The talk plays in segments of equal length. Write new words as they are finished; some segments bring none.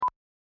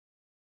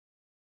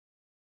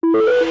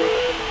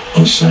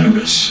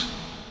Osiris.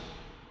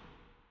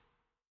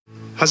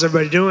 How's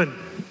everybody doing?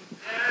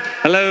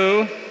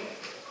 Hello.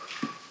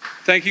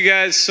 Thank you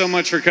guys so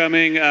much for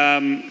coming.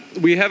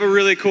 We have a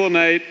really cool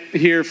night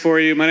here for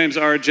you. My name's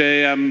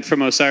RJ. I'm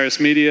from Osiris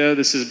Media.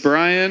 This is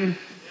Brian.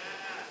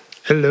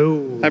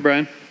 Hello. Hi,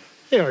 Brian.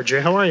 Hey,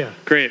 RJ. How are you?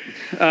 Great.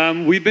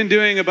 We've been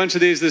doing a bunch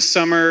of these this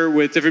summer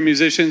with different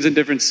musicians in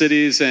different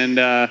cities, and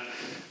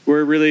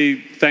we're really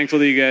thankful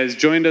that you guys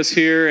joined us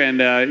here.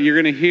 And you're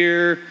going to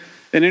hear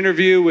an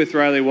interview with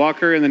Ryley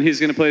Walker, and then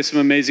he's going to play some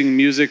amazing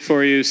music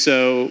for you.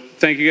 So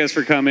thank you guys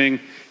for coming,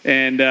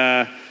 and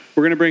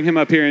we're going to bring him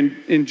up here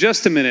in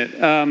just a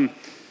minute.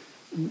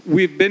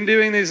 We've been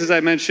doing these, as I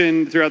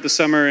mentioned, throughout the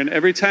summer, and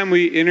every time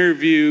we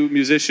interview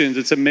musicians,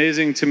 it's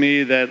amazing to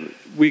me that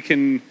we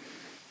can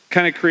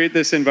kind of create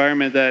this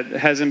environment that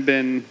hasn't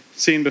been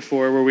seen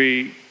before, where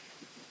we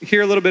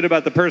hear a little bit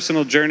about the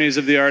personal journeys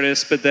of the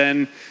artist, but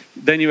then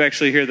you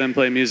actually hear them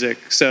play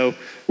music. So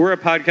we're a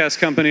podcast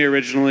company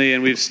originally,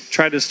 and we've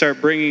tried to start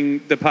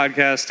bringing the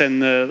podcast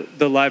and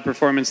the live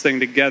performance thing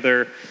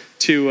together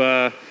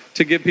to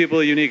give people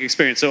a unique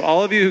experience. So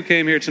all of you who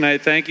came here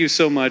tonight, thank you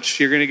so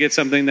much. You're going to get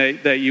something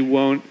that you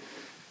won't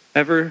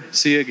ever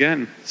see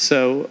again.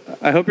 So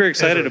I hope you're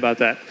excited about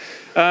that.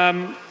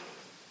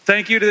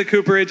 Thank you to the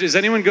Cooperage. Is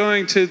anyone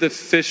going to the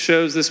Fish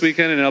shows this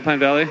weekend in Alpine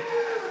Valley?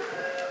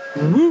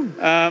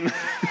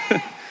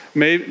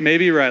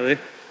 Maybe Ryley,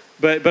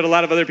 but a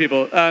lot of other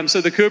people.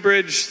 So the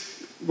Cooperage,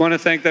 want to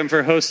thank them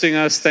for hosting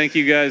us. Thank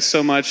you guys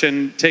so much,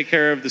 and take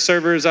care of the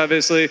servers,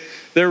 obviously.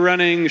 They're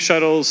running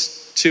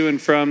shuttles to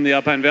and from the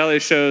Alpine Valley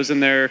shows,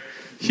 and they're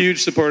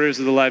huge supporters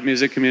of the live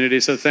music community.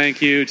 So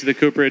thank you to the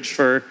Cooperage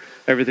for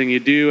everything you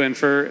do and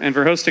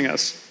for hosting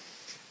us.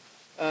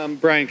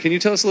 Brian, can you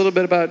tell us a little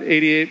bit about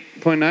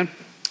 88.9?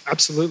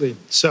 Absolutely.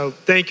 So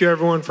thank you,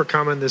 everyone, for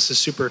coming. This is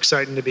super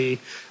exciting to be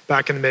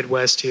back in the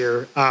Midwest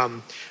here.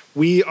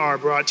 We are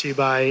brought to you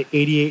by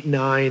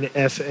 88.9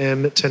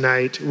 FM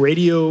tonight,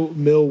 Radio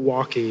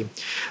Milwaukee.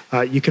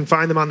 You can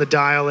find them on the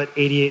dial at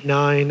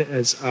 88.9,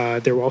 as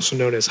they're also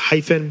known as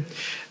Hyphen.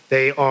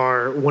 They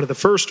are one of the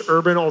first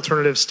urban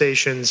alternative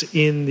stations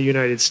in the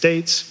United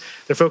States.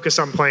 They're focused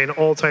on playing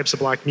all types of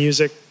black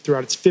music.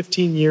 Throughout its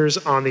 15 years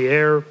on the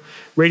air,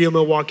 Radio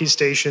Milwaukee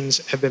stations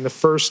have been the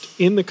first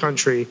in the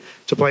country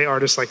to play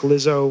artists like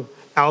Lizzo,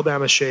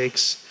 Alabama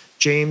Shakes,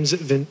 James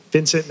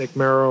Vincent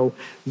McMorrow,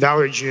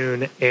 Valerie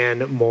June,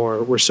 and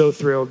more. We're so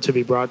thrilled to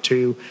be brought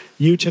to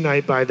you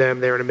tonight by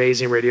them. They're an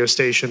amazing radio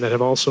station that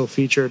have also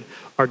featured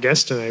our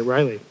guest tonight,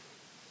 Ryley.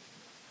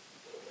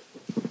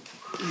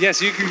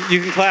 Yes, you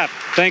can clap.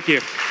 Thank you.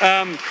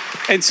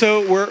 And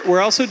so we're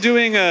also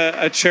doing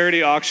a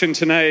charity auction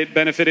tonight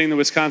benefiting the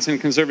Wisconsin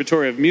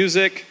Conservatory of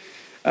Music,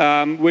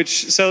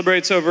 which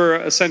celebrates over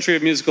a century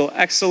of musical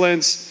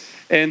excellence.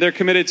 And they're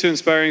committed to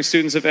inspiring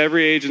students of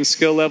every age and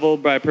skill level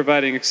by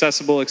providing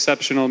accessible,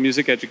 exceptional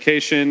music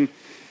education.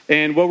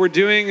 And what we're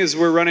doing is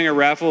we're running a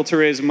raffle to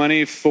raise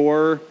money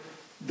for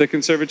the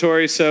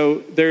conservatory.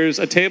 So there's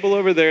a table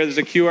over there. There's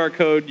a QR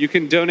code. You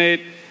can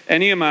donate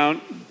any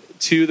amount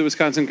to the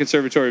Wisconsin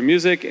Conservatory of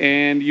Music,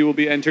 and you will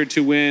be entered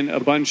to win a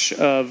bunch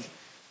of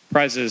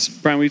prizes.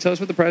 Brian, will you tell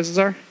us what the prizes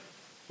are?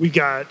 We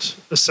got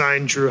a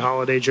signed Drew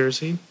Holiday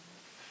jersey.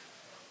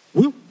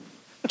 Woo!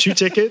 2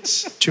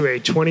 tickets to a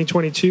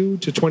 2022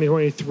 to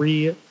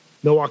 2023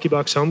 Milwaukee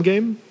Bucks home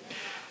game,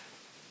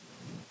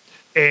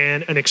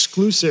 and an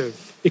exclusive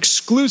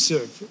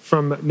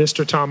from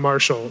Mr. Tom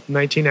Marshall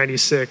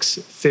 1996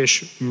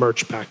 Fish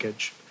merch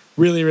package.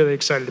 Really, really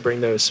excited to bring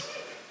those.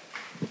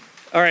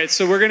 All right,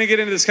 so we're going to get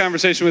into this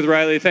conversation with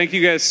Ryley. Thank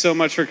you guys so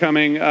much for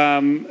coming.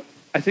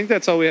 I think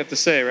that's all we have to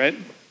say, right?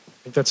 I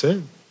think that's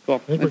it.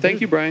 Cool. And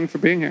thank you, Brian, for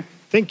being here.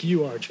 Thank you,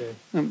 RJ.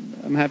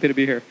 I'm happy to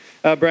be here.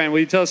 Brian, will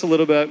you tell us a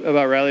little bit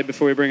about Ryley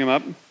before we bring him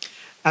up?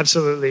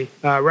 Absolutely.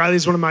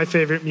 Ryley's one of my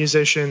favorite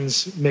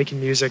musicians making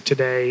music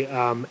today.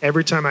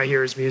 Every time I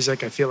hear his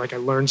music, I feel like I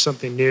learn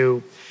something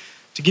new.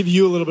 To give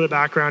you a little bit of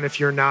background, if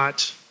you're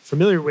not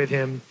familiar with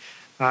him,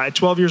 at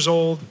 12 years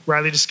old,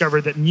 Ryley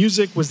discovered that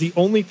music was the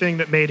only thing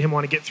that made him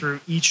want to get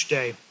through each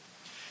day.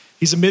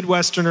 He's a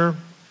Midwesterner,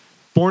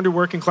 born to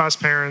working class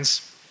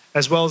parents,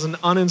 as well as an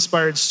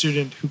uninspired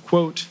student who,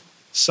 quote,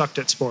 sucked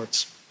at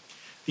sports.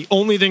 The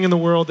only thing in the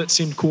world that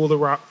seemed cool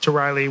to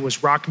Ryley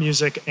was rock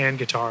music and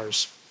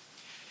guitars.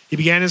 He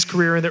began his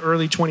career in the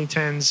early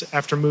 2010s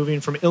after moving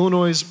from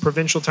Illinois'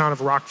 provincial town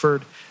of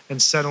Rockford and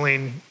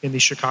settling in the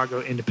Chicago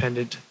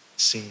independent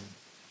scene.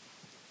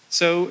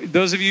 So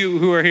those of you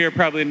who are here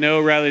probably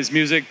know Ryley's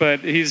music,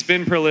 but he's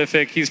been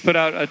prolific. He's put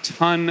out a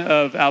ton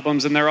of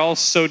albums, and they're all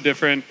so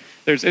different.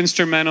 There's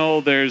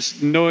instrumental,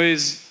 there's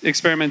noise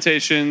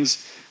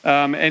experimentations,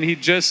 and he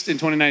just, in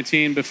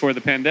 2019, before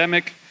the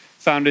pandemic,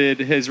 founded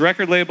his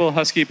record label,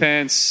 Husky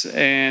Pants,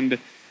 and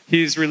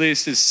he's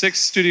released his 6th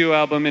studio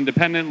album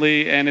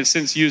independently and has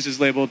since used his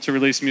label to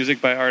release music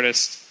by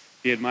artists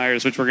he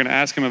admires, which we're going to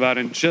ask him about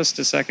in just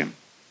a second.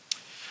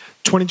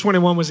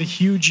 2021 was a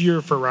huge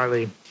year for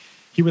Ryley.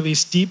 He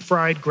released Deep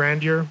Fried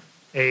Grandeur,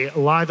 a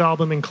live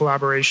album in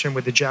collaboration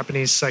with the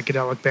Japanese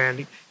psychedelic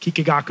band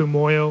Kikagaku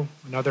Moyo,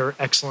 another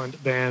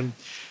excellent band,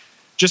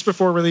 just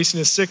before releasing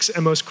his sixth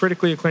and most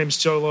critically acclaimed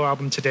solo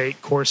album to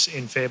date, Course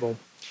in Fable.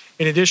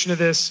 In addition to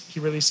this, he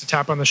released a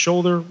Tap on the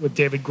Shoulder with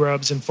David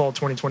Grubbs in fall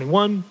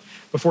 2021,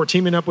 before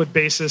teaming up with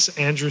bassist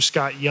Andrew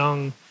Scott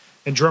Young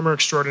and drummer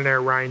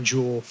extraordinaire Ryan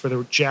Jewell for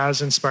the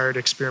jazz-inspired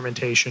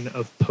experimentation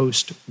of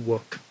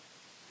post-wook.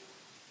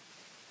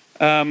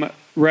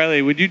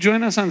 Ryley, would you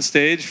join us on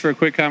stage for a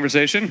quick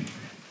conversation?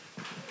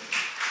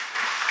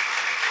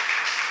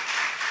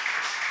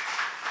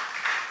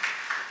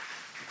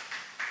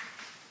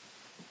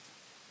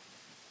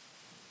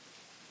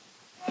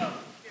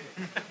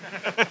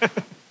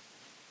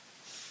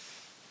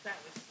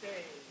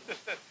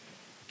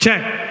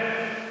 Check.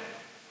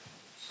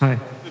 Hi.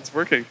 It's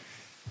working.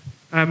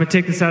 I'm going to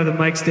take this out of the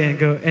mic stand and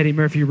go Eddie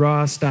Murphy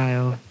Raw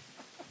style.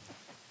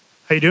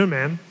 How you doing,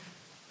 man?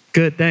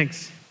 Good,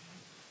 thanks.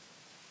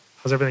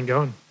 How's everything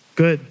going?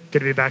 Good. Good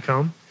to be back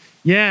home?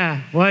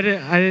 Yeah. Well,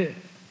 I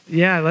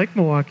like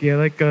Milwaukee. I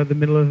like the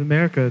middle of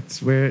America.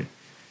 It's where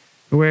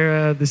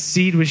the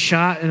seed was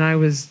shot and I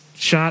was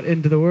shot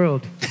into the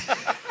world.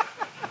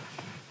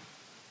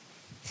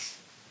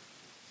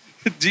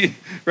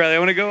 Ryley, I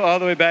want to go all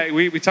the way back.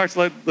 We talked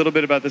a little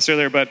bit about this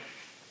earlier, but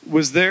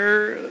was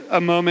there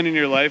a moment in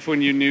your life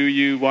when you knew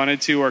you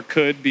wanted to or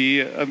could be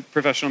a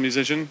professional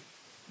musician?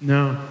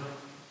 No.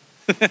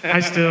 I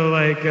still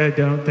I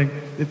don't think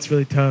it's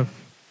really tough.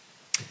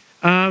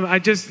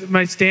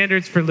 My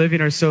standards for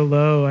living are so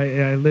low.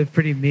 I live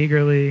pretty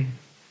meagerly,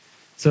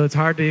 so it's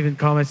hard to even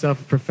call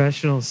myself a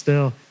professional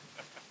still.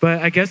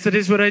 But I guess that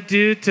is what I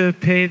do to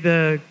pay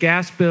the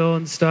gas bill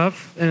and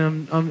stuff.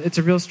 And it's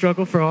a real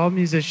struggle for all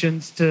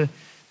musicians to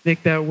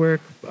make that work.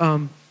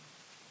 And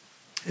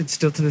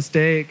still to this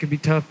day, it can be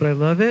tough, but I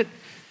love it.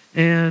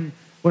 And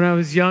when I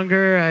was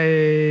younger,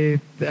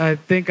 I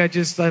think I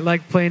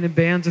liked playing in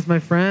bands with my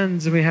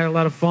friends, and we had a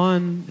lot of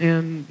fun.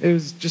 And it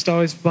was just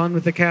always fun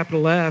with a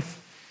capital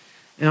F.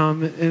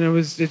 And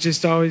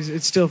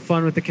it's still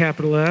fun with the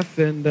capital F.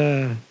 And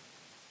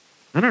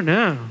I don't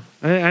know.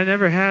 I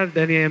never had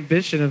any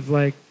ambition of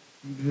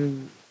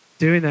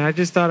doing that. I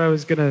just thought I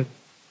was gonna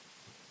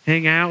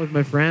hang out with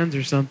my friends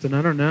or something.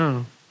 I don't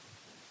know.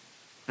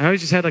 I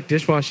always just had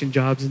dishwashing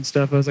jobs and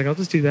stuff. I was like, I'll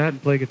just do that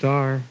and play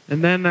guitar.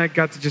 And then I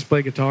got to just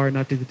play guitar and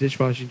not do the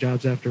dishwashing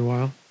jobs after a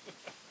while.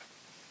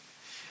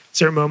 Is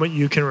there a moment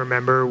you can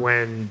remember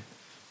when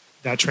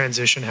that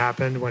transition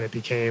happened, when it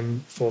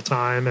became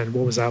full-time, and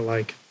what was that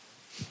like?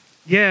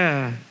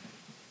 Yeah.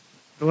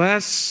 I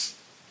was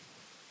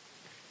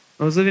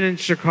living in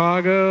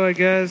Chicago, I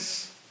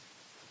guess,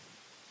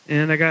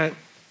 and I got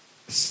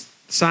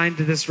signed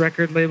to this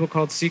record label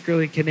called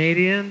Secretly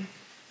Canadian.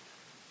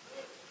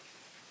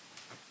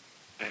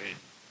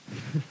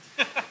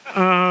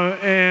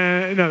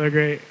 And no, they're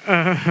great.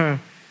 I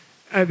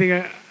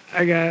think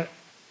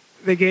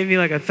they gave me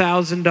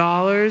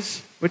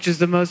 $1,000, which is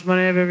the most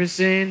money I've ever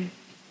seen.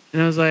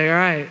 And I was like, all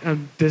right,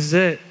 this is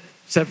it,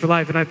 set for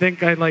life. And I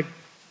think I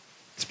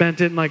spent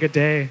it in a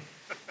day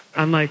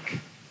on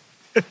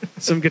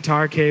some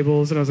guitar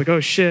cables, and I was like,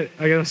 oh shit,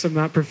 I guess I'm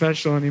not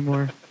professional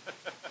anymore.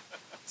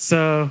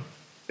 So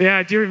yeah,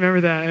 I do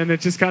remember that, and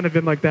it's just kind of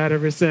been like that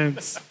ever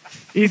since.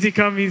 Easy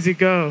come, easy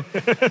go.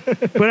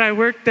 But I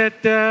worked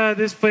at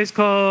this place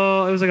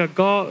called, it was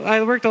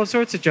I worked all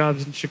sorts of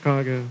jobs in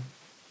Chicago,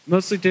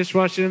 mostly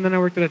dishwashing, and then I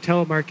worked at a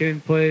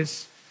telemarketing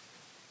place.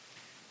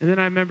 And then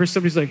I remember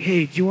somebody's like,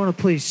 hey, do you want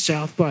to play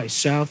South by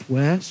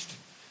Southwest?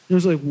 And I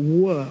was like,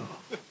 whoa,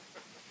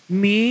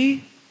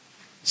 me?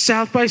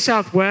 South by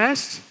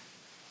Southwest?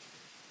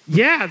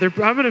 Yeah, I'm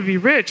going to be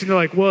rich. And they're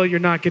like, well, you're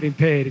not getting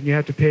paid, and you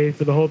have to pay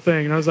for the whole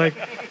thing. And I was like,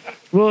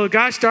 well,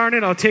 gosh darn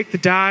it, I'll take the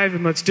dive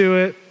and let's do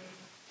it.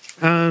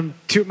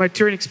 My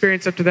touring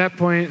experience up to that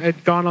point,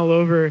 I'd gone all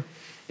over,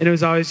 and it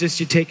was always just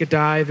you take a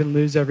dive and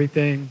lose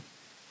everything.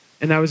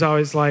 And that was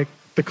always the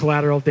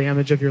collateral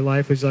damage of your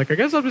life was I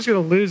guess I'm just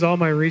going to lose all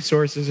my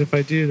resources if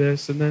I do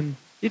this. And then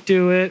you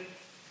do it,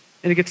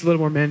 and it gets a little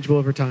more manageable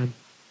over time.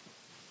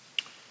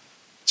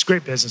 It's a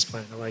great business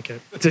plan. I like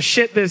it. It's a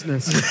shit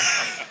business.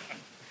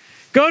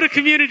 Go to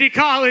community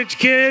college,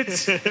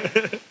 kids.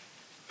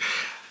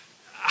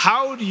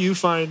 How do you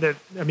find that,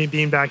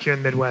 being back here in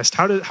the Midwest,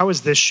 how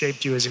has this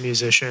shaped you as a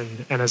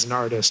musician and as an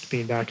artist,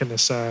 being back in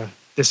this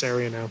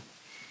area now?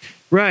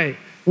 Right.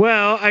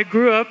 Well, I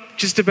grew up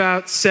just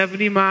about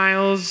 70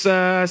 miles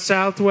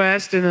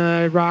southwest in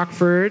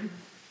Rockford.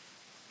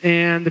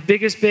 And the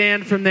biggest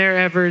band from there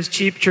ever is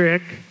Cheap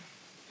Trick.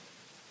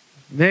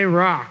 They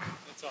rock.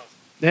 That's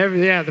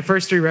awesome. Yeah, the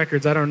first 3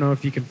 records, I don't know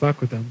if you can fuck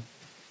with them.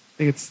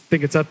 I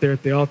think it's up there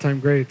at the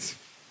all-time greats.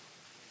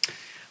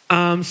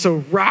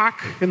 So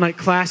rock and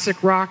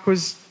classic rock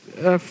was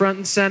front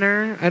and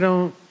center.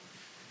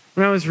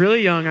 When I was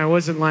really young, I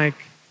wasn't I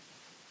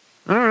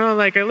don't know,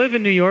 I live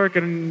in New York,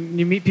 and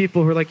you meet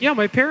people who are like, yeah,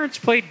 my parents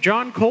played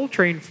John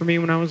Coltrane for me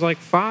when I was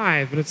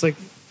 5. And it's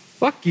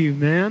fuck you,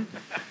 man.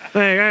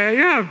 You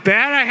know how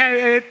bad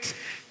it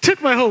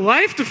took my whole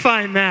life to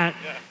find that.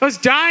 I was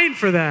dying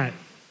for that.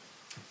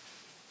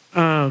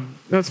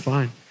 That's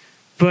fine.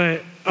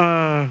 But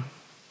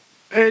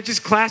it's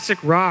just classic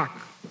rock.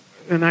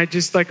 And I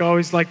just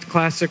always liked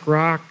classic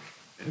rock.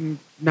 And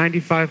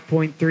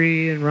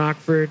 95.3 in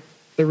Rockford,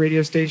 the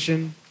radio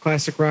station,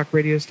 classic rock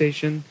radio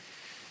station.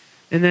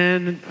 And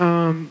then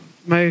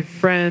my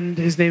friend,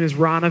 his name is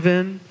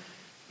Ronovan.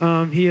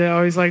 He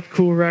always liked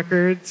cool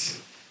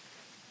records.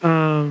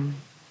 And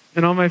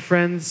all my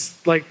friends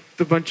liked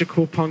a bunch of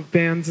cool punk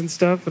bands and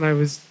stuff. And I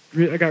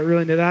got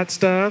really into that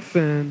stuff.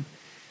 And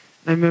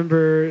I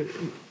remember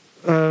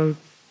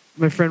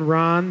my friend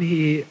Ron,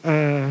 he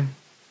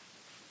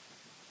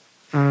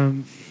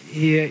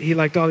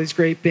liked all these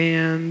great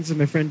bands, and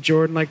my friend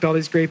Jordan liked all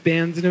these great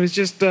bands, and it was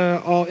just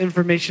all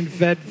information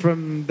fed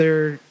from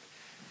their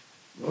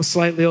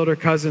slightly older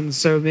cousins.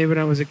 So maybe when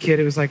I was a kid,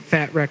 it was like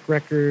Fat Wreck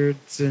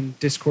Records and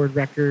Discord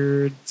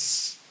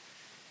Records.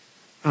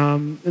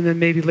 And then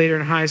maybe later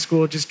in high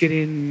school, just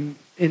getting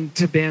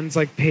into bands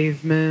like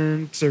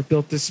Pavement or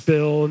Built to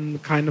Spill,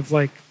 and kind of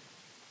like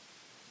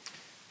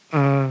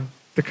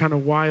the kind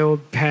of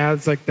wild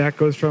paths like that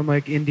goes from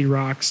like indie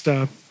rock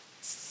stuff.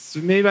 So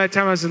maybe by the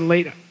time I was in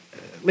late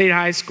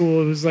high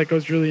school, it was like I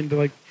was really into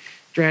like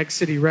Drag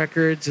City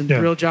Records and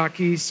Drill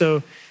Jockey.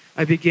 So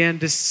I began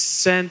to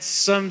sense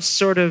some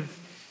sort of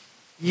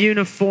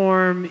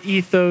uniform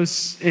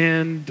ethos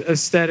and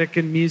aesthetic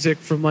in music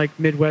from like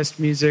Midwest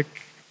music,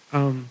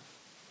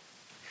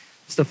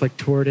 stuff like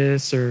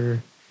Tortoise,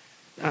 or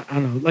I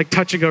don't know, like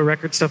Touch and Go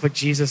record stuff like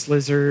Jesus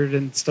Lizard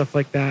and stuff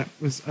like that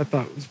I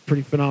thought was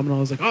pretty phenomenal. I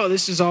was like, oh,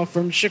 this is all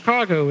from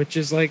Chicago, which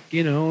is like,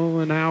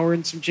 an hour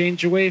and some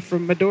change away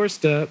from my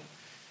doorstep.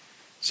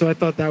 So I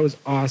thought that was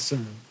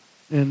awesome.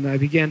 And I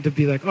began to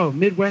be like, oh,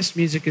 Midwest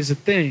music is a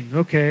thing.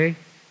 Okay.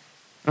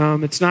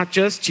 It's not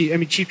just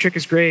Cheap Trick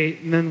is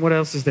great. And then what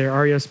else is there?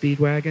 REO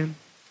Speedwagon.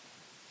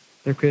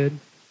 They're good.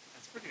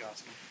 That's pretty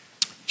awesome.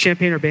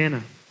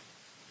 Champaign-Urbana.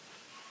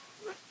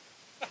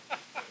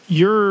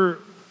 Your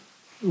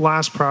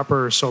last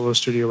proper solo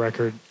studio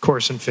record,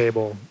 Course and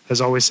Fable, has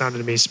always sounded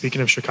to me,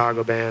 speaking of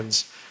Chicago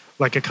bands,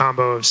 like a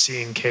combo of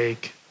Sea and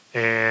Cake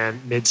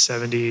and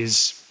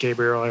mid-70s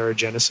Gabriel era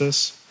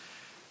Genesis.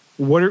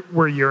 What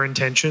were your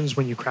intentions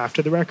when you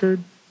crafted the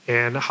record,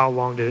 and how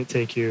long did it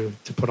take you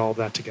to put all of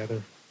that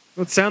together?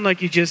 Well, it sounded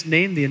like you just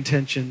named the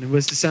intention. It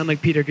was to sound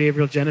like Peter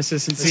Gabriel,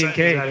 Genesis, and Sea and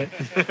Cake.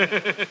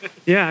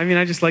 Yeah,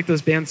 I just like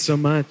those bands so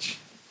much.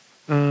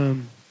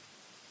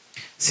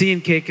 Sea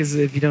and Cake is,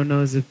 if you don't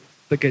know, is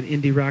like an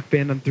indie rock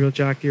band on Thrill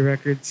Jockey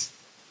Records.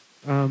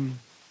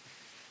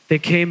 They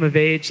came of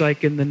age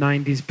like in the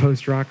 90s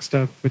post-rock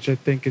stuff, which I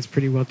think is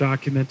pretty well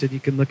documented. You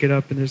can look it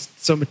up, and there's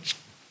so much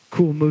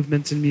cool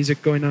movements and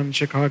music going on in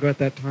Chicago at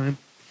that time.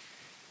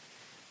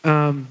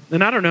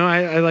 And I don't know,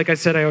 I like I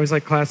said, I always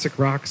like classic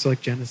rock, so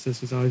like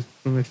Genesis was always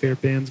one of my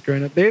favorite bands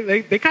growing up.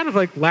 They kind of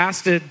like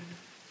lasted,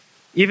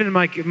 even in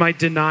my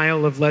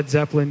denial of Led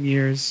Zeppelin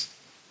years,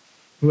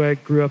 who I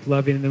grew up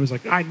loving, and then was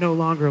like, I no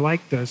longer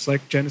like this.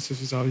 Like Genesis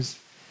was always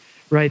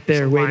right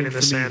there waiting for me. Line in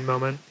the sand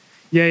moment.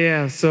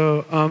 Yeah.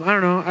 So I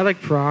don't know. I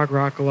like prog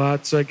rock a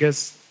lot. So I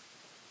guess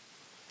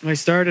I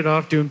started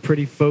off doing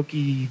pretty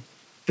folky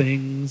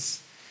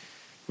things,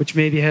 which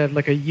maybe had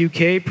like a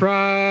UK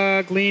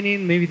prog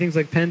leaning. Maybe things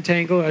like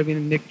Pentangle.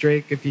 Nick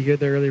Drake. If you hear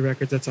the early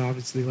records, that's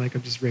obviously like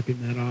I'm just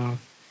ripping that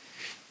off.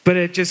 But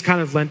it just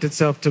kind of lent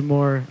itself to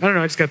more. I don't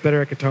know. I just got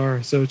better at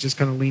guitar, so it's just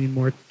kind of leaning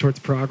more towards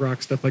prog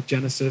rock stuff like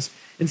Genesis.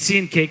 And Sea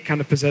and Cake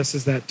kind of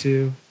possesses that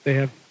too. They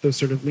have those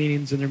sort of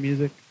leanings in their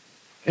music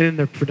and in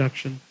their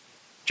production.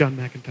 John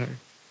McIntyre.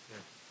 Yeah,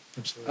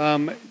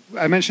 absolutely.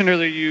 I mentioned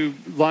earlier you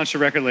launched a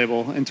record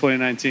label in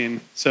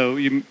 2019. So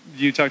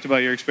you talked about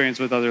your experience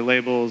with other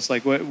labels.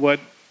 Like what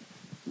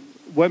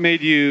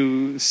made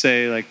you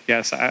say like,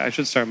 yes, I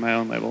should start my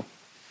own label?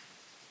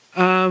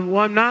 Well,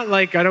 I'm not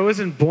like, I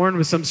wasn't born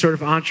with some sort of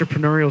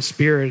entrepreneurial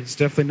spirit. It's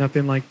definitely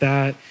nothing like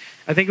that.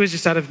 I think it was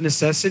just out of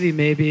necessity,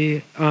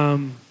 maybe.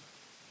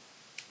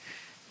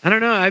 I don't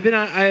know.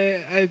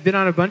 I've been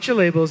on a bunch of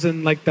labels,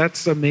 and like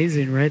that's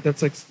amazing, right?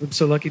 That's like I'm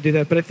so lucky to do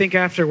that. But I think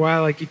after a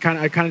while, like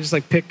I kind of just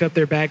like picked up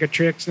their bag of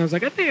tricks, and I was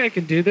like, I think I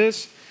can do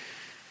this,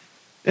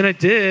 and I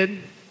did.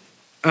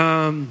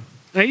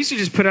 I used to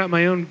just put out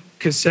my own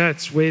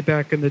cassettes way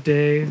back in the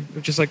day,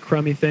 just like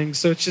crummy things.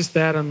 So it's just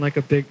that on like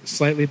a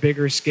slightly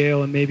bigger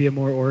scale, and maybe a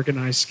more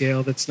organized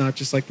scale. That's not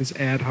just like this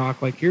ad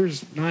hoc. Like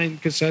here's 9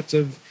 cassettes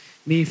of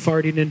me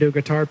farting into a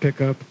guitar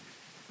pickup.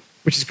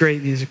 Which is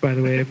great music, by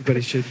the way.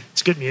 Everybody should.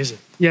 It's good music.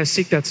 Yeah,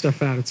 seek that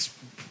stuff out. It's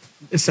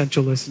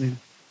essential listening.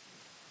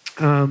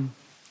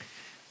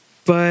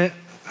 But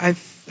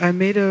I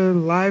made a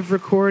live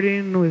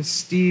recording with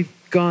Steve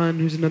Gunn,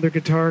 who's another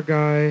guitar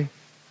guy,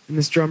 and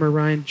this drummer,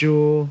 Ryan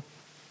Jewell.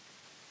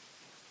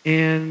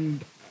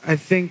 And I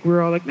think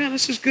we're all like, man,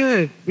 this is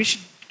good. We should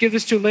give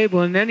this to a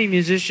label. And any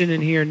musician in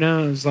here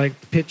knows,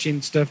 like,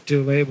 pitching stuff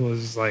to a label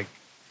is, like,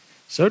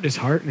 so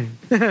disheartening.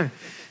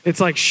 It's,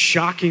 like,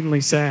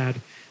 shockingly sad.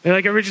 They're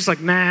like, we're just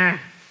like, nah,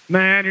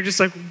 and you're just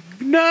like,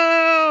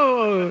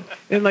 no!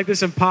 And like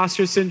this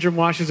imposter syndrome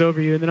washes over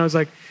you. And then I was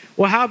like,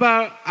 well, how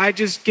about I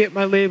just get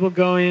my label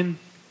going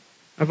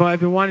I've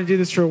been wanting to do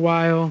this for a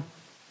while,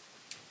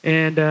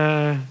 and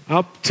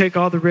I'll take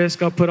all the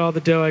risk. I'll put all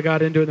the dough I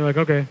got into it. And they're like,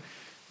 okay.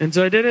 And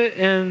so I did it,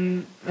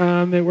 and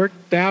it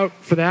worked out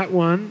for that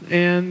one,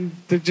 and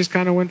it just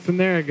kind of went from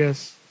there, I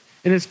guess.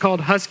 And it's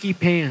called Husky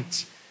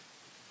Pants.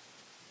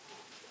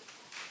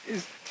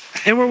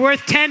 And we're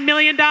worth $10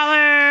 million.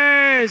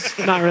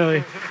 Not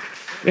really.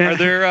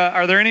 Yeah.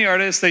 Are there any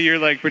artists that you're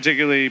like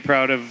particularly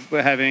proud of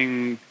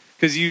having?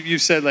 Because you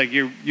said like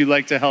you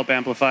like to help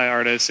amplify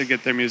artists and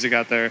get their music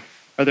out there.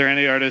 Are there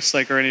any artists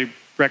like or any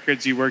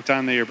records you worked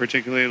on that you're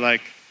particularly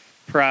like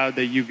proud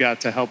that you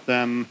got to help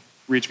them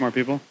reach more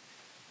people?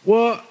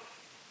 Well,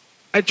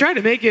 I try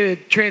to make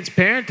it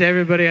transparent to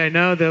everybody I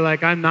know that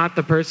like I'm not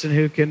the person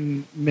who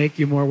can make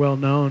you more well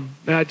known.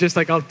 Just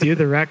like I'll do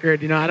the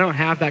record, I don't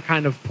have that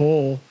kind of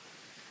pull.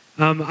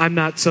 I'm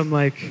not some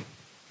like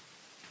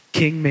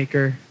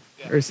kingmaker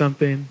or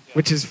something,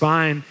 which is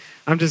fine.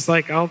 I'm just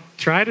like I'll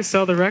try to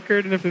sell the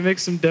record, and if it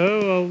makes some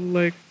dough, I'll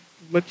like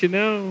let you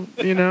know.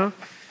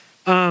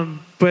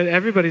 But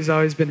everybody's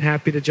always been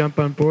happy to jump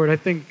on board. I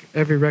think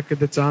every record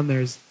that's on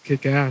there is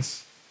kick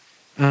ass.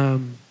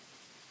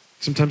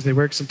 Sometimes they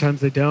work, sometimes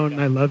they don't,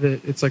 and I love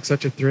it. It's like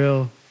such a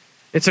thrill.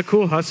 It's a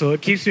cool hustle.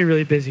 It keeps me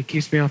really busy,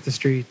 keeps me off the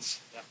streets.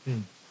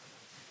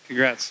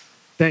 Congrats.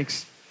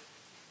 Thanks.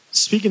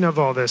 Speaking of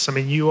all this, I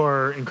mean, you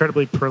are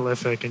incredibly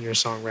prolific in your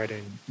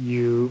songwriting.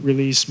 You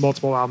release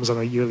multiple albums on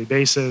a yearly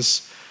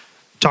basis.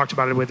 Talked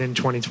about it within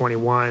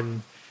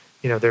 2021.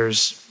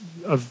 There's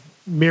a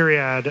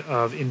myriad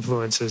of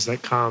influences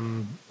that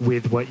come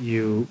with what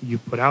you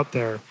put out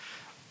there.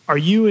 Are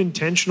you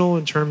intentional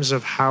in terms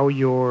of how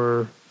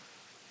you're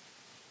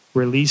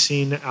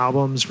releasing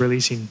albums,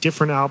 releasing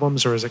different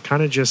albums, or is it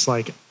kind of just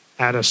like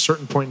at a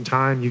certain point in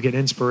time you get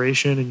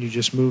inspiration and you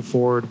just move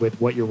forward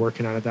with what you're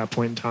working on at that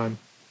point in time?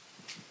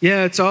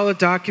 Yeah, it's all a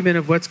document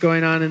of what's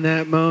going on in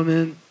that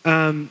moment.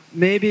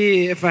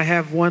 Maybe if I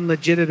have one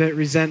legitimate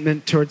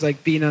resentment towards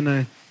like being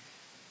on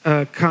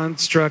a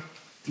contracted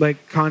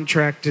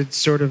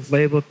sort of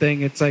label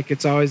thing, it's like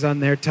it's always on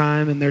their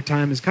time, and their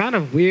time is kind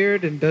of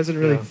weird and doesn't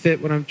really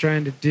fit what I'm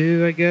trying to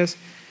do, I guess.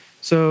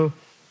 So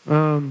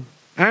I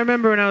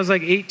remember when I was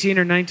like 18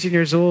 or 19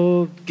 years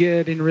old,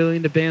 getting really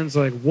into bands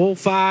like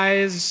Wolf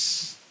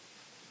Eyes,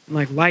 and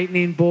like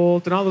Lightning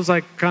Bolt, and all those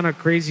like kind of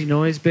crazy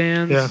noise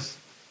bands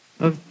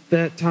of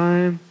that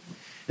time.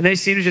 And they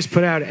seem to just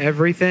put out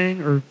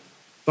everything, or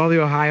all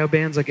the Ohio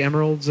bands like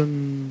Emeralds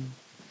and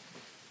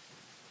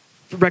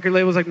record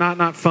labels like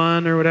Not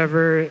Fun or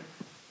whatever.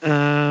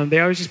 They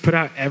always just put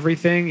out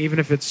everything, even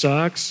if it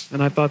sucks.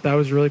 And I thought that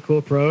was a really cool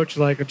approach.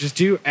 Like, just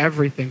do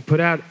everything, put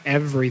out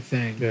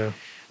everything. Yeah.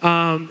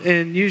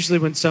 And usually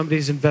when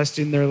somebody's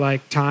investing their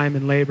like time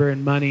and labor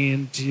and money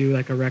into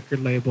like a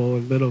record label or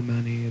little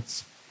money,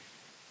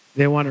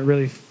 they want it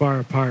really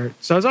far apart.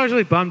 So I was always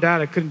really bummed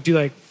out I couldn't do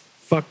like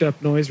fucked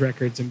up noise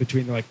records in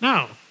between. They're like,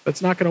 no,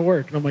 that's not going to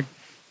work. And I'm like,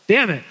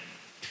 damn it.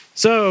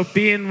 So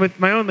being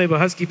with my own label,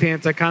 Husky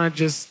Pants, I kind of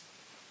just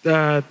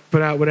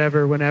put out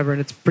whatever, whenever,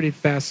 and it's pretty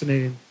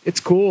fascinating. It's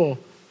cool.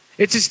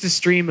 It's just a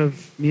stream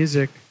of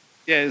music.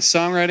 Yeah, is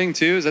songwriting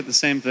too, is that the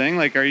same thing?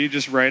 Like, are you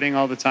just writing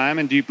all the time,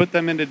 and do you put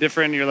them into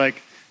different, you're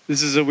like,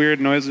 this is a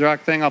weird noise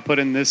rock thing, I'll put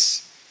in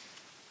this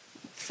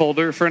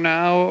folder for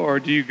now, or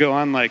do you go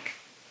on like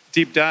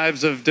deep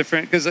dives of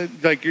different, because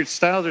like your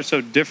styles are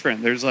so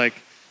different. There's like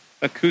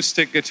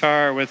acoustic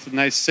guitar with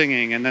nice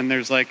singing, and then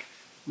there's like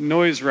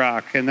noise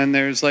rock, and then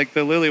there's like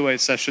the Lillyway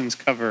Sessions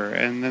cover,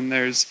 and then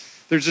there's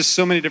just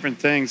so many different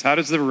things. How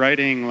does the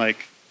writing,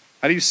 like,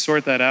 how do you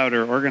sort that out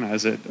or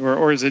organize it?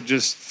 Or is it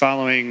just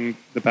following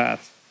the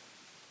path?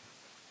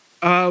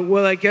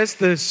 Well, I guess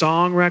the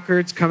song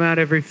records come out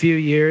every few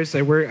years.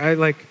 I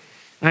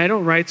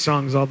don't write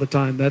songs all the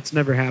time. That's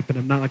never happened.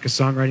 I'm not like a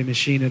songwriting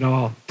machine at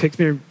all. It takes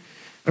me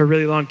a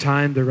really long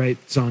time to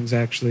write songs,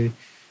 actually.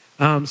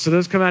 So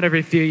those come out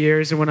every few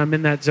years, and when I'm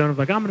in that zone of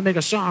like, I'm going to make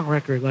a song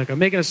record, like I'm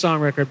making a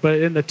song record, but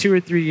in the 2 or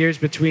 3 years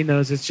between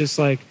those, it's just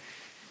like,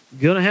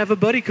 going to have a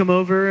buddy come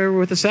over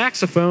with a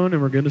saxophone,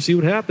 and we're going to see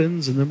what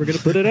happens, and then we're going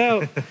to put it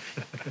out,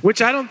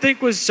 which I don't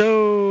think was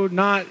so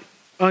not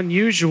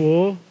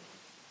unusual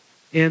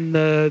in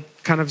the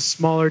kind of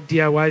smaller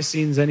DIY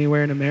scenes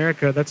anywhere in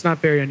America. That's not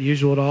very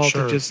unusual at all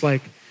to just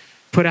like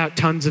put out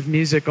tons of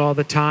music all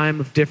the time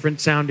of different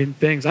sounding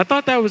things. I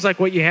thought that was like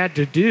what you had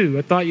to do.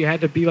 I thought you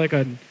had to be like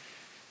a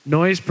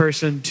noise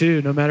person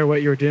too, no matter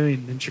what you were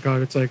doing in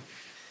Chicago. It's like,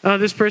 oh,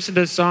 this person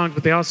does songs,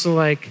 but they also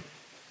like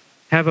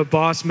have a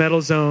Boss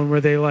Metal Zone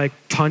where they like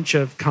punch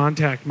a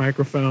contact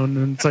microphone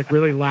and it's like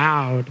really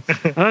loud.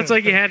 And that's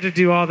like you had to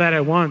do all that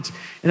at once.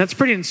 And that's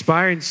pretty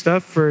inspiring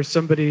stuff for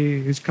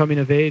somebody who's coming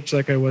of age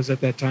like I was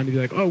at that time to be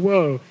like, oh,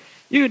 whoa,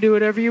 you can do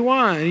whatever you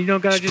want. And you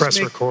don't got to just press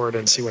record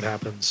and see what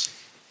happens.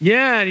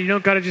 Yeah, and you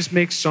don't got to just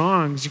make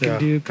songs. You can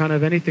do kind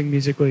of anything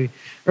musically.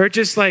 Or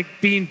just like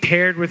being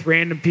paired with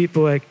random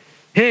people like,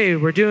 hey,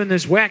 we're doing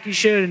this wacky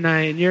show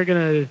tonight and you're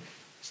going to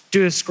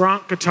do a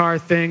skronk guitar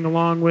thing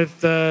along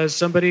with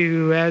somebody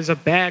who has a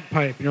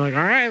bagpipe. And you're like,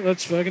 all right,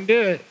 let's fucking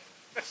do it.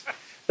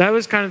 That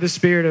was kind of the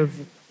spirit of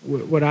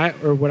what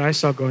I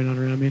saw going on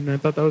around me, and I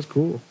thought that was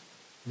cool.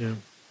 Yeah.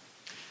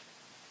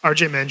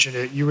 RJ mentioned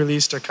it. You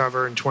released a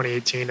cover in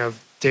 2018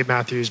 of Dave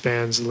Matthews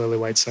Band's Lily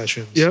White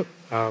Sessions. Yep.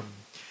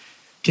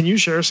 Can you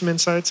share some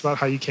insights about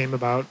how you came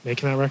about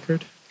making that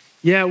record?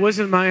 Yeah, it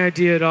wasn't my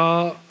idea at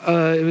all.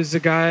 It was a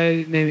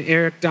guy named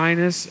Eric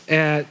Dynas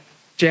at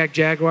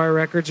Jaguar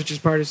Records, which is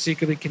part of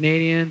Secretly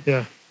Canadian.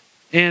 Yeah.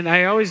 And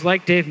I always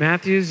liked Dave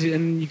Matthews,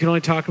 and you can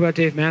only talk about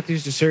Dave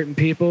Matthews to certain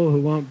people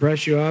who won't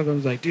brush you off. I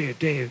was like, dude,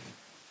 Dave.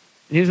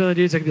 And he was one of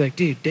the dudes I could be like,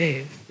 dude,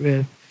 Dave.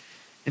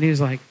 And he was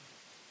like,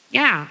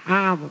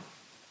 yeah,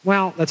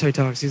 well, that's how he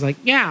talks. He's like,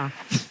 yeah,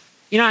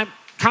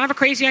 kind of a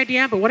crazy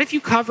idea, but what if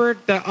you covered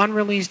the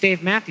unreleased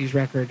Dave Matthews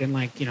record and,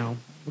 like, we'll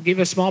give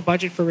you a small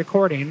budget for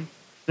recording?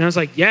 And I was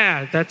like,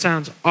 yeah, that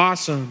sounds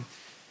awesome.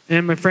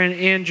 And my friend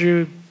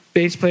Andrew,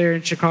 bass player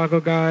and Chicago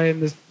guy,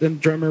 and the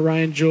drummer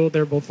Ryan Jewell,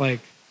 they're both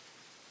like,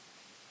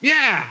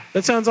 yeah,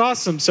 that sounds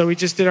awesome. So we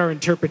just did our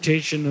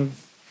interpretation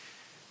of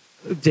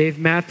Dave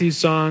Matthews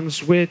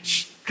songs,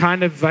 which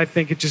kind of, I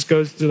think it just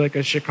goes through like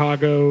a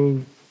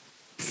Chicago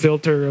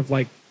filter of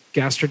like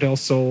Gastro del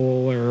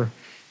Sol or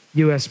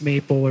US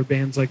Maple or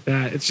bands like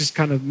that. It's just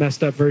kind of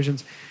messed up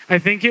versions. I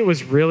think it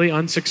was really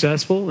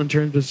unsuccessful in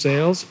terms of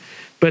sales,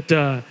 but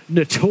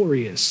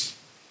notorious.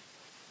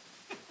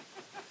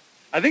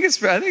 I think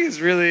it's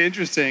really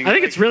interesting. I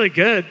think it's really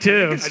good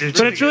too. But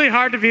it's really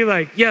hard to be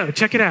like, yo,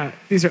 check it out.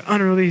 These are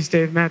unreleased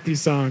Dave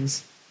Matthews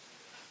songs.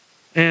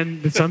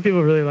 And some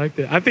people really liked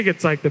it. I think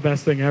it's like the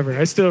best thing ever.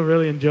 I still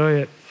really enjoy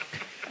it.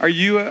 Are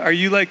you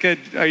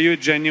a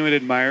genuine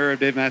admirer of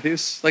Dave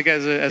Matthews? Like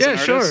as an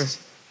artist? Sure.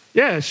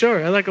 Yeah,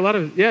 sure. I like a lot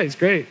of. Yeah, he's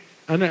great.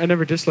 I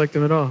never disliked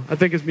him at all. I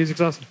think his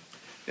music's awesome.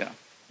 Yeah.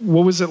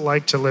 What was it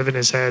like to live in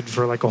his head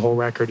for like a whole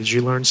record? Did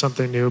you learn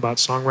something new about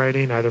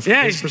songwriting? Either from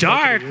his he's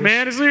dark,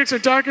 man. His lyrics are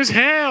dark as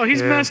hell.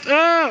 He's messed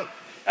up.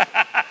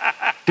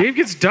 Dave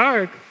gets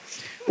dark.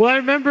 Well, I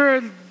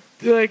remember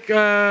like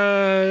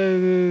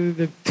 10,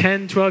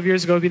 12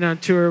 years ago being on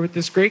tour with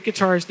this great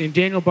guitarist named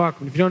Daniel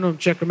Bachman. If you don't know him,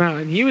 check him out.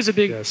 And he was a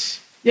big...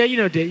 Yes. Yeah,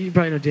 you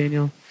probably know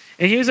Daniel.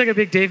 And he was like a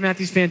big Dave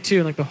Matthews fan too.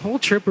 And like the whole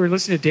trip we were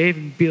listening to Dave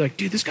and be like,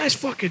 dude, this guy's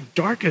fucking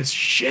dark as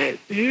shit,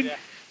 dude. Yeah.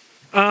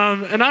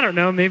 And I don't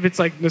know, maybe it's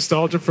like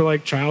nostalgia for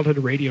like childhood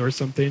radio or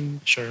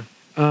something. Sure.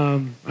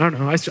 I don't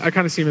know. I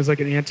kind of see him as like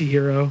an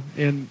anti-hero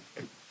and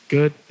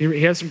good.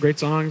 He has some great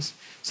songs.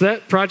 So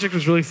that project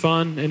was really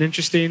fun and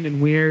interesting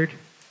and weird.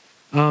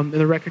 And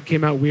the record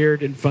came out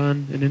weird and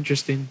fun and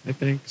interesting, I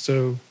think.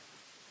 So,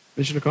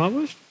 mission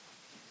accomplished?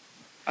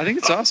 I think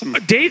it's awesome.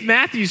 Dave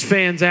Matthews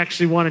fans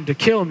actually wanted to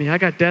kill me. I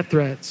got death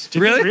threats.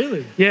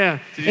 Really? Yeah.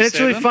 And it's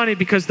really funny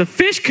because the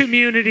Fish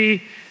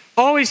community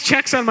always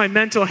checks on my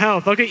mental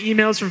health. I'll get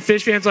emails from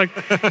Fish fans like,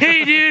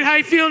 hey, dude, how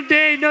you feeling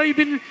today?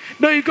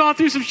 You've gone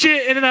through some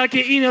shit. And then I'll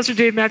get emails from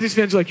Dave Matthews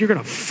fans like, you're going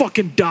to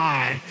fucking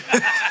die.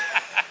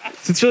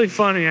 So it's really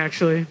funny,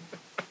 actually.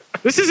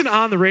 This isn't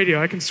on the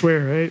radio. I can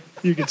swear, right?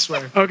 You can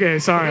swear. Okay,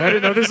 sorry. I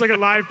didn't know this is like a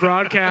live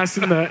broadcast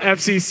and the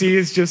FCC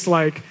is just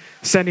like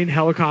sending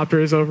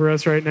helicopters over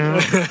us right now.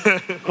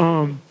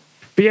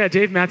 But yeah,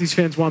 Dave Matthews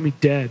fans want me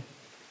dead.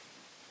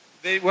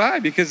 Why?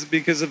 Because of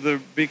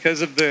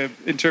the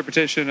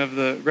interpretation of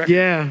the record.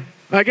 Yeah.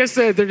 I guess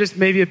they're just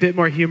maybe a bit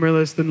more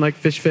humorless than like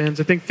Fish fans.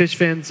 I think Fish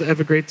fans have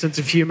a great sense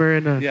of humor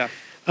and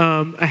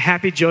a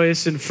happy,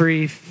 joyous, and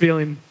free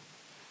feeling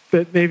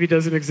that maybe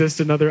doesn't exist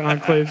in other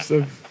enclaves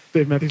of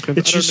Dave Matthews fans.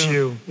 It's just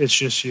you. It's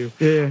just you.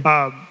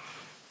 Yeah.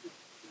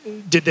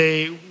 Did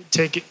they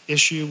take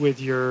issue with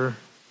your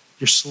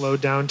slowed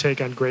down take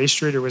on Gray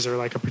Street, or was there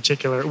like a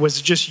particular? Was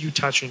it just you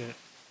touching it?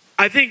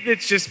 I think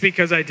it's just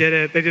because I did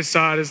it. They just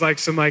saw it as like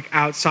some like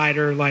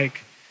outsider,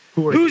 like,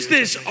 who's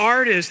this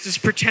artist, this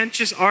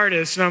pretentious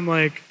artist? And I'm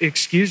like,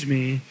 excuse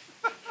me,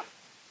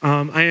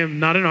 I am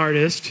not an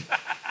artist.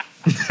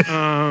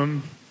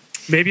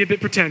 Maybe a bit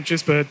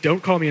pretentious, but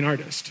don't call me an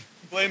artist.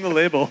 Blame the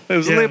label. It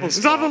was a label.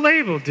 It's all the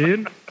label,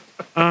 dude.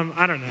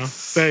 I don't know.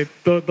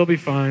 They'll be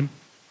fine.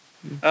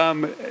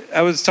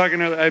 I was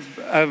talking earlier.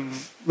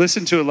 I've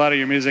listened to a lot of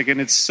your music,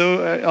 and it's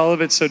all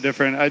of it's so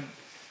different.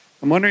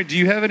 I'm wondering, do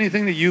you have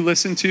anything that you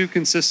listen to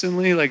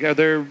consistently? Like, are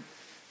there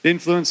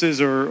influences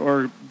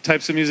or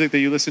types of music that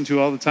you listen to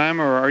all the time,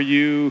 or are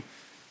you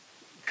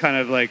kind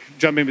of like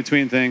jumping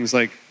between things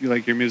like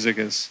your music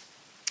is?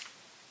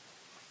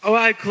 Oh,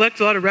 I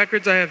collect a lot of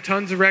records. I have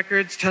tons of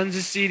records, tons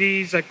of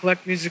CDs. I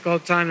collect music all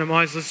the time. I'm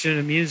always listening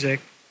to music.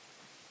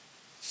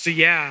 So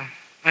yeah,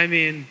 I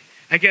mean,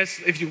 I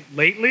guess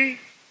lately,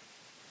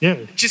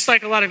 just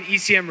like a lot of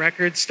ECM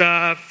record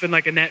stuff and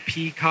like Annette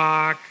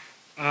Peacock,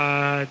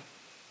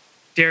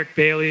 Derek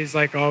Bailey's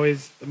like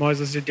always. I'm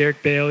always listening to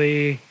Derek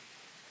Bailey.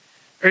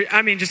 Or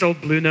I mean, just old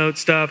Blue Note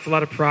stuff. A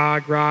lot of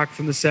prog rock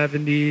from the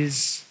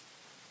 '70s.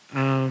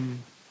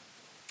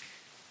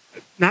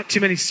 Not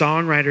too many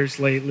songwriters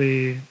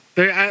lately.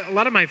 A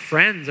lot of my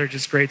friends are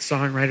just great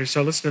songwriters,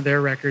 so I listen to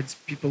their records.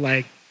 People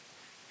like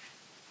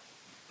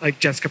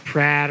Jessica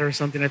Pratt or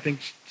something. I think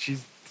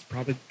she's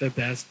probably the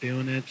best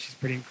doing it. She's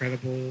pretty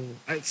incredible.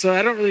 So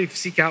I don't really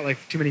seek out like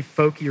too many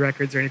folky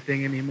records or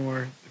anything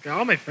anymore. Like,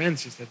 all my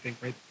friends just, I think,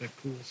 write the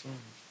cool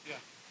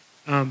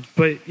songs.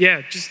 But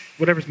yeah, just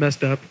whatever's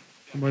messed up,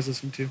 I'm always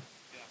listening to.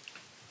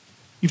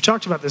 You've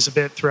talked about this a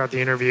bit throughout the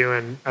interview,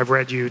 and I've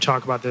read you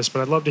talk about this,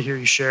 but I'd love to hear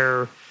you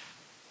share.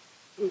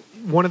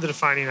 One of the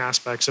defining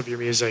aspects of your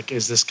music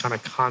is this kind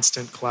of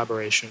constant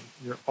collaboration.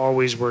 You're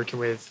always working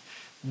with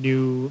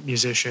new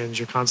musicians.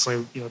 You're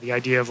constantly, the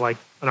idea of like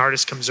an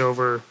artist comes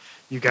over,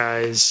 you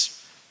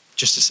guys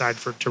just decide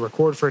to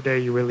record for a day,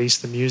 you release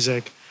the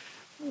music.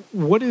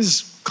 What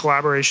is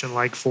collaboration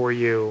like for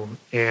you,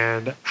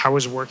 and how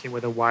is working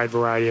with a wide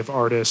variety of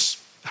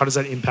artists, how does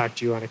that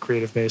impact you on a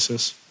creative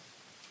basis?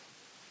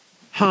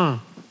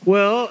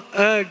 Well,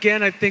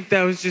 again, I think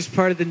that was just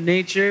part of the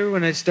nature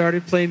when I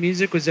started playing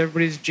music, was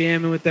everybody's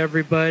jamming with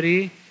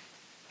everybody.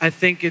 I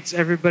think it's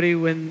everybody,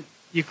 when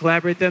you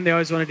collaborate them, they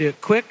always want to do it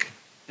quick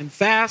and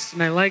fast,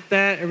 and I like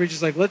that. Everybody's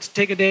just like, let's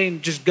take a day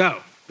and just go.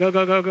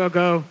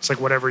 Go. It's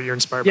like whatever you're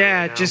inspired by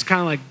right now. Just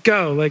kind of like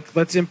go, like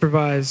let's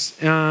improvise.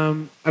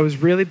 I was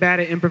really bad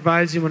at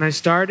improvising when I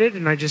started,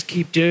 and I just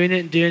keep doing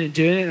it,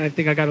 and I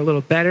think I got a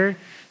little better.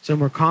 So I'm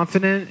more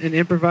confident in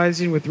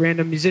improvising with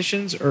random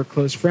musicians or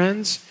close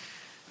friends.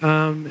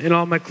 And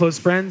all my close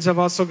friends have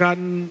also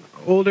gotten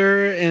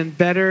older and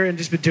better and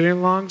just been doing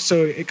it long.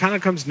 So it kind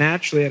of comes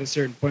naturally at a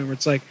certain point where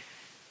it's like,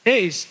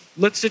 hey,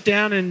 let's sit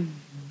down and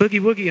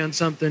boogie woogie on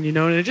something,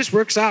 and it just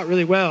works out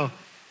really well.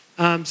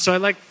 So I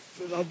like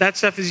that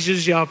stuff is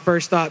usually all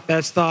first thought,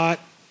 best thought.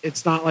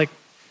 It's not like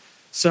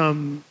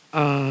some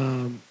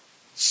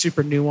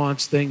super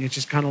nuanced thing. It's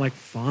just kind of like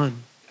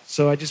fun.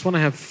 So I just want to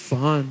have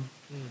fun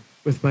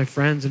with my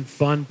friends and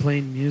fun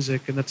playing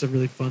music, and that's a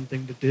really fun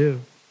thing to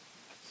do.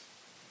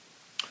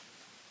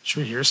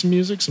 Should we hear some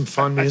music, some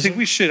fun music? I think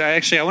we should. I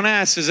want to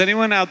ask, does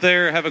anyone out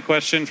there have a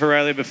question for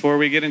Ryley before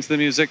we get into the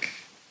music?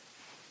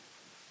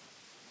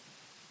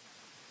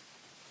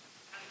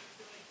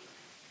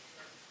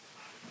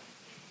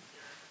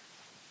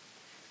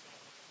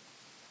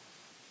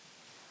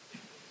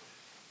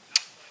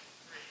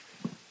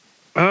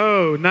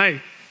 Oh, nice.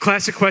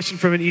 Classic question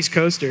from an East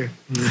Coaster.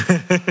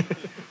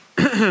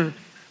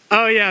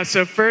 Oh, yeah.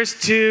 So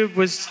first tube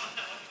was...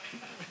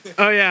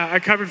 Oh, yeah. I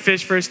covered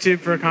Fish first tube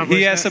for a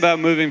competition. He asked about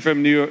moving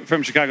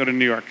from Chicago to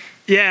New York.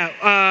 Yeah.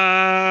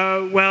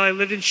 Well, I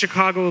lived in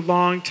Chicago a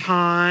long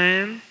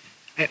time.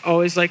 I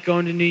always liked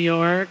going to New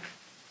York.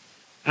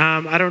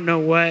 I don't know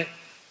what...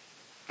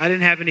 I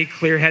didn't have any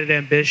clear-headed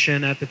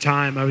ambition at the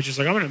time. I was just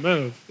like, I'm going to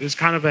move. It was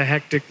kind of a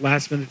hectic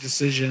last-minute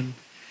decision.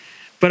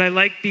 But I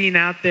like being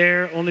out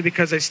there only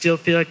because I still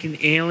feel like an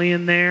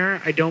alien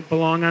there. I don't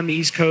belong on the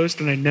East Coast,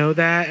 and I know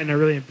that, and I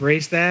really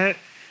embrace that.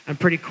 I'm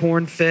pretty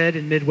corn-fed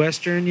and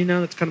Midwestern,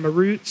 that's kind of my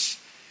roots.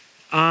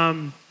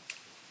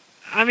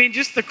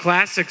 Just the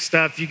classic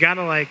stuff. You got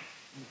to,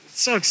 it's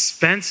so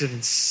expensive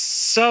and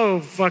so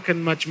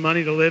fucking much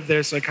money to live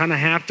there, so I kind of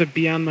have to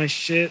be on my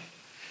shit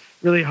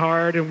really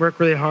hard and work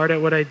really hard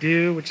at what I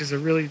do, which is a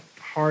really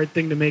hard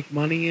thing to make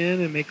money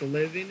in and make a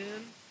living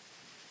in.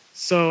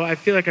 So I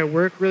feel like I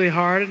work really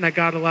hard, and I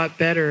got a lot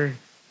better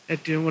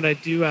at doing what I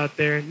do out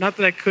there. Not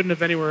that I couldn't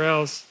have anywhere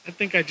else. I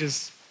think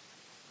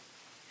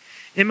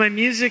and my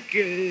music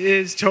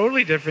is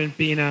totally different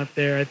being out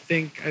there. I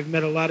think I've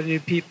met a lot of new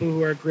people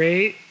who are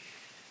great.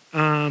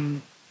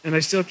 And I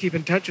still keep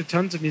in touch with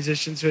tons of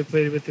musicians who I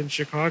played with in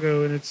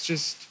Chicago. And it's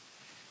just,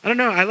 I don't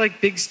know. I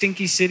like big,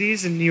 stinky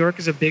cities, and New York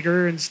is a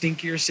bigger and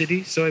stinkier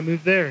city. So I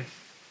moved there.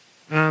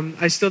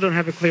 I still don't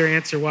have a clear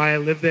answer why I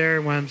live there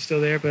and why I'm still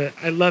there, but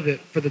I love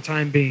it for the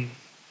time being.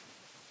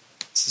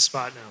 It's the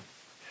spot now.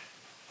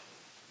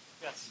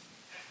 Yes.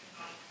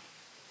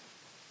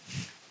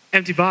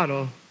 Empty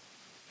bottle.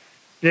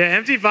 Yeah,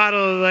 empty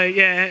bottle.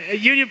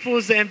 Union Pool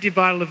is the empty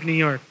bottle of New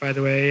York, by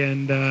the way,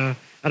 and I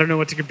don't know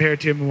what to compare it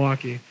to in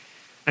Milwaukee.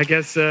 I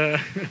guess,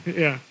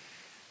 yeah,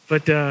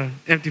 but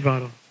empty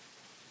bottle.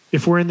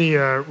 If we're in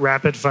the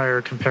rapid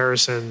fire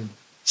comparison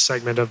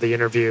segment of the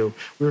interview,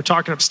 we were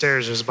talking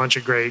upstairs, there's a bunch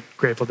of great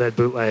Grateful Dead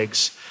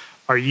bootlegs.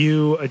 Are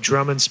you a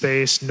drum and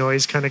space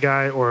noise kind of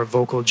guy, or a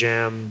vocal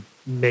jam,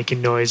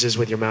 making noises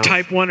with your mouth?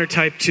 Type 1 or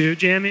type 2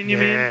 jamming, you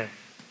mean?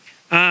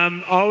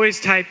 Always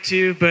type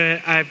 2,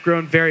 but I've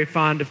grown very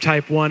fond of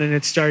type 1, and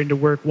it's starting to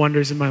work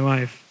wonders in my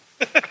life.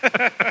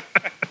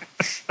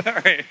 All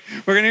right,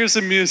 we're going to hear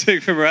some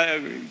music from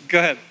Ryley. Go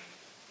ahead.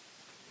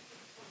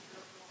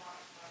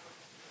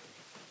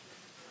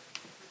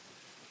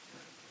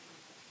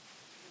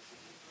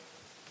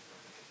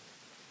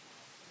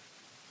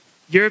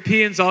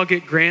 Europeans all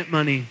get grant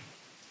money,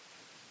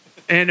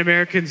 and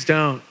Americans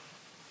don't.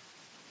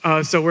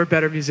 So we're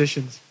better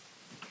musicians.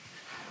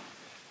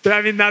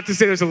 Not to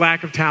say there's a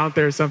lack of talent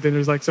there or something.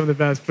 There's some of the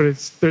best, but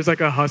there's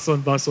a hustle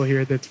and bustle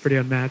here that's pretty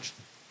unmatched,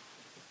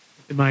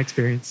 in my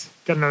experience.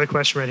 Got another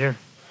question right here.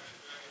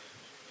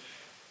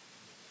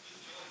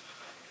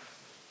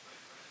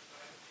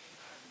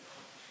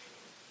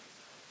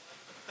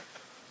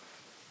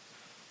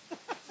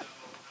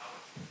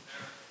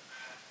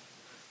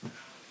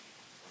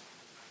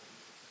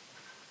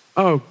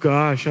 Oh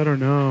gosh, I don't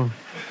know.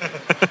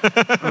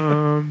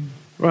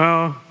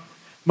 Well,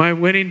 my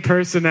winning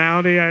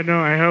personality,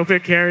 I hope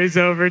it carries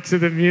over to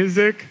the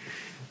music.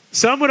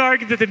 Some would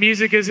argue that the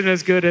music isn't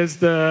as good as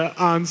the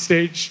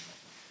onstage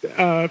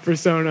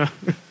persona.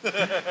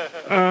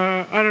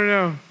 I don't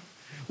know.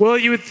 Well,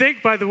 you would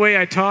think by the way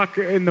I talk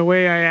and the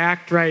way I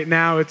act right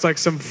now, it's like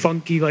some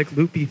funky, like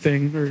loopy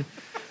thing or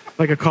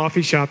like a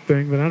coffee shop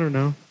thing, but I don't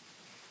know.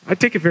 I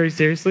take it very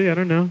seriously. I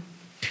don't know.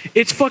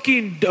 It's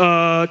fucking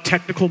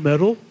technical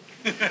metal.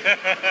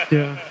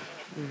 Yeah.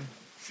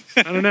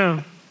 I don't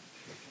know.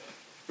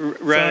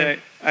 Ryley,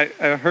 I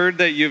heard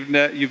that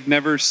you've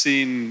never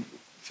seen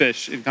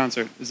Fish in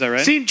concert. Is that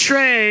right? Seen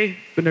Trey,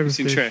 but never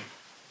seen Fish. Trey.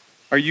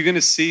 Are you going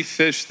to see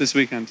Fish this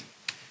weekend?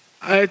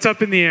 It's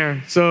up in the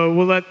air, so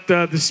we'll let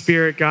the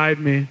spirit guide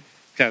me.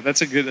 Okay,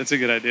 that's a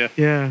good idea.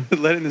 Yeah.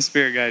 Letting the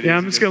spirit guide you. Yeah,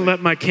 I'm just gonna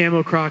let my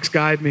camo Crocs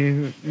guide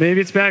me.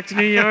 Maybe it's back to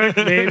New York.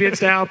 Maybe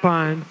it's to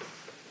Alpine.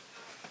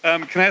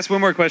 Can I ask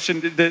one more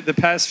question? The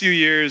past few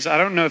years, I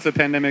don't know if the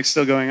pandemic's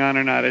still going on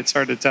or not. It's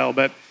hard to tell,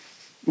 but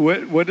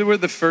what were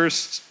the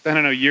first, I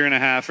don't know, year and a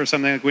half or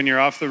something, like when you're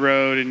off the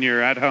road and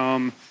you're at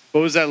home?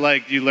 What was that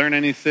like? Did you learn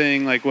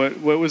anything? Like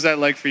what was that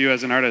like for you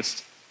as an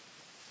artist?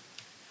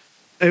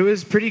 It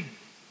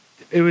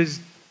was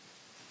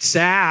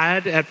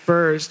sad at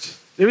first.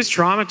 It was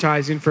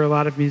traumatizing for a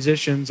lot of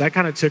musicians. I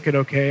kind of took it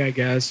okay, I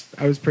guess.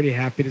 I was pretty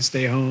happy to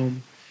stay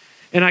home.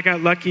 And I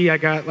got lucky. I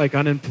got like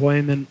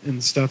unemployment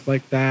and stuff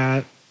like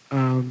that.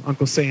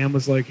 Uncle Sam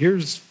was like,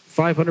 here's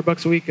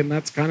 $500 a week, and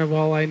that's kind of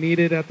all I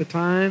needed at the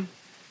time.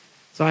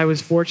 So I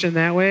was fortunate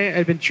that way.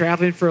 I'd been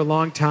traveling for a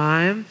long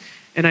time,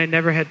 and I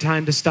never had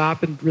time to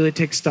stop and really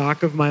take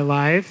stock of my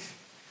life.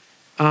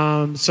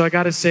 So I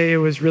got to say it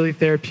was really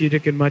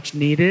therapeutic and much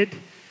needed.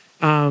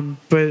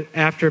 But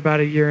after about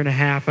a year and a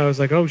half, I was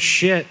like, oh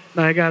shit,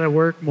 I got to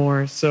work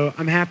more. So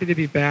I'm happy to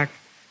be back.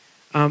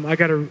 I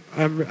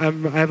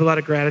have a lot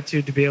of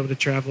gratitude to be able to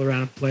travel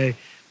around and play.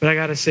 But I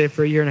got to say,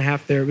 for a year and a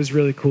half there, it was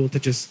really cool to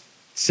just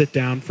sit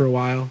down for a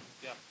while.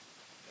 Yeah.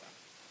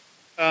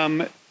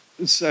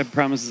 I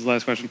promise this is the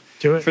last question.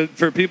 Do it.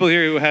 For people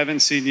here who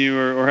haven't seen you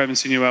or haven't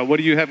seen you out, what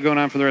do you have going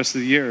on for the rest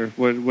of the year?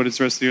 What does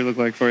the rest of the year look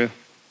like for you?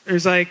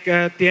 There's like,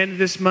 at the end of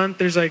this month,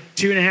 there's like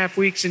 2.5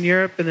 weeks in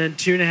Europe and then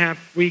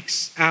 2.5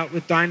 weeks out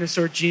with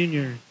Dinosaur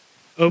Jr.,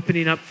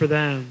 opening up for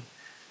them.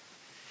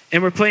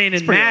 And we're playing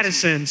in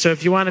Madison, awesome. So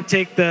if you want to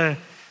take the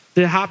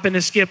hop and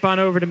a skip on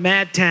over to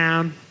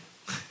Madtown,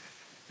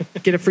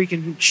 get a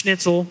freaking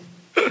schnitzel,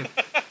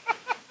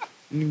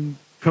 and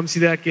come see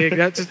that gig.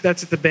 That's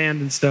at the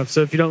band and stuff.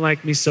 So if you don't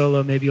like me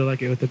solo, maybe you'll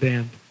like it with the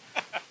band.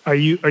 Are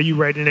you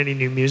writing any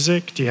new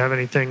music? Do you have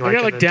anything like? I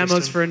got like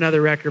demos for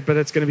another record, but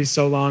it's going to be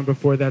so long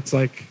before that's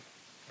like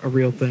a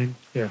real thing.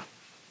 Yeah,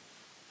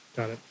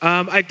 got it.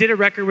 I did a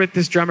record with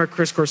this drummer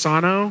Chris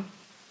Corsano,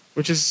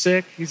 which is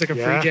sick. He's like a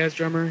free jazz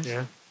drummer.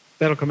 Yeah,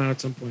 that'll come out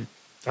at some point.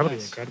 That'll be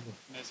incredible.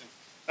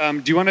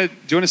 Amazing. Do you want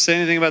to say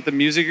anything about the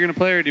music you're going to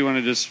play, or do you want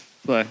to just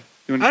play?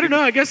 I don't know.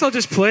 I guess I'll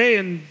just play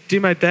and do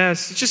my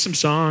best. It's just some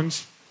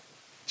songs.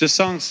 Just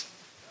songs.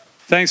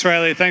 Thanks,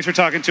 Ryley. Thanks for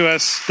talking to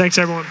us. Thanks,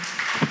 everyone.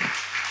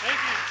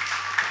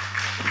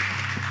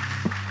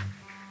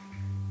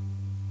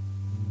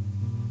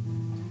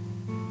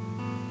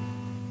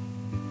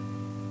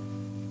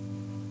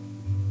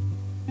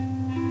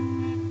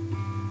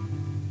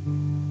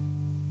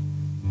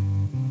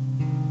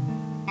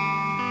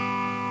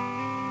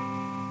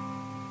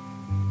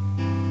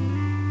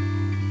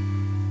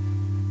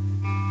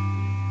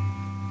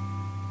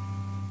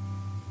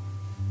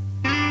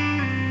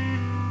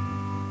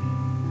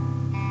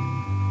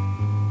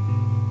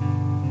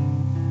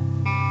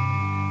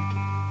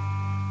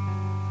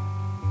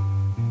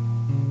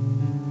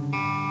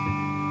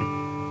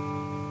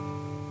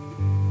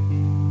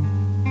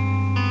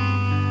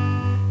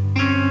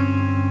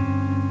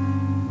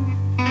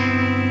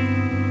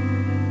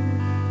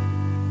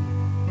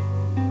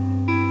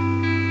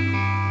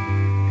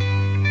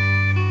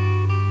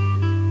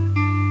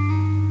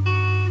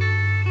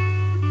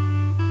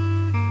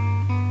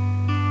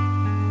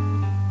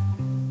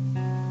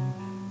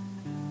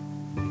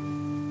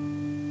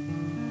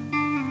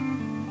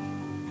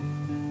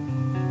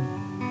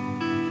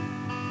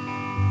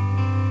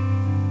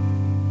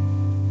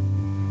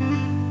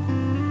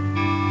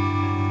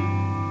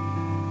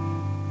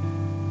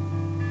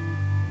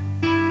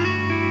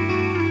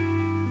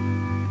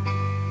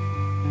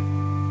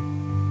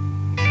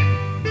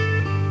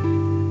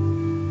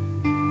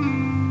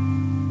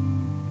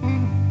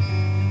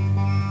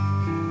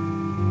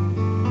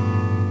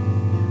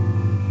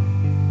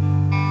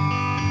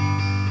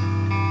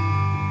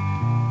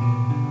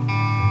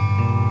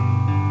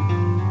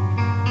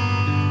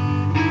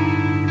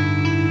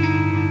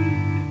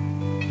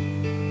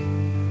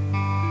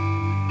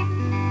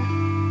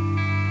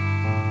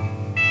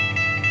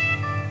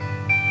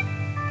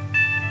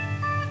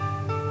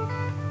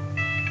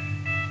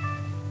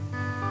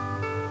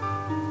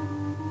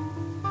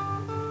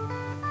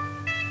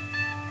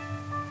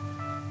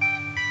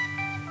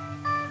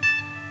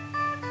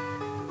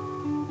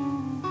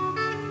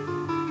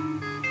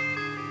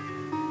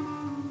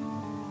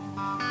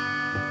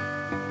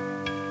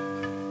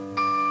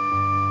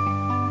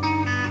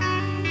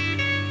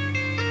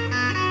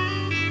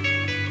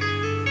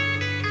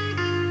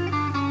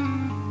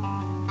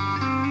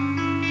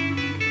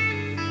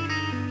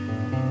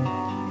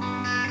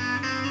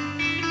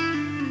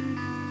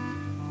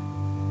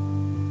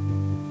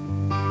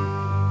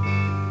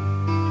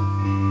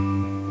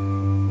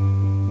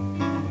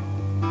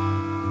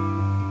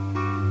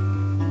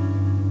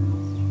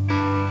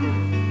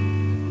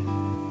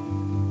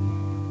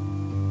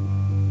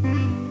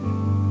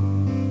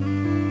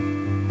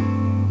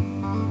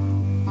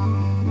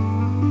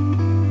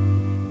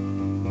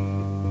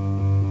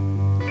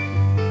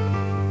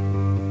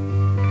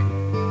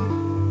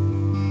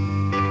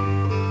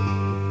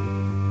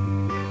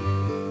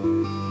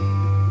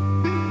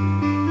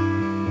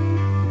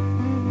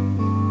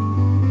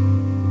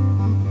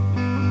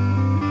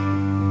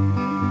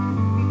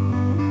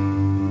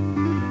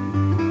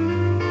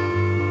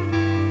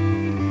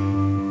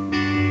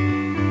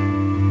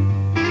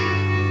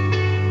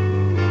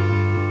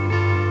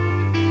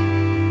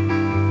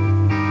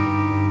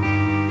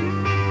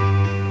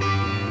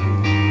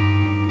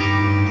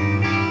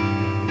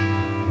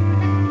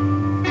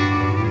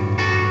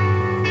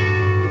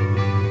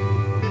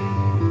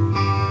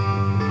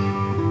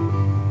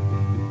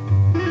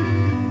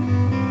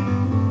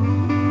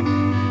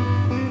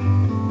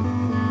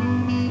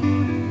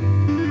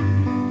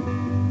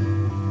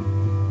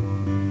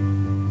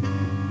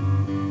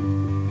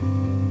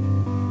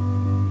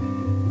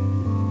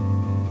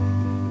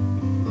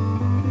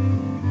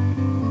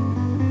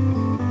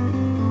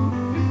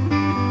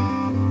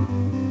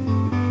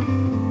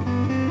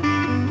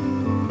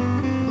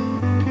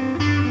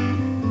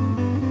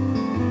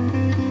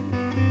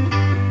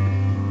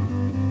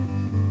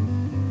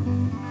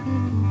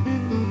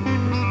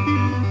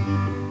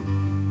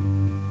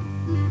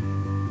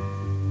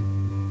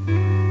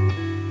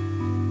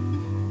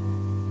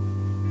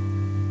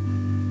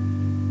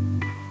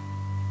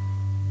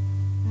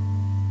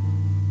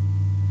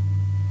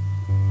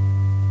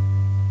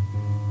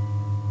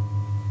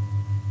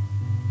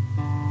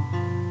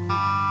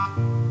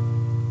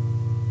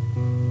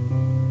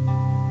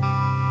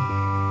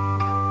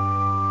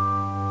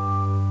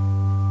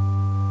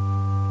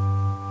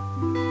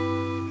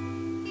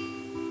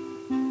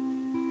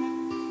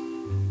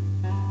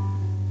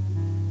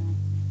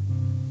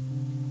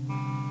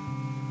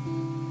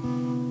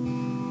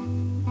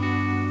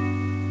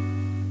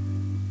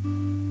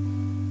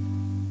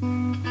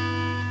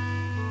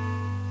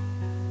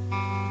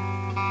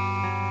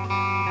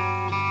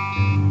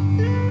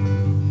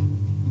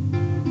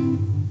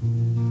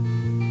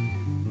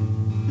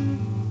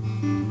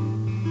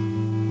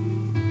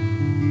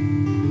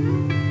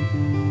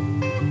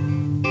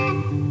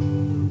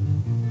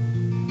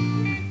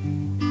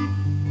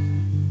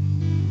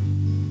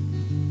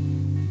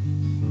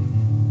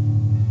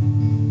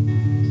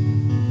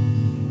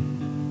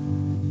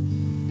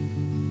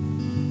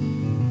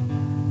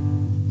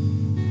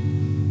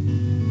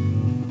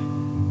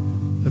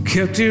 I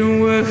kept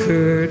your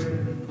word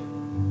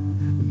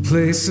in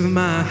place of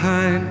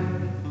mine.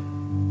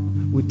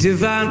 With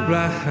divine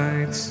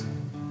rights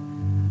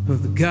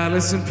of the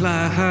godless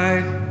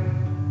implied.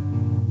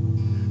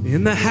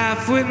 In the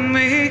half with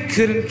me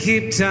couldn't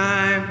keep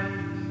time.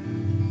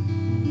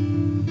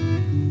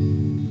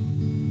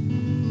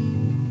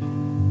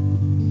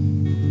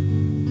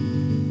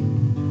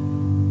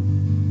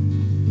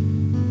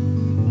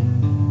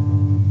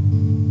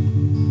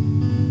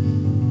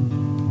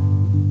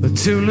 A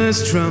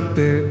tuneless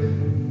trumpet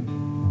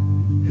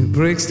who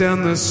breaks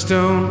down the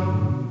stone.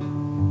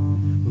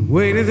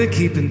 Way to the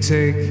keep and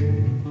take,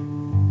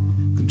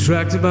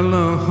 contracted by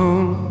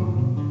loan.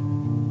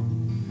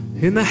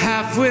 In the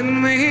half with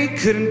me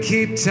couldn't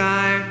keep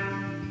time.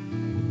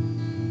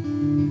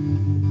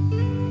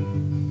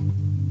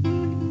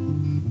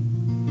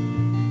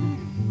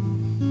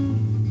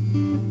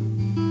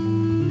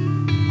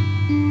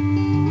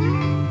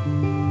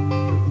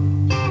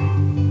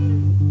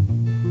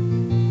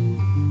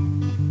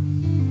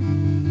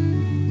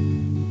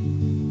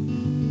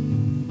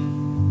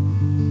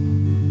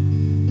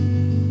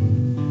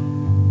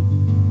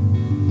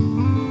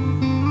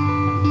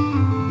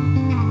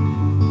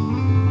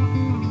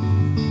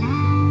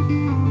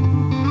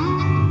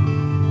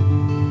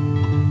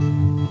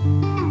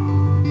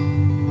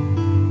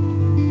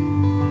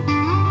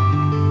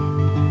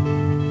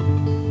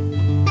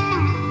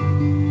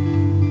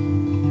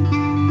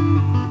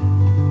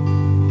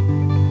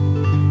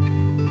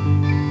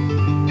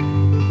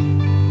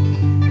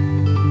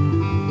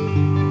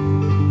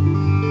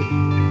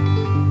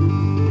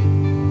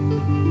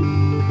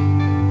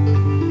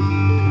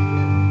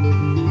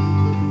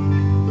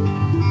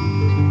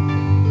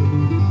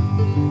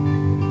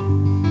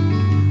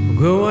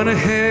 Going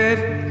ahead,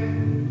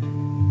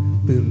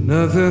 build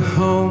another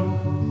home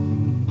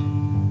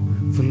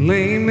for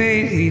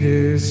lame-made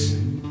eaters,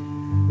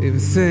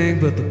 everything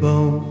but the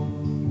bone.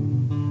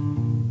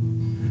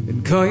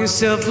 And call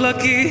yourself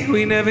lucky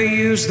we never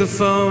used the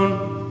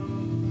phone.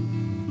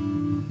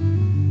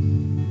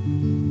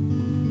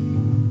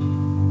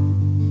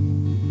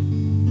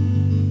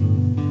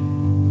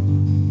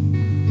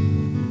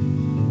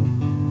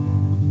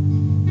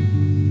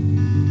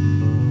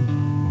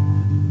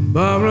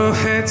 Borrow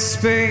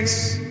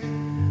headspace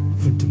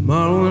for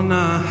tomorrow in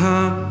our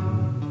heart.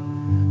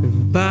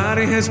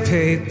 Everybody has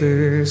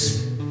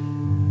papers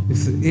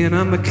if they're in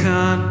on the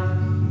con.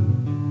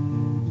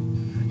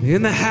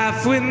 In the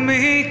half with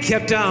me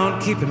kept on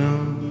keeping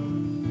on.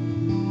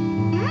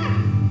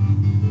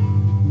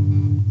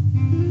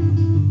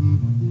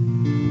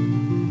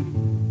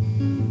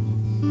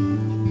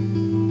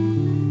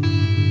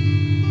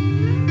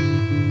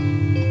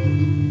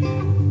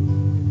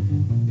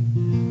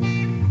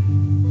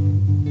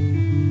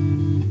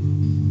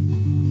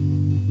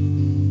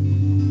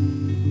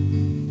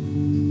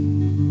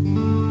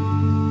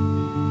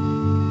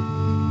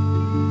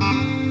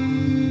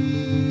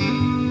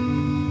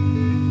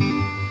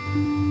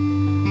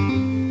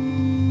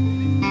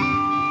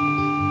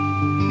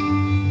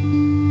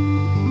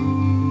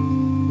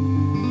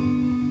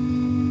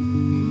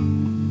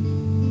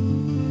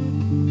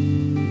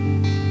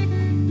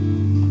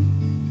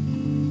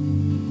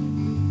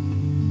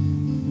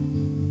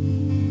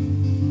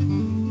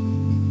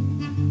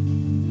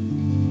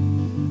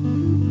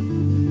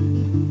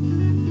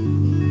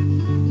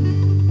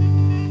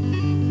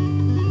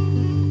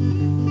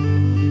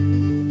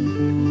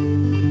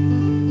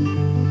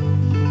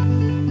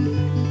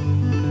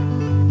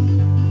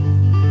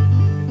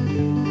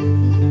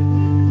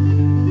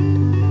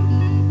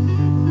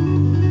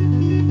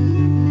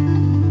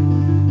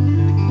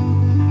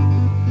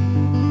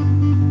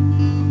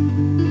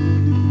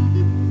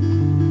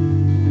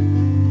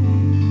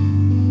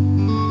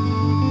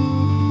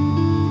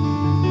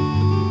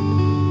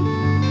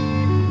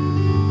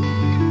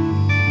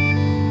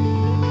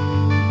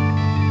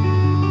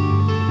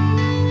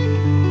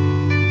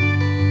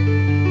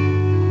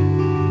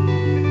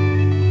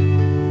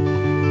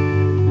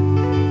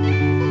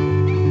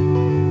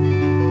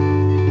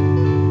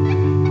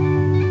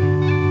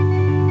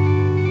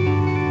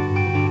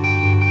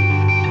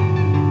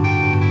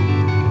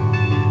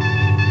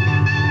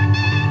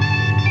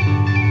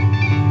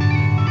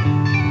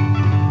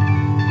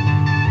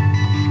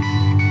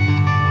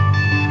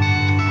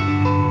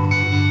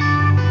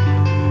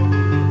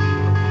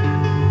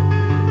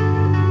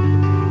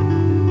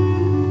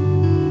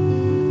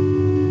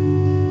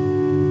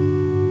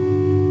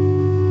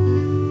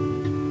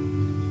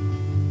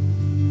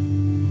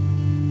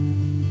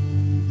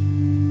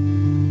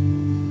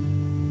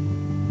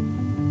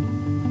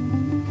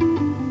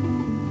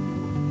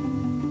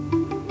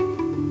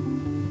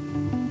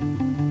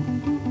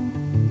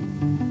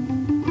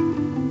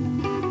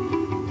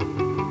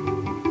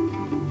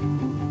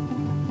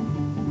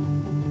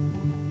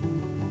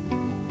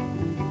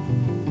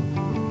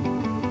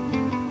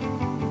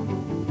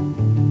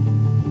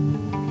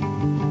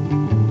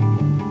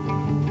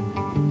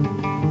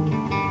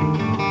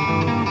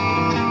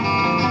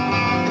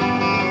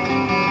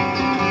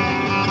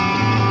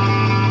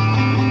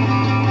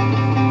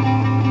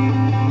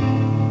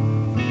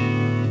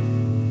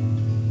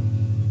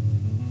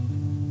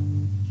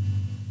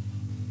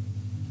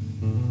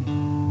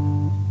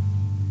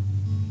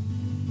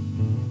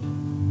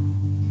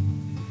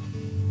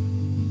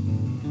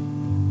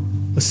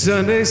 A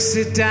Sunday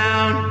sit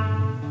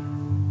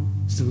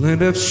down, still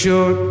end up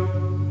short.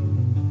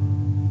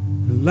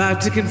 A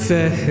lot to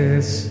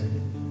confess,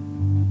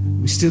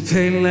 we still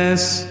pay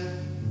less.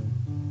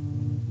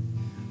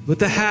 But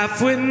the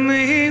half-wit in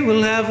me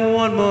will have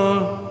one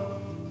more.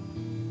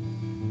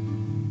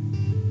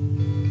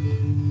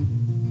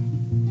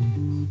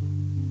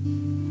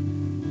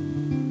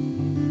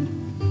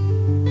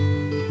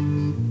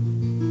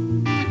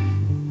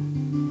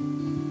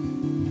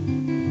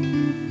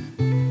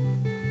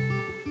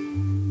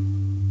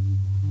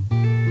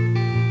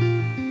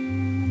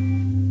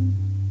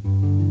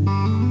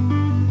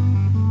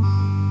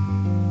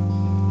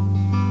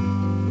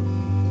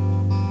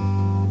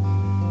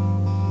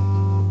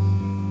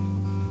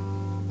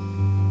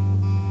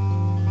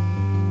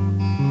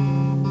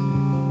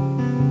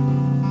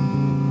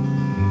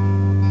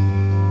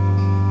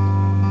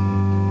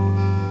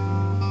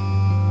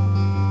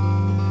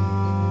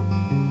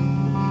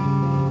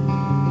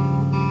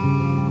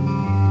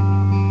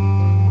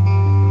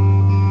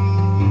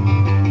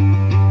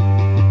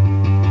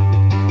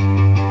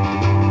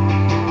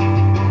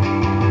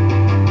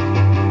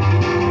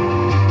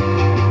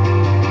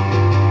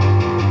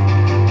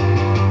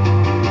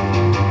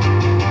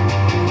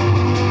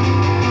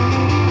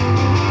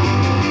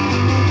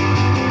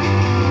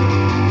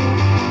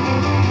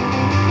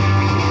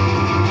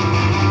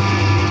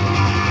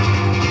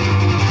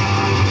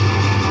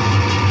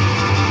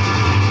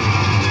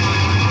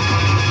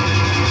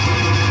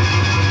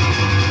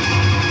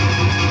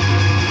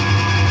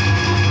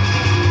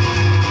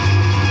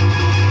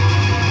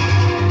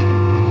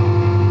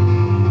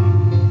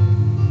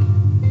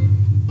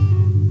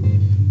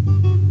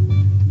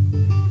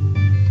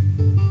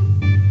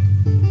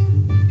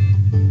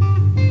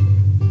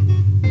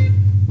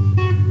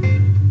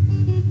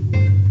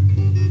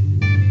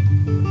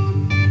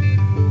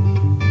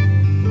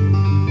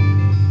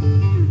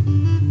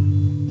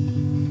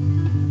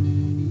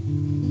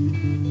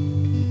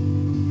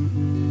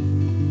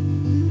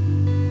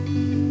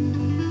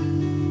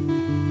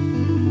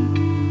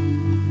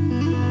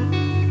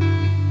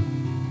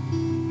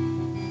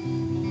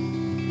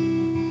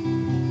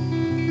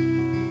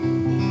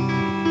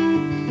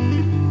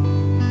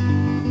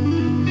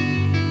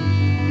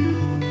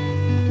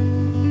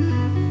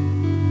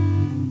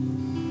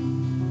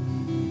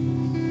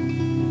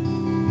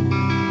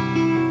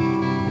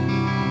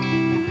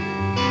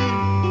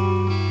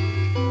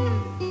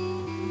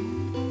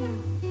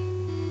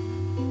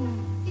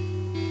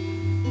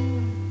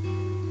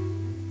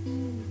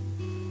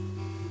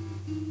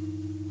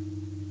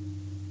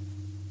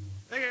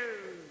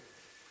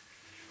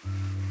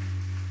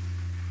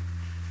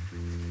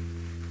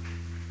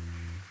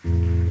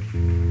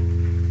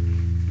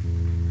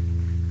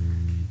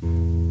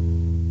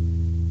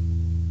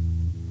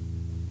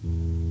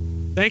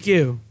 Thank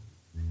you.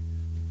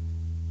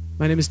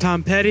 My name is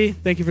Tom Petty.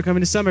 Thank you for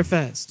coming to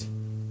Summerfest.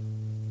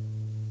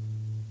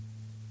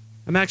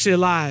 I'm actually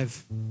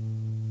alive.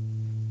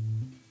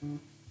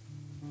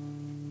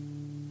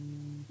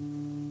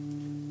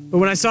 But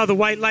when I saw the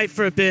white light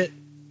for a bit,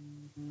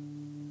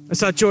 I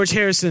saw George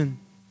Harrison.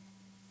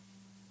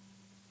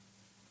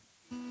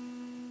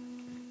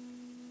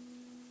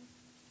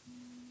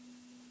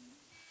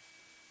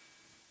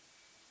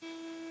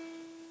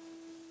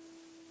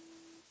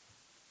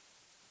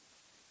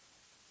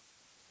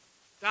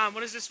 Dom,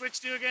 what does this switch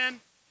do again?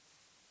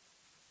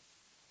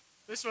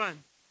 This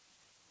one.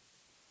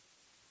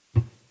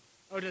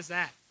 Oh, it does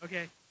that.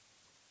 Okay.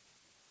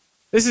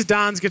 This is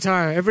Don's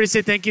guitar. Everybody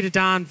say thank you to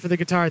Don for the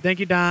guitar. Thank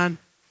you, Don.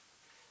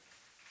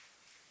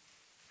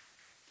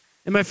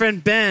 And my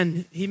friend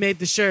Ben, he made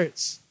the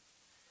shirts.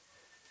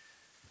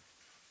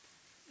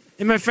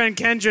 And my friend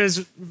Kendra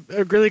is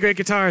a really great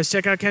guitarist.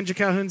 Check out Kendra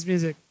Calhoun's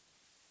music.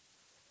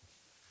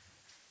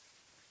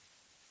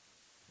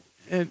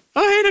 And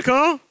oh, hey,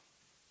 Nicole.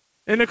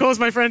 And Nicole's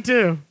my friend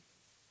too.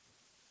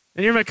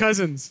 And you're my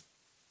cousins.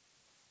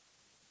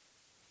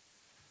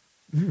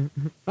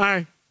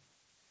 Hi.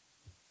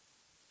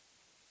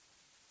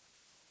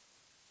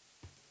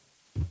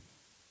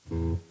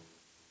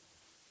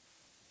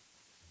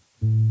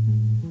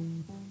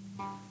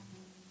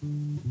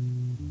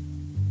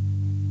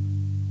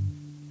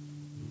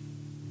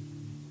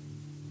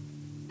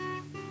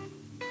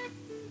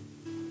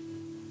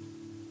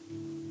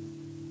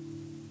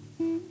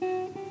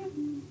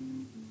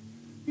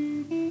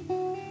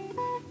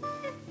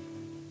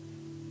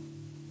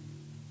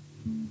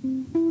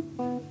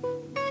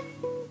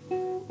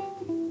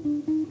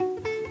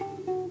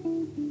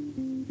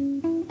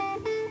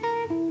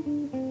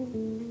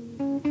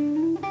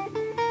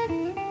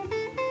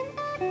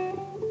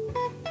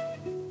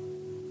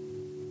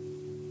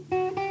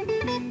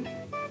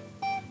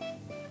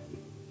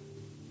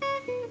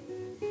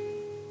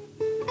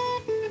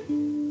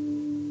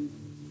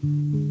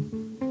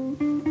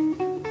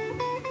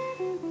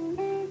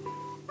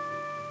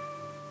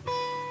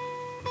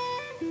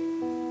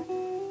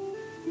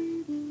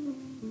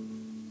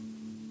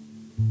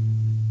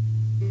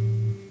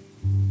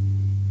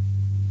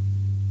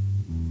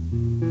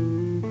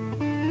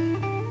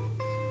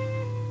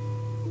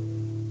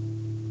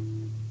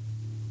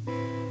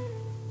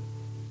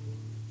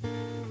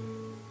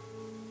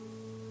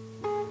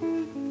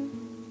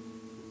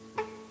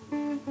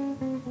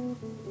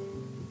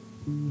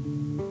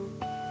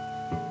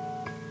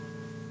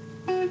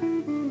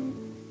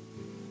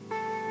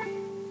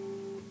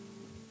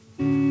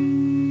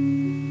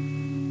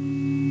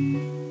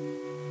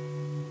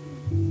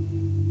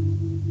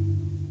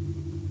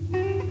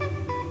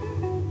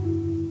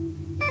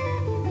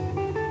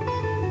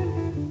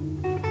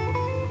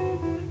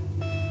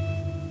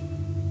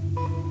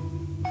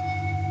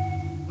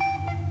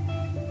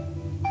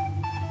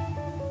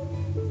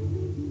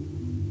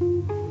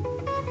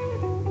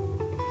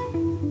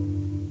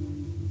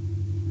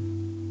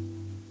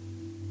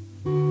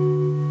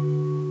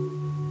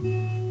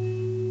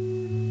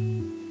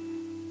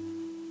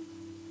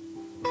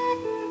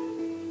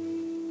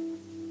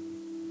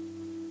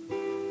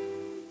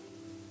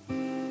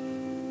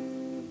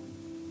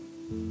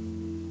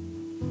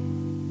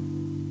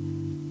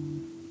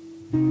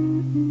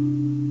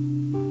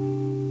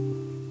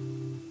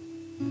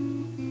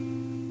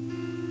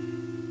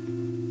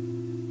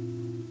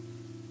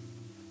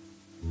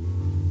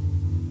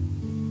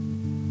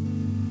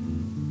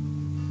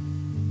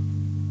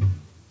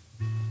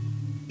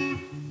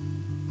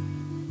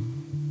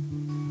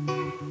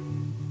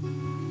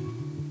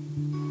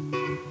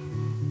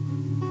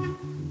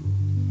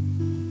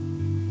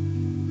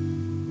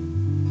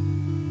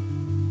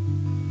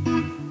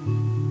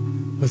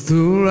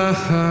 Through a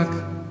rock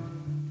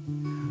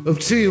up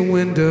to your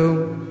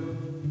window,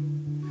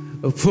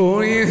 a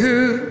poor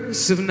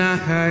use of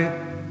night.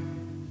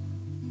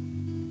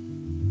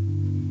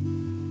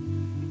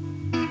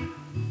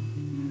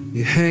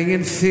 You're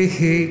hanging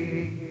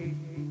feet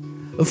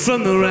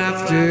from the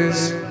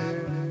rafters.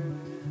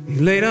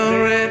 You laid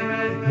on rent,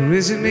 or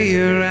is it me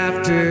you're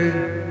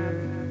after?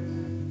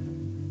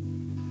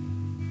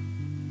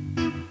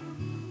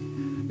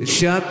 It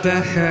shot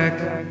back,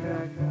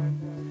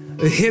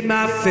 it hit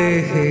my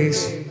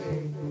face.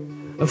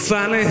 I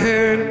finally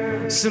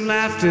heard some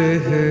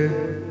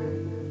laughter.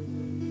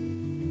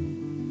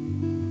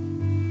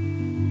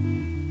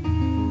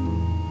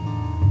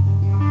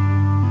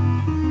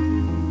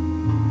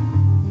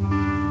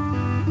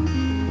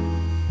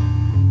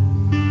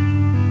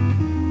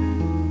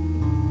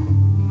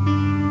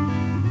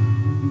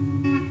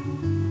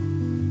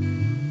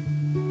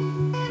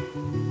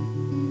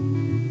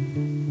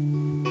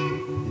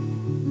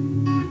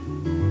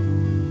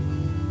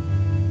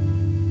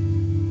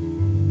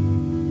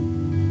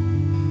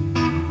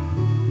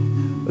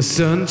 The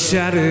sun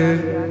shattered,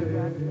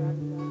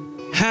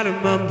 had a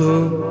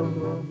mumble.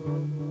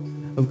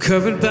 I'm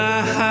covered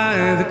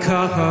by the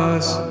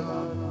cars.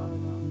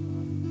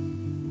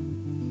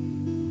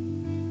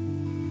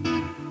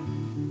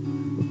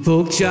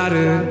 Folk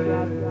chatter,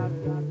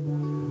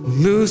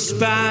 loose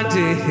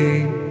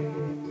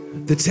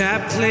binding. The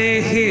tap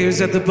plays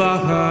at the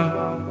bar.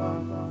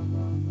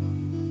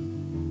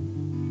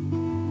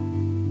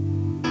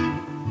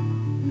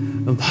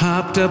 I'm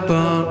hopped up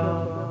on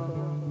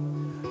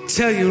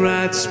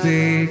Telluride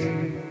speed.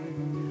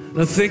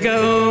 I think I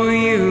owe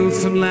you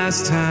from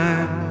last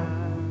time.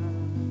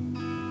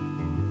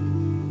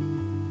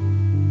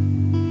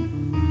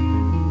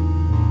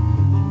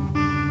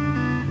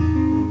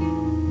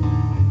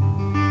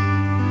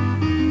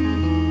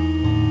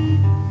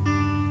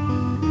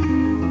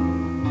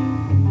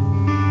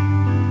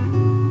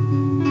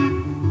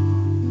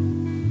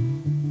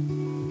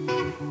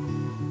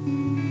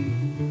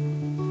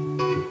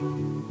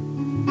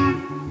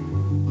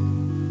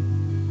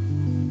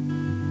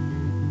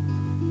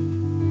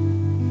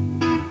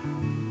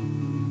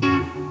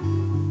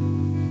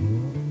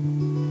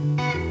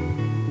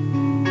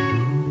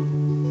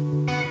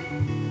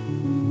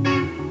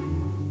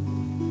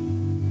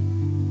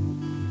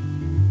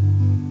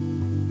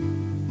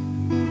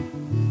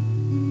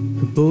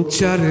 Both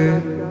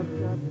chatted,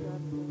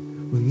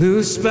 we're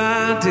loose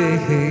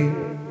binding.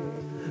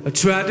 I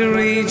tried to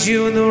read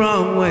you in the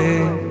wrong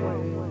way.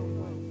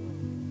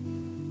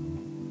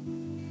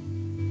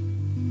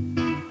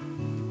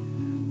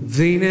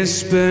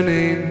 Venus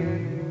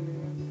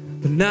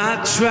burning, but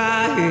not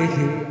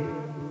trying.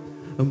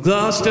 I'm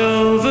glossed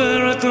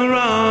over at the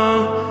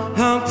wrong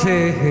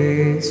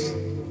place.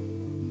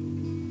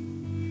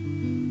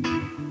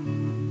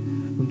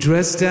 I'm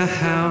dressed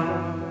out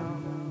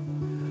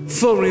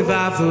for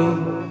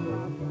revival.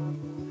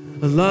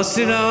 I lost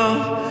it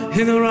all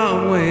in the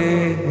wrong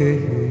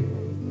way.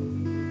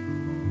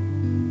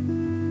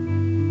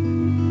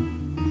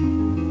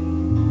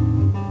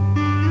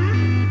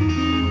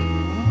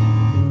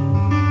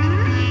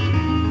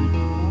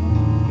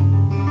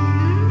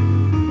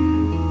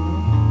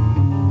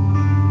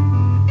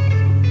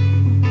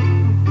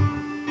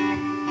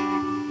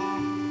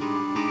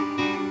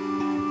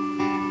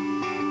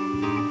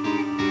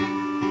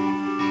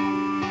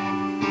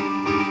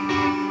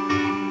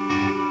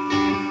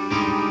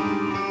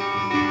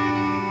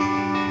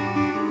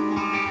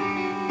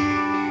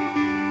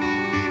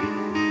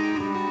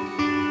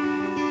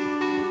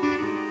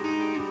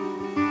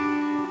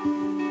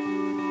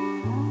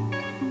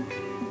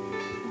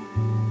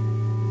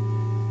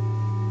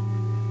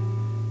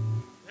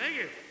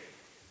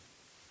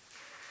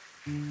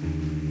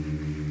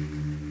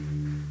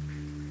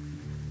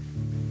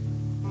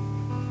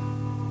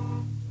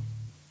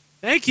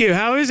 Thank you.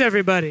 How is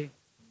everybody?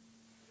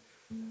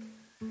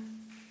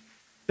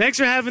 Thanks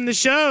for having the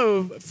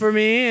show for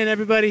me and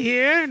everybody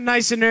here.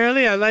 Nice and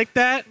early. I like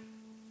that.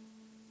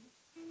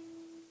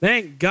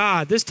 Thank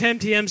God. This 10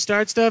 p.m.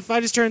 start stuff, I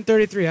just turned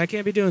 33. I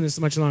can't be doing this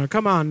much longer.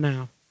 Come on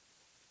now.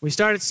 We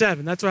start at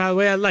 7. That's the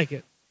way I like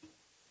it.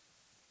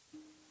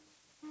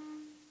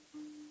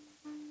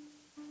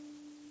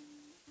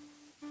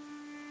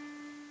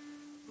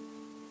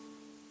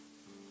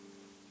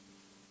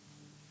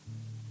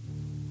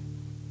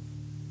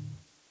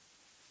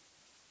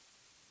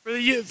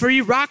 For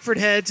you Rockford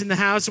heads in the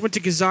house, I went to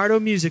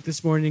Gazzardo Music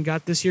this morning and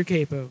got this here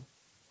capo.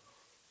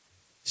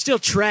 Still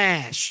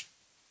trash.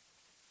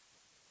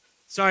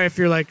 Sorry if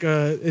you're like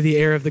the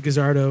heir of the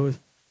Gazzardo.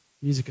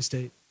 music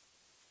estate.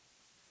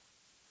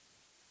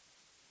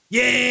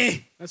 Yeah!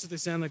 That's what they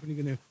sound like when you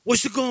get there.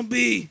 What's it gonna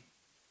be?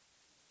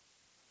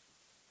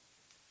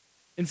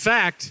 In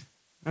fact,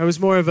 I was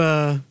more of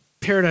a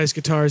Paradise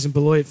Guitars and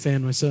Beloit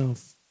fan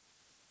myself.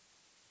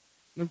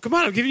 Now, come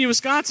on, I'm giving you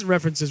Wisconsin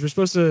references. We're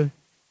supposed to...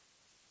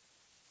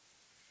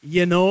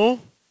 You know?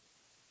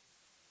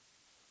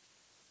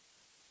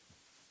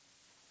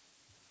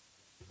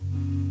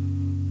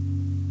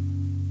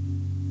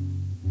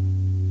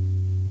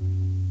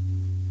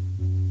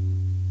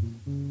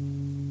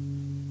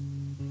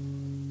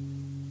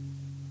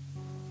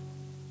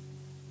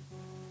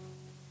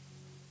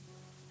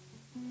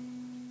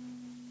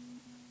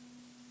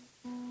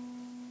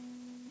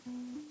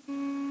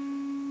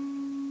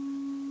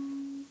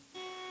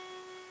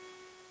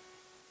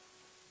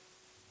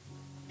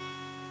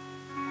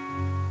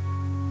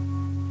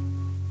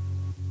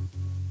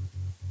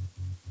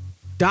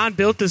 Don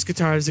built this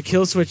guitar. There's a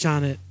kill switch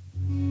on it.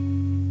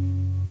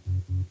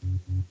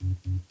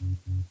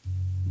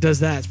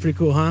 Does that. It's pretty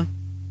cool, huh?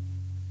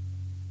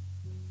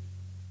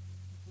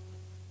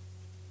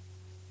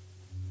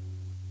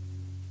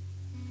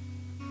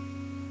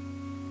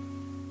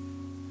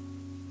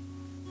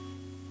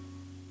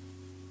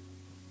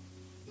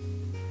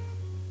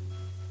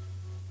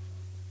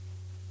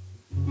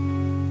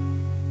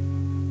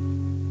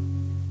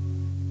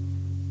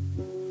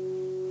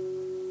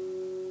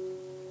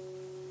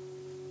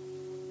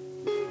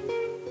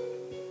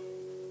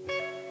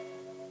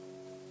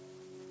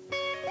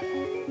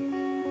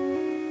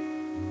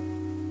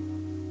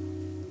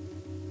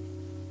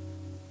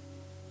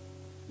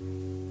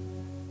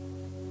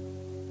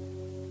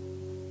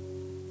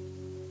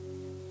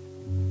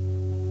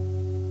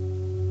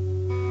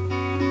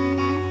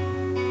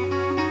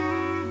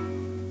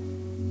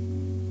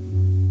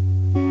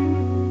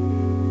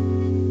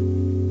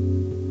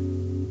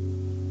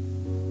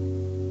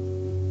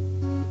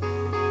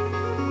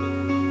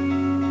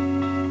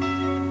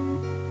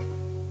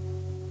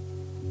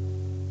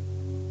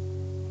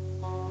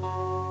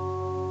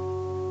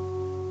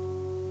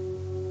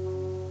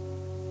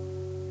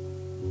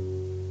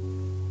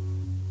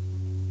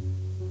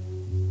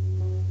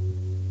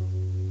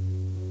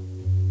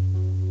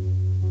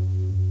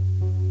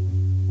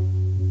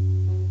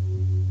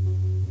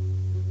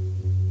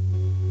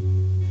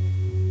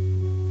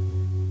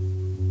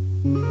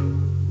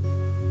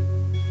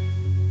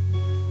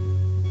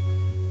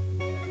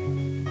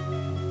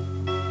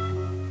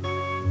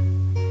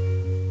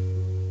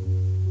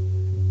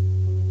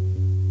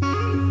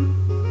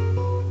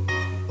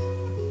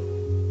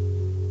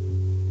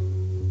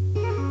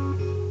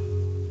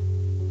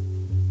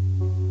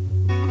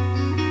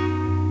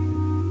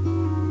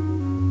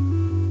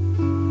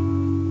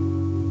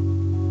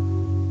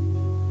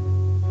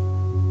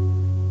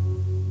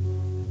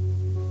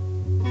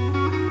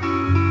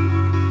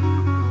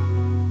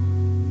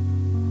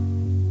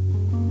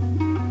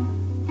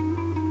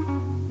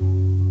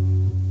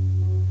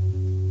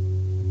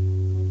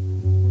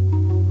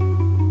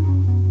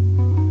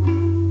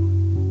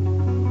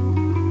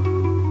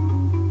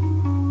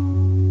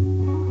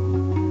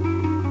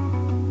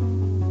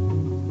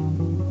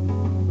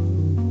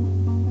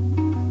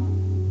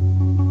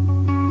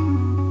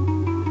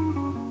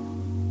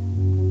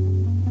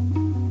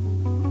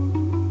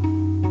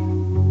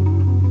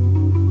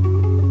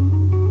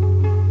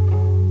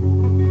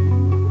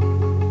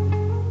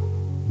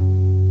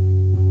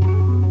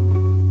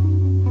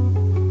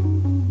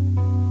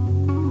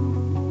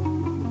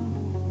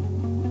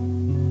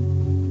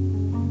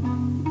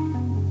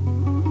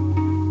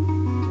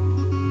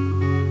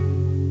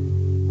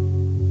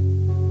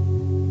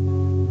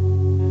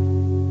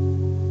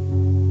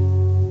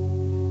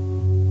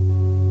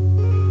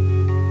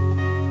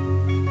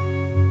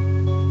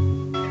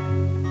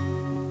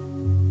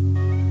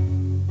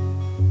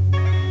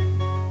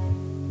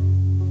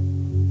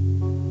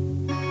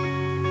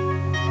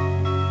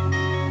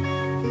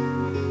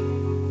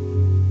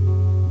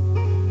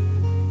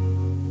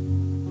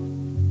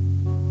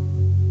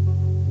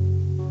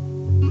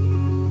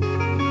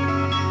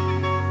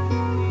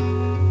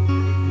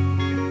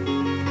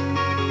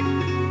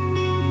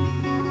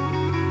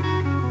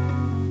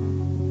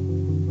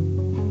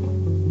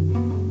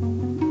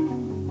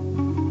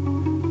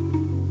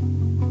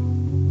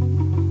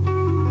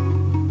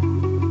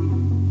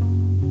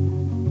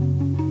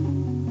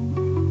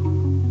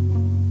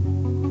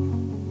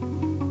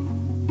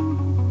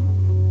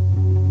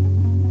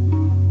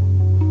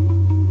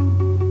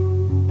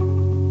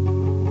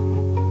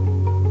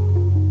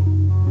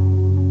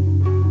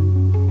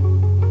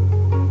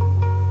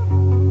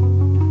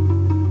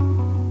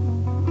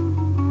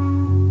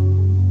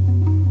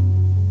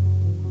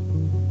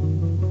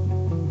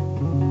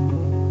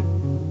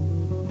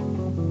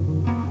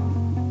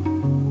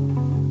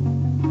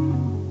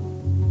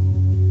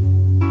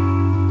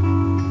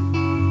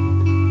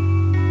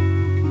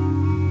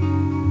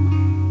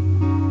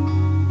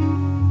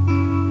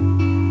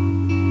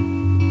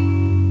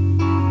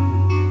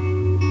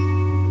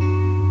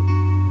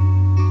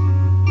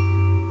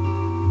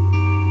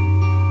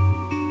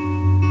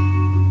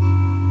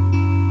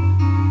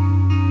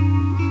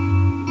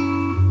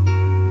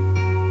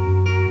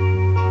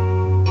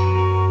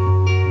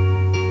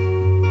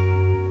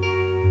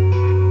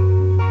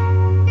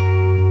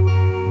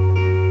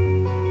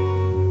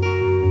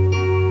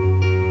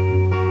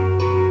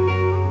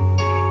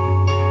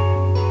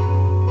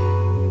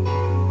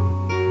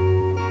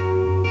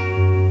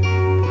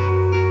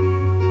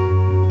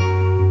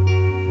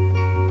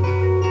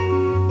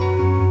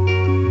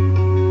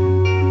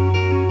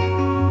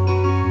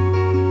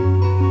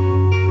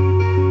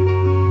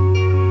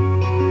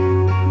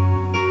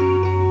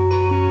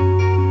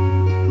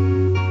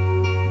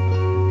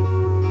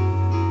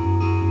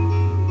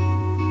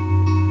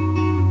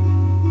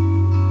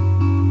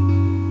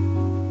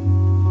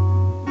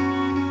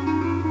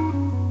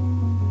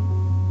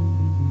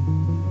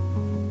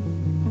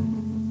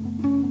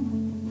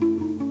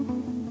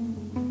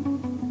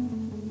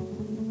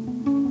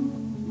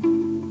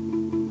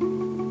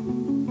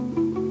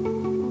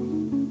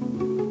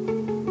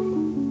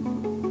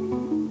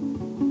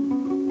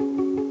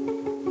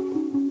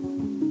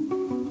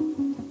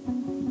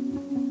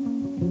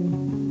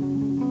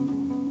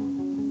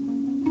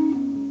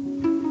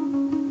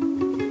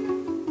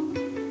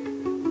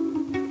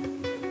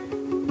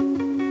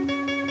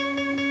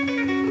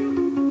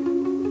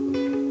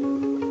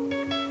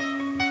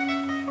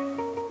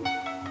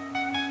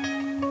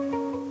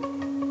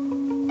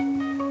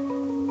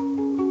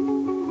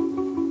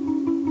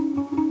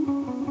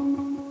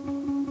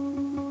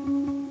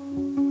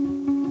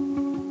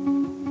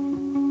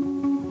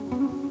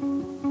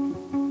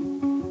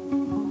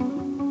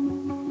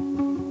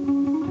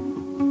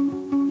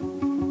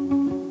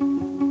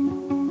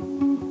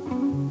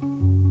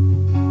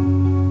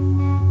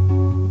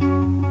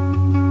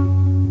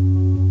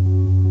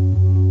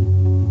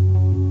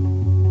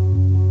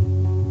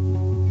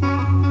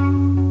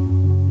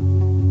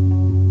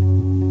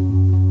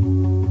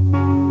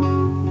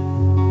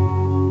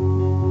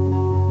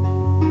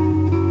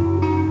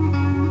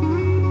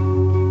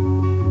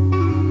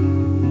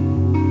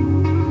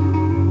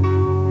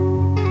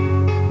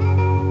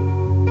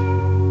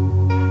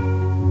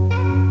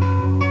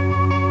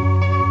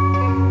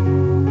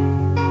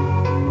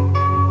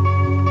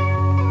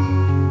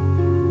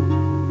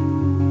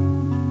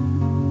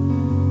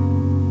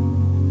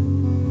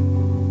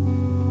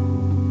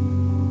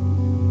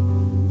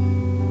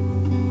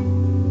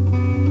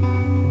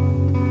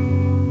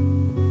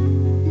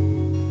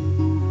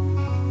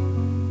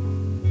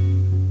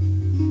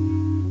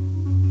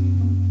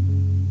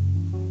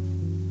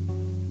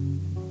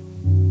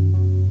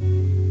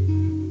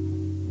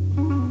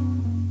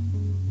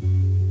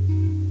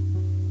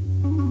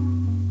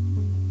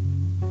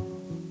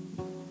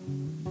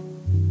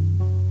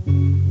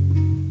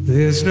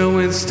 There's no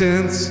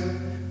instance,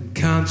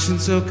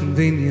 conscience or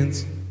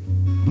convenience.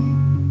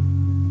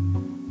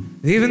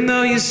 Even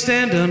though you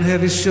stand on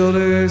heavy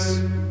shoulders,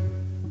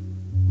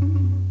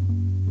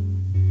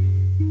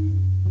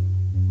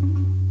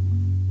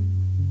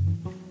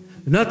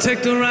 and I'll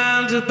take the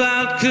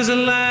roundabout 'cause I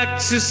like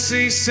to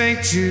see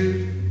St.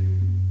 Jude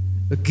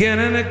again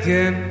and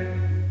again.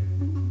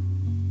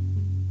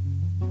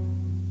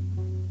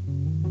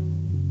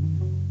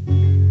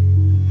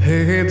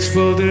 Hands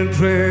folded in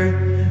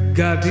prayer,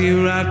 God, do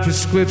you write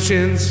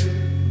prescriptions?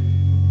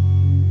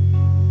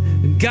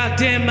 And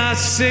goddamn, my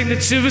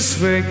signature is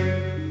fake.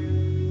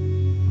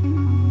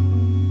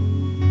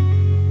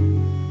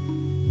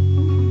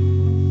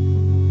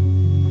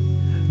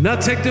 And I'll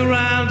take the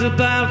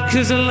roundabout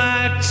 'cause I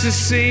like to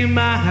see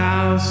my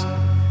house.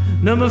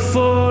 Number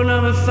 4,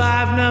 number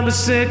 5, number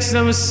 6,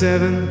 number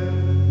 7,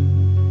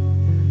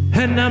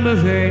 and number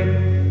 8.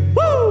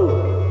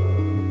 Woo!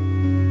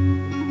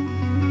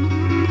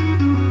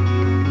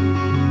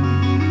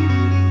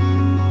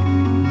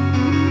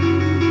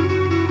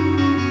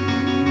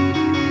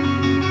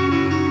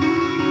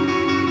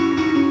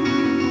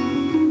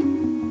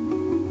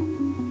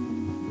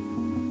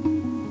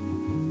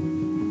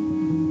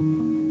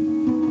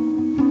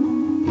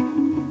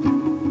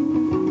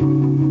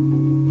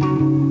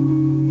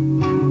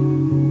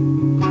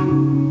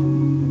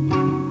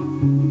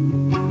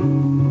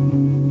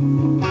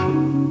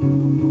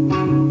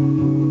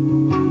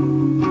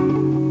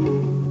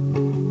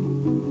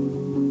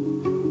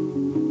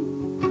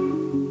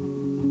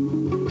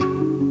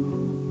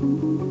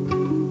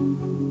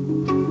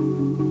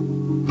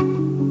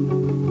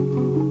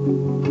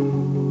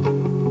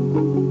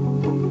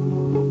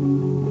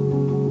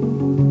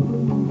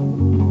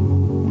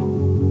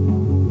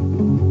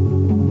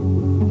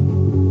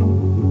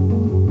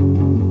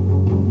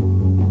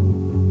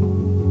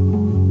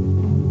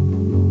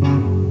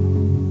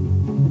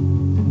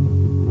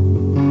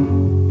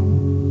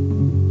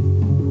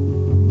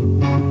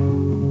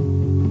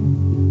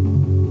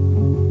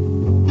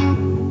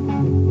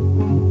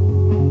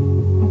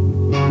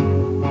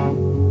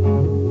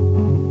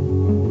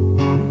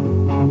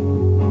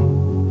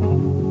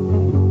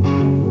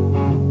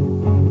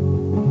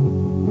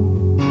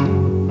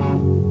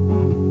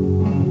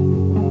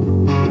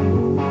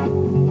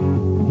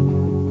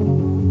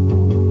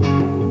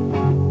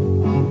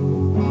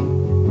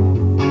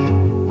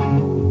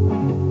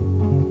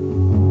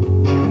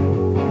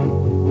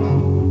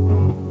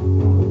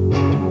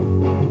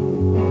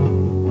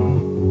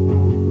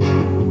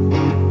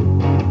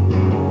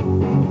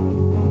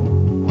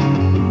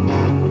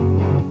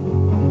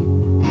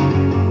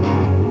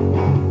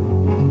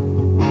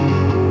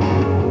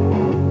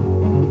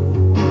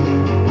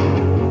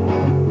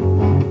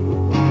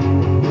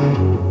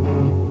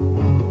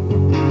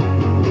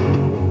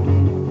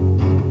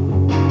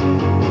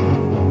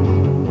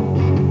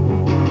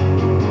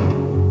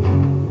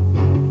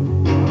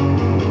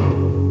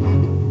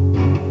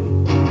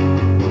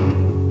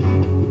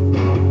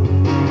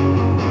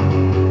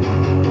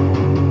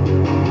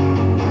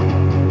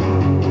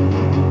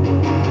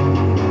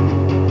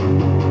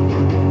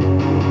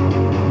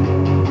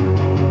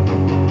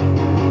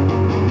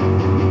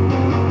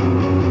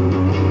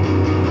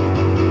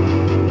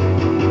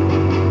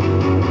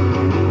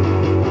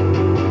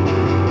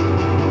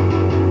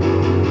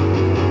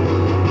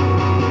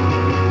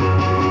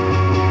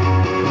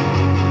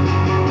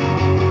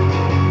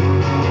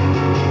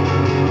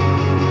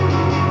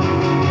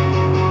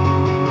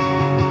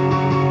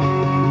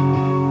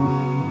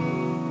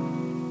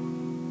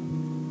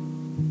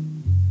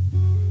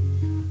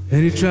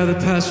 And you try the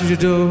passenger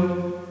door.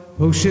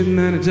 Oh shit,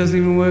 man, it doesn't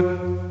even work.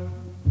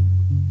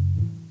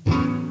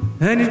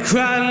 And you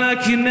cry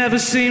like you never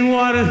seen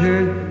water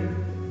here.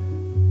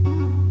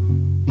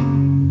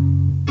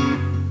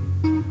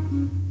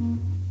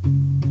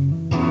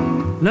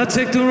 And I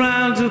take the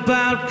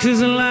roundabout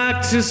 'cause I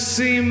like to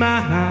see my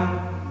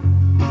house.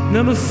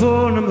 Number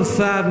 4, number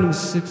 5, number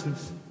 6,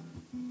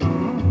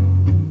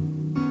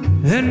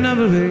 and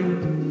number 8.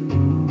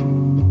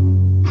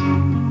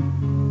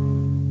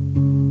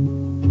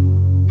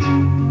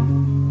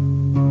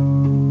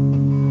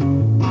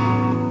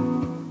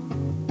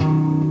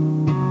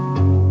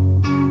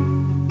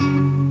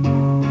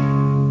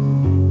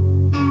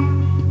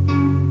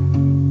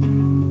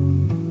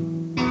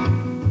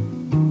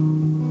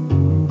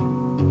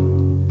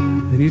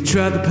 You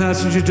tried the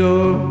passenger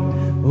door.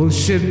 Oh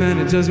shit, man,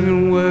 it doesn't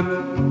even work.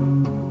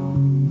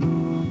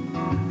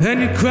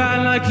 And you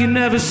cry like you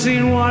never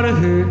seen water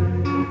here.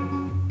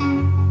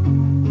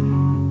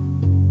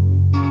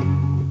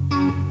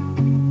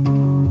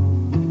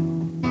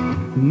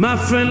 My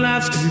friend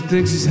laughs 'cause he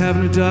thinks he's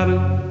having a daughter.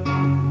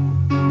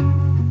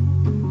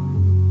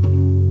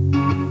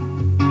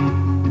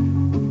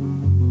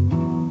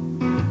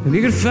 And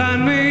you can find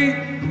me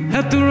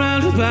at the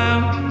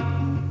roundabout.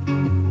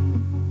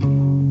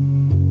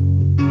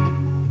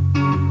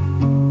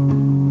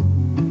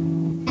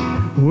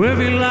 Where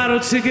every lotto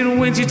ticket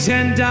wins you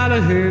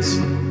 $10 hits.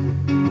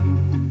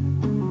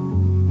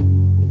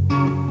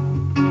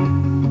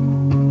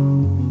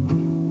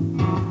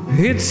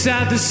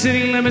 Inside the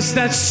city limits,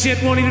 that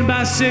shit won't even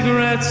buy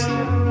cigarettes.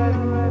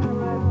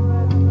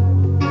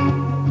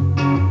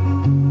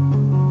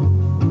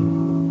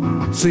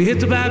 So you hit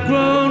the back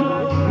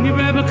road and you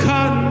grab a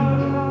carton.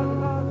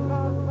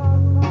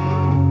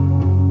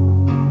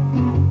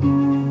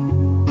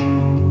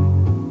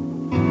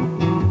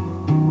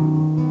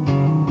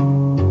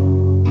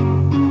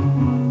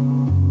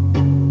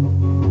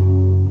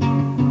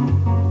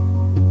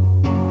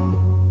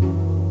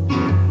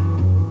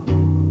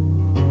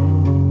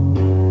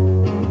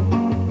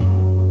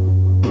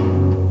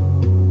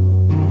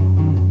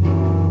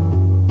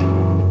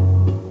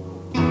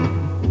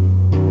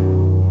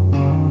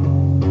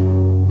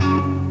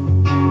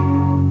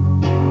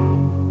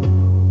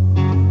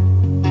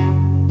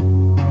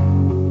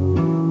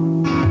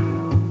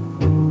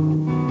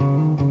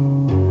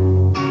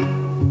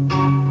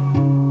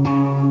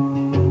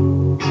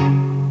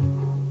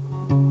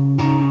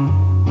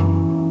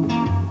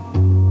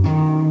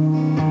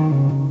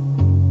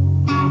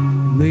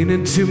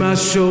 Leaning to my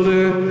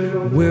shoulder,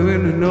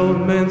 wearing an old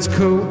man's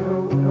coat,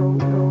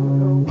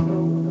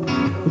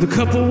 with a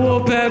couple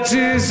war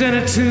badges and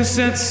a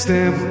 2-cent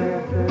stamp.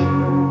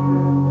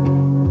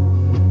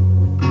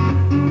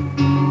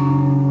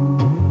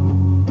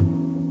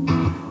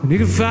 And you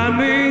can find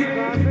me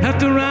at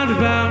the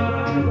roundabout,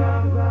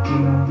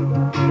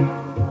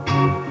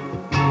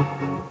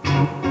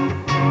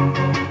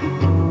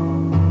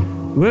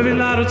 where every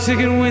lotto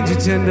ticket wins you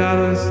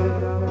 $10.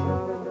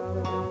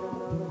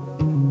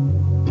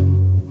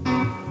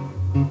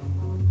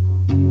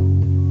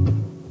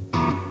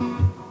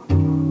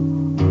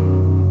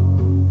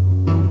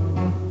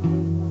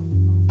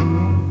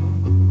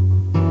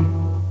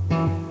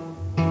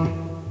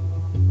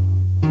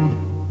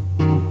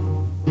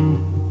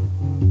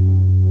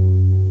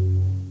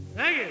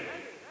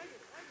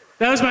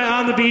 That was my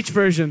On the Beach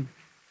version.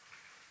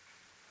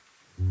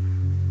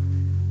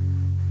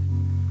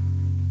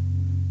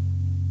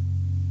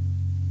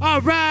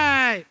 All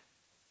right.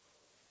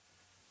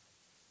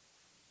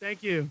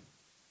 Thank you.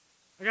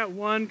 I got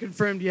one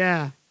confirmed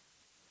yeah.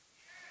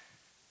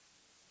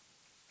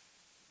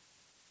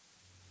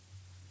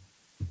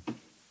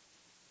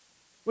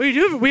 What are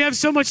you doing? We have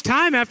so much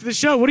time after the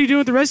show. What are you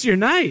doing with the rest of your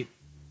night?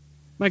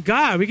 My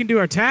God, we can do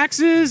our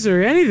taxes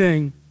or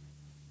anything.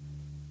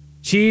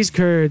 Cheese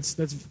curds.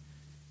 That's,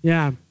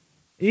 yeah.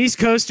 East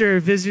Coaster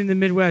visiting the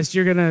Midwest.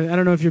 You're gonna, I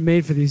don't know if you're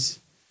made for this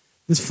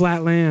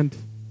flat land.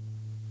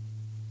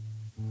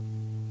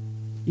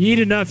 You eat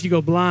enough, you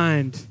go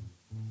blind.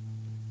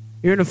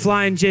 You're in a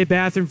Flying J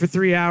bathroom for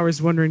 3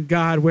 hours wondering,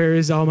 God, where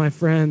is all my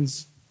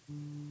friends?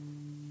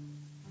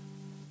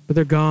 But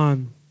they're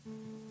gone.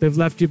 They've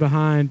left you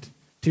behind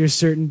to your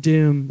certain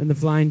doom in the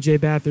Flying J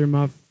bathroom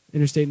off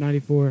Interstate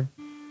 94.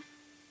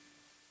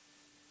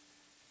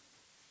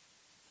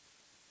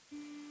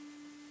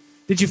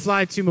 Did you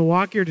fly to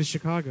Milwaukee or to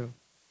Chicago?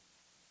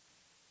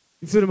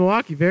 You flew to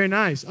Milwaukee. Very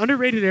nice.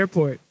 Underrated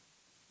airport.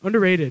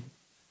 Underrated.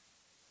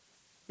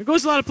 It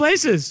goes a lot of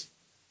places.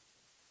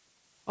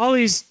 All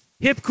these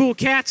hip, cool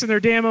cats in their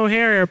damn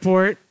O'Hare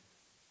airport.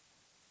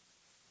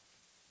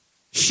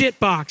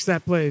 Shitbox,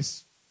 that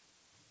place.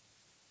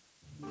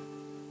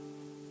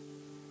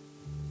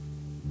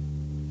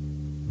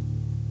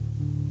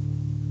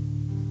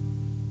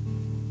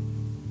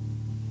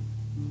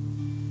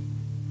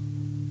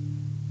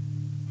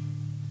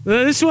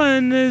 This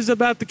one is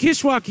about the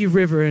Kishwaukee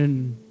River,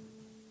 and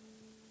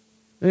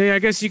I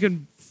guess you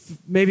can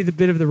maybe the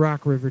bit of the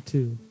Rock River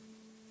too.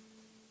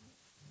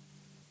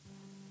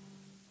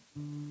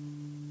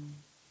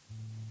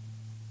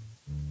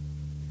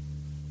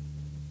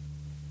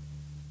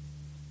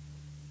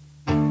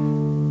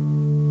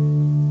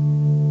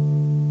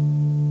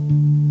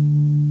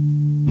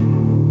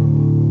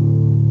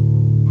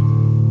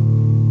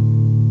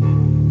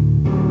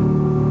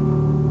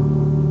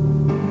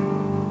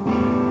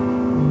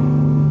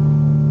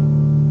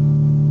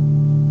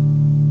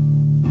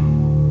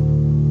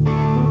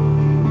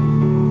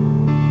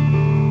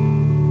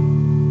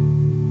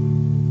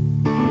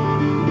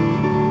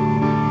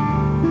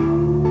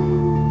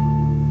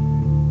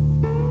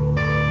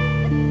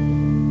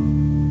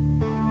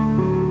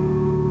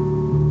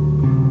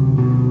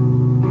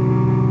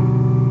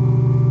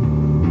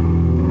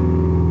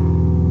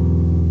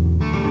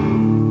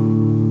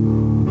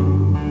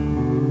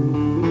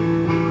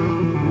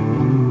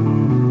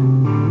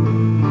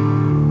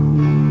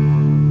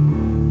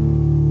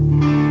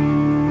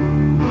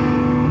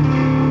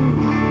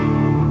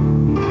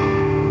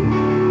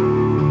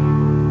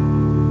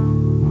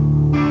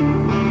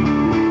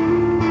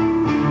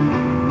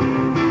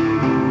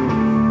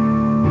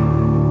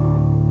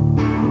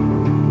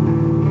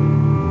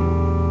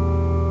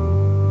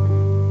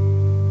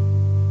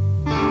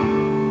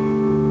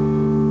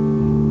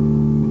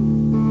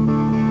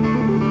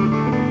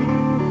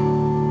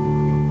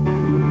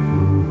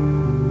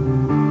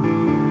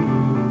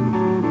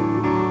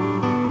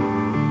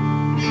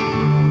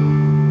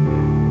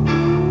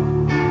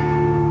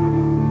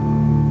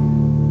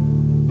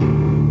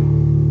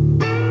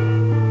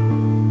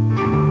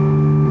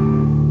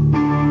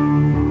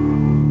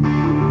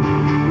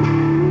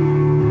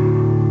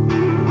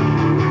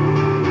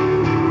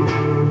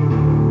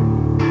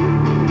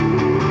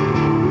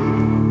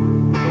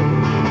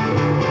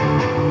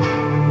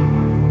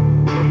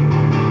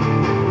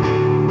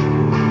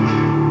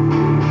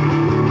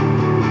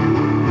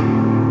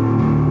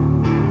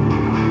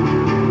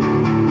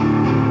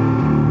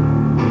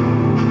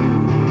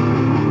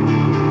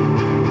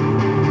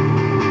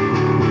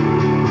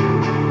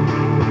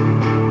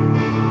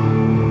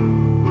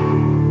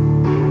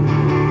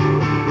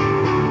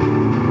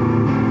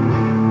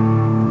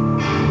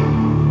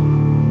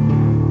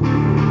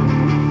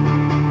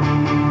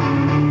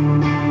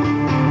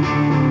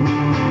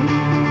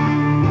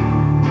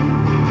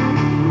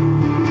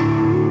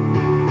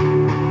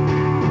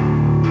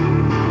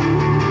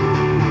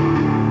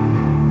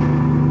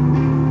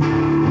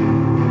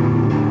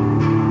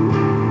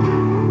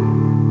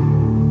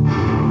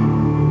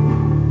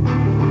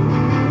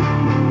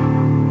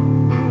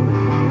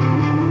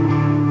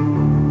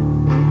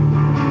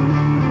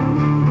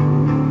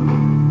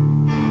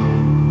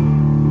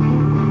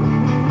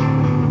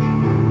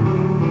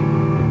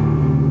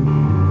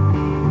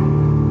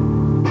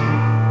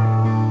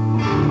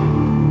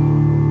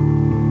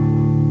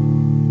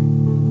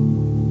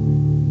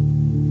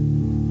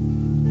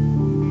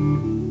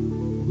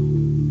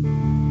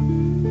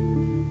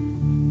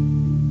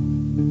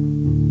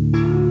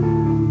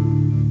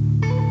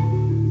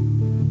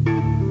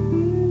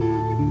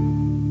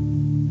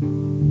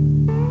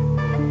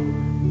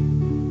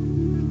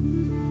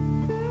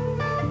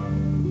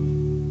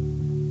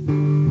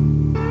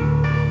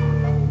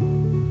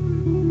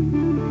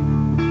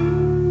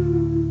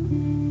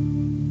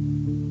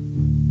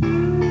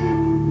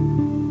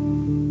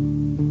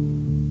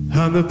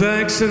 On the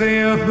banks of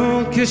the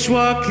old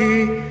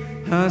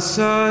Kishwaukee, I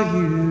saw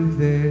you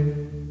there,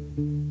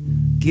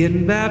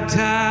 getting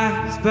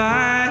baptized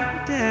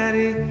by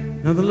Daddy.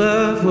 Now the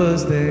love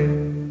was there.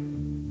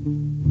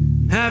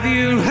 Have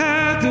you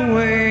heard the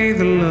way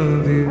they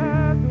love you?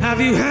 Have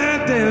you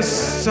heard their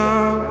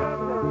song?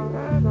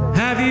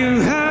 Have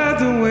you heard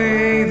the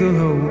way they'll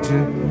hold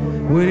you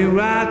when you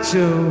right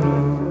your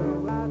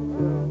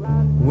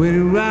wrong? When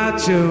you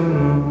right your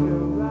wrong?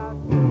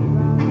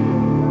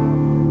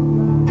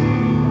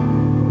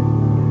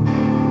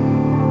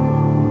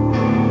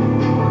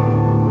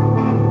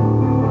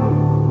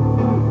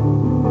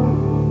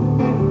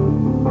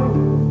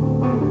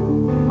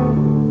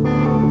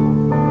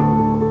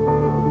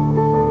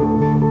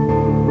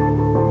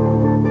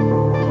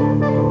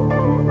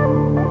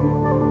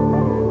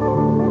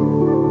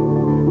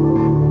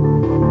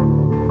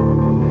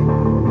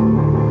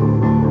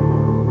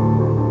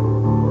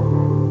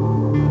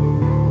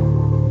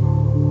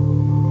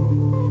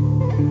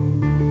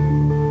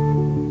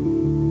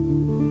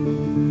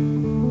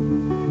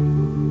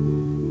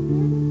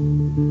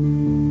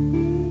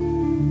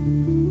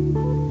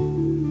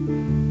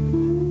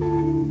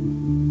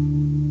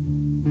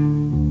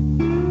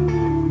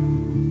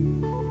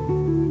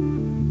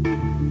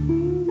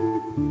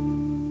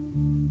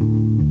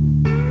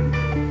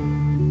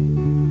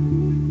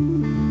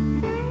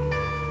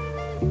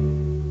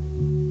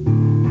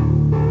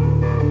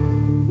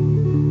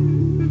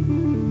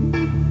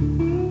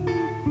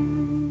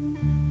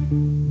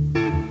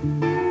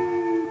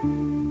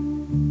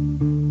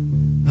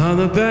 On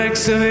the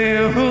banks of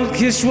the old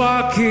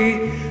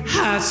Kishwaukee,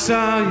 I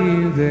saw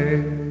you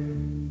there,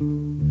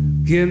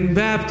 getting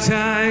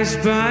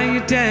baptized by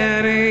your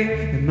daddy,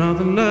 and all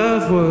the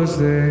love was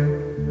there.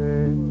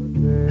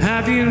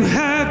 Have you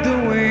heard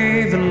the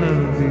way they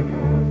love you?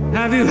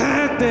 Have you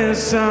heard their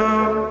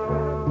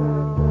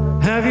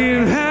song? Have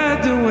you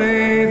heard the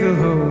way they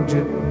hold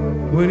you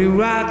when you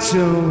right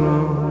your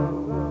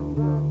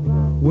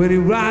wrong? When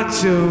you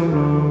right your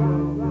wrong?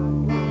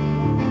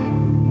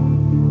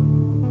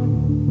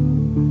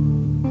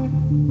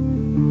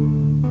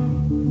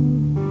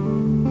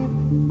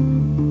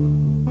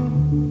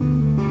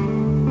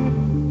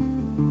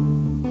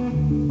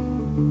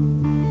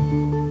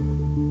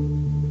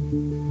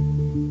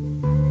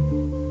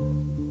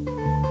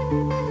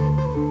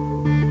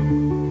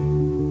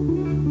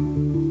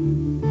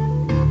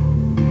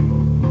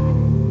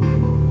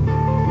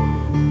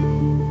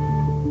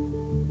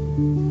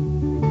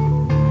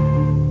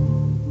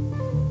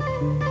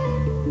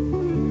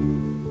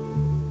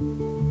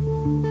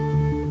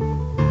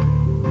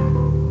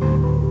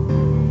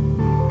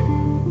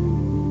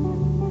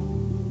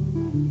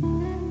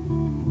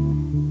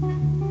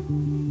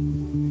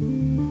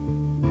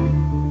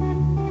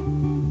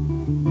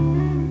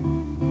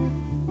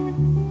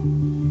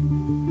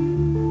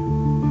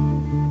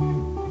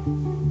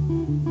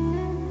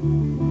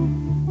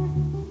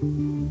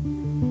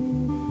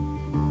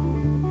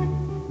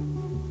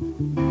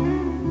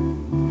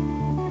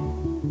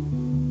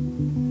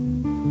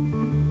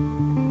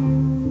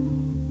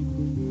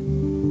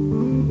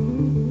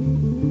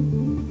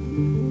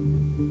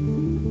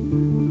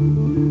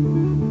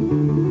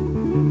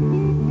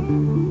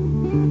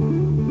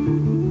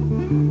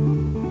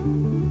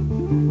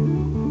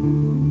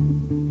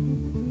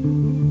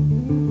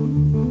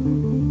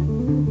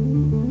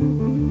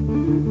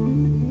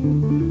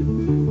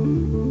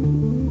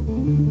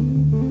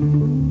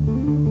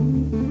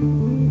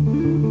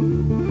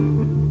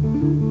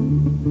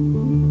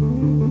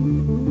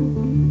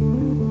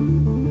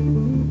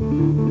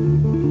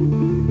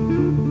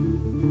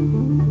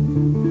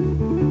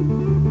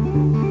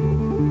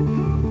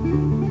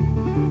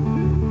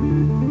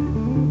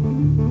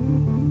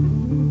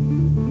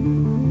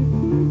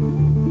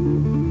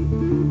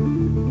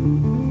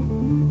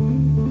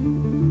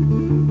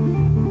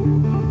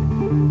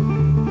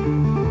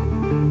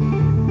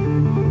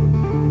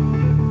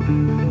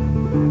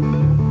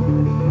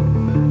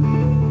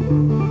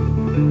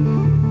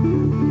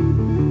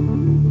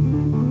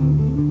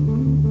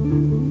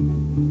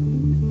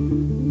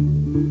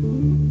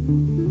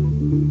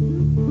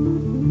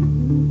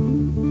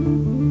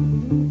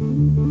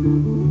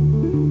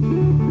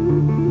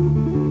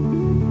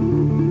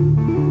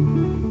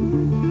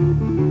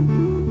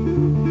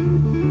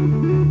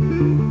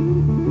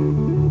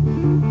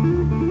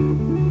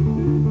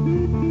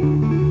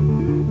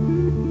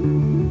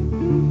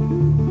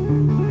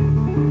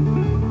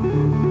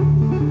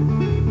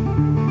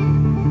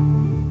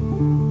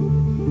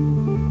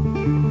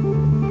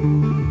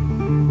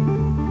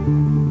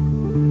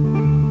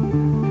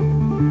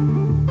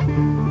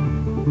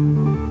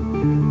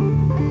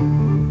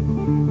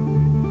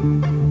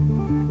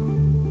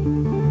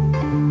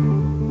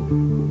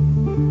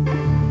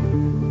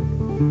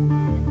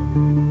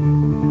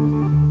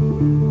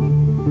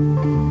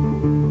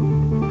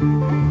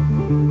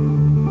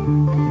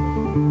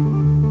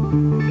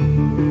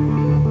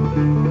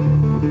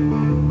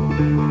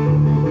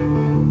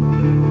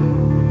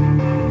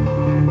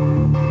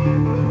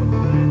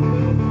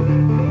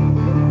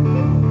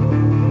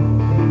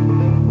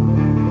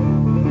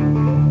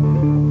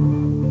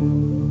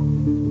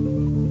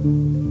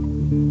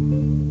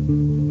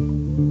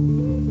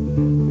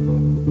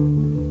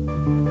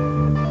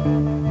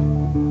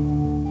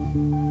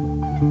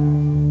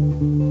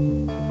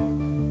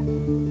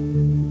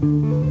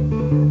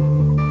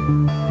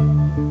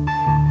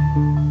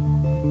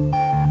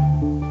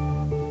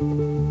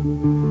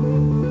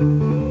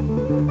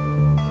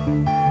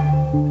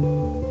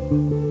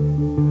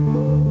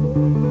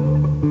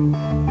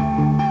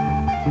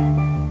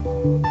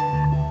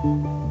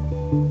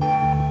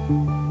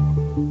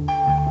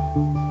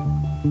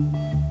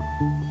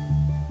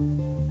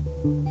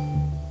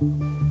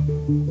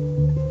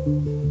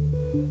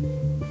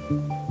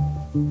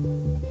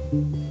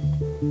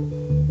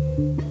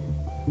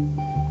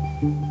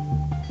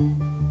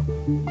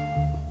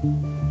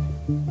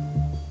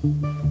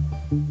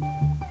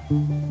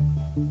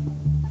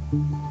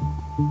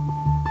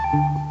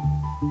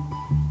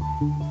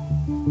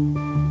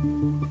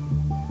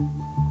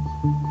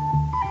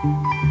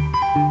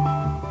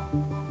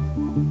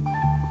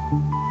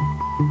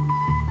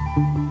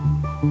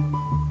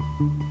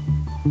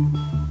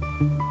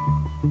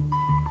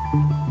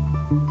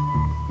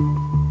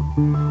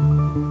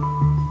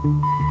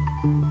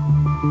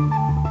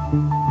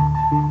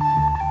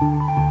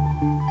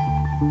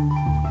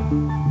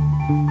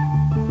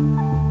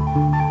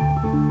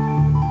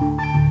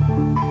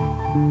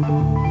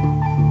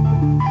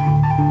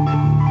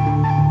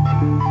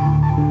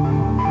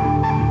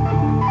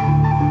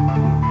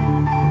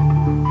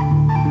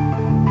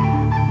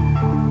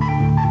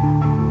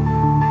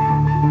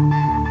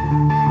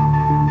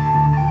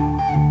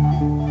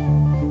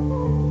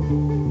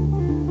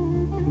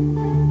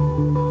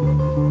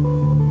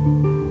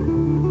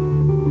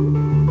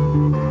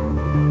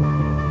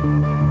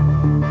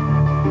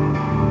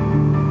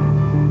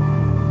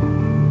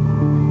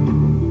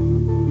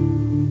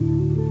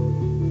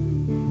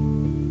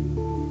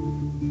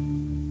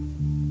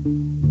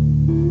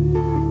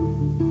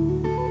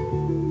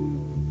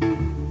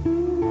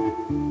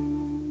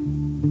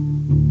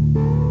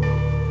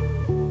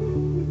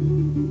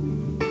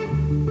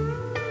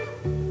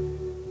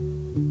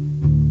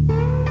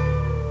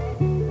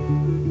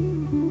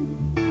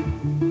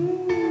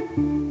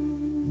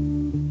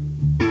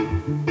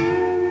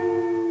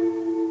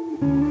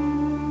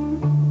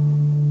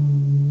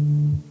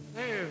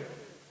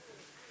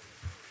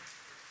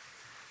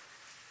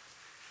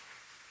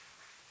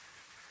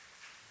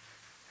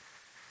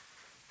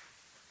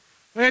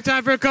 We got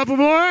time for a couple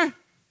more?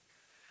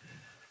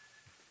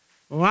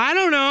 Well, I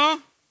don't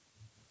know.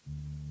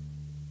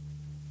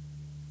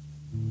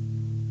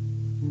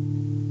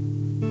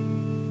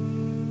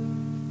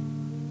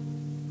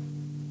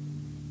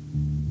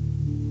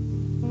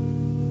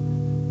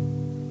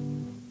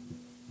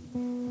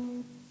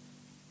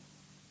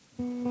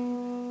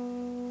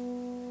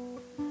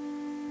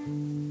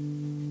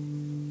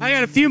 I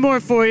got a few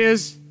more for you.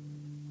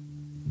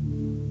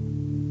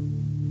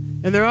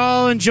 And they're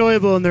all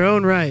enjoyable in their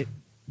own right.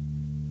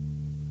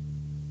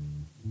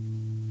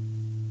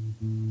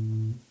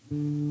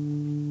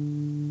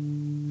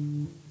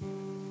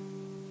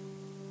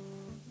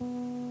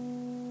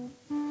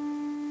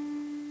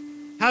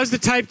 How's the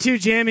Type 2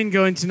 jamming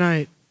going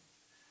tonight?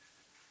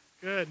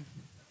 Good.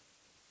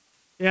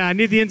 Yeah, I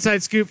need the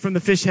inside scoop from the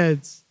fish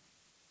heads.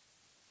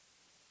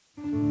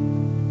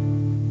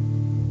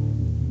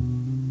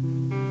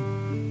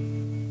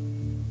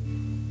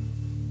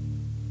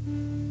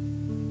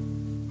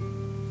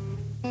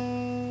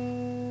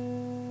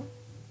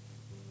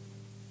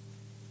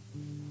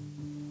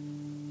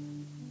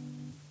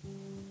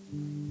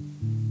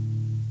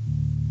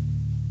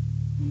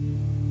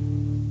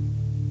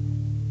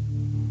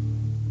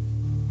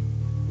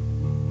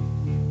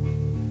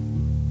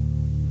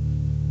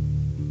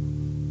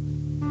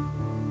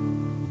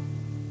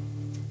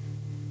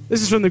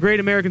 This is from the Great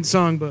American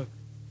Songbook.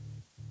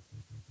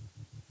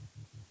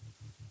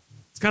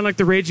 It's kind of like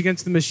the Rage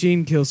Against the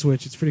Machine kill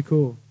switch. It's pretty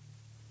cool.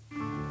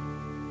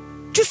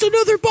 Just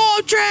another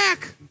ball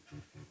track!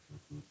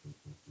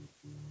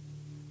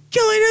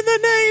 Killing in the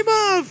name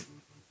of!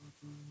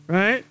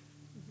 Right?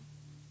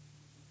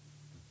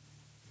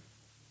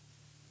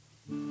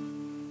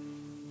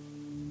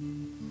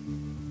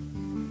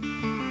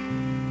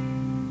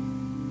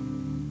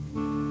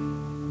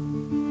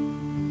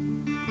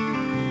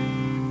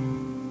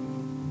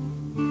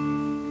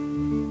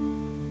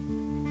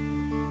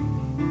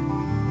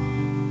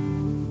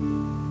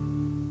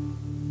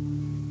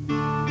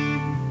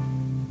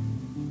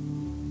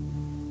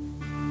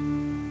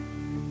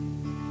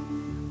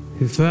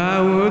 If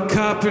I were a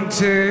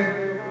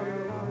carpenter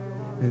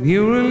and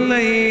you were a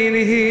lady,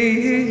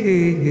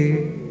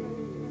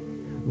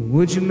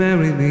 would you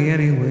marry me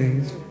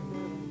anyways?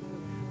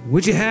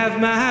 Would you have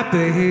my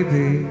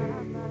baby?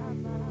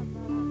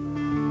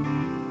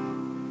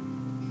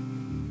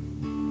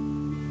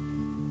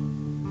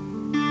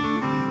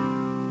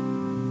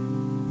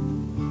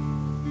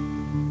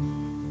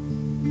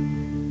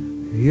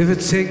 If I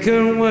take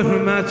her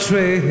were my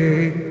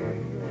trade,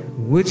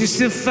 would you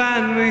still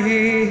find me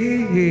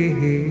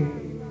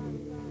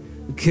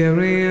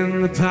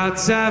carrying the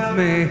pots I've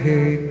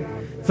made,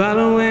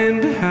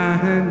 following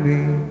behind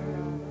me?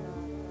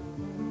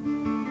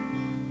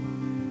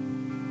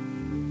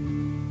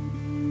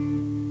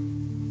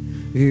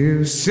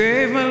 You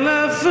save my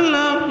love for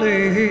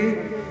lonely,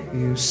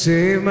 you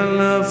save my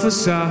love for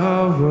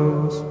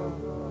sorrows,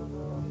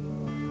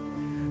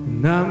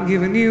 and I'm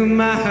giving you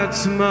my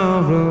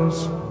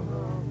tomorrows.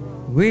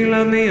 We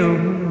love me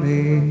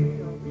only.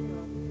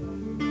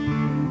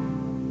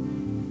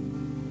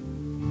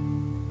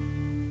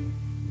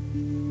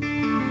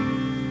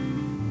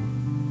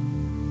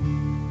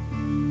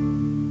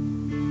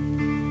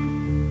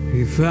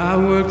 If I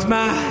worked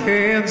my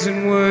hands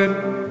in wood,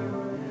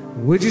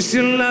 would you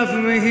still love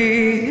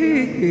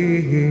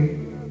me?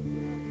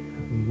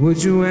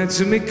 Would you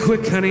answer me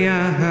quick, honey?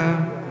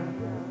 I'll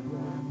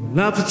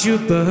put you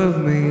above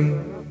me.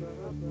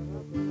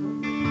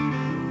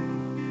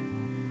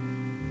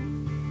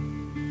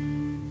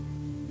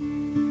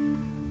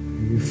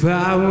 If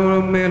I were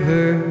a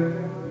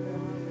miller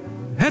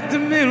at the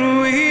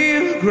mill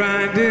wheel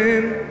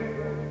grinding,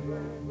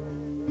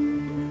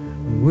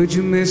 would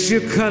you miss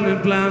your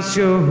colored blouse,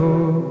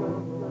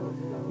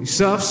 your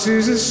soft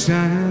Susan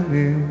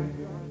shining?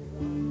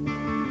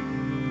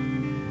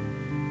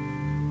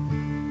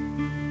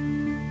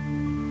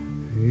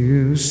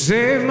 You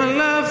saved my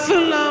love for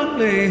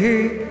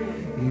lonely,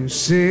 you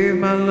saved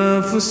my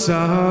love for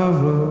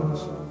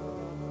sorrows,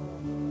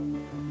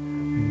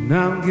 and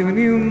I'm giving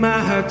you my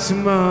heart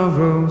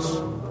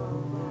tomorrows.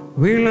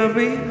 Will you love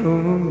me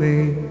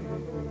only?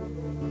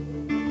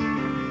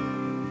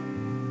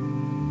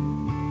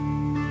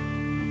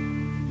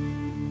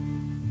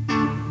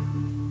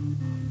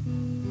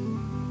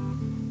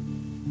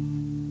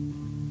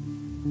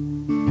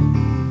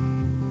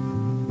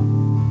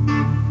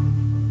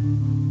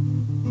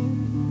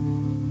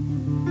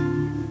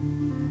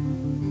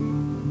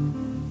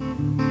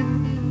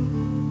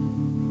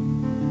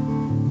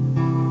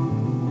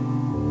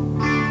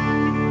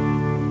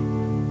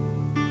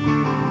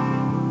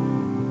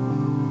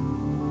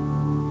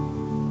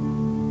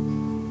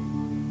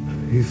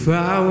 If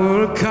I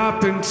were a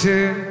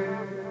carpenter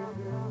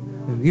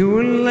and you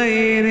were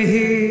laying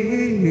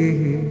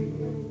here,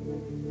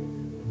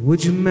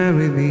 would you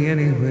marry me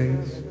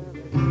anyways?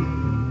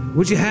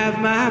 Would you have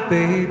my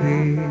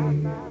baby?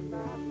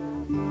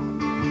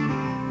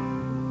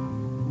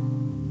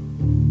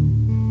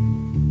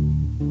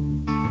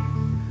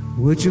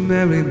 Would you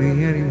marry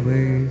me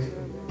anyways?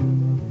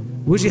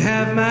 Would you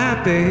have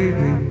my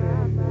baby?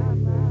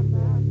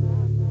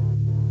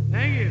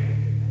 Thank you.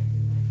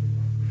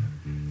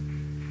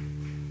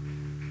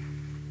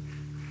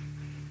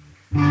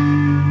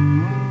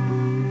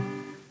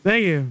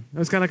 Thank you. That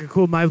was kind of like a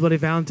cool My Bloody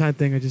Valentine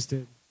thing I just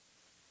did.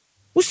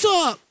 What's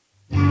up?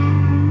 I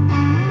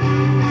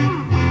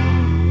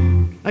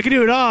can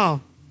do it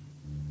all.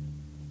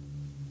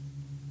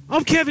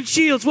 I'm Kevin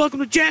Shields. Welcome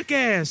to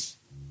Jackass.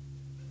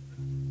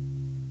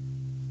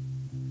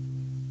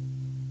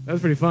 That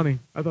was pretty funny.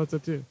 I thought so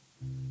too.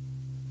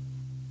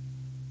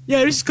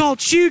 Yeah, this is called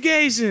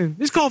shoegazing.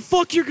 This is called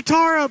fuck your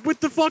guitar up with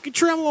the fucking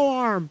tremolo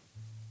arm.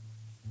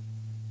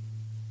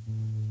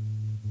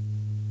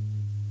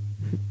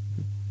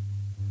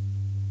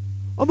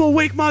 I'm gonna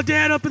wake my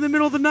dad up in the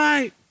middle of the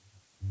night.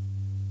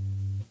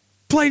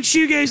 Playing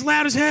shoegaze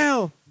loud as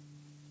hell.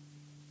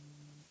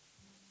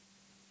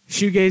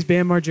 Shoegaze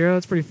Bam Margera,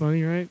 that's pretty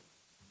funny, right?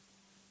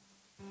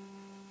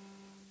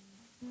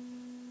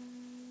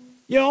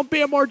 Yeah, I'm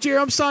Bam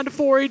Margera. I'm signed to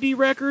 4AD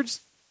Records.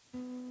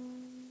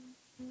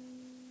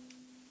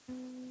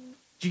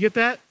 Did you get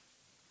that?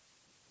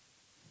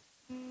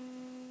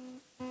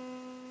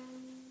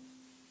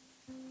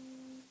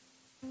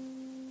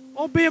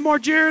 I'm Bam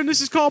Margera, and this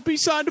is called Be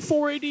Signed to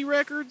 4AD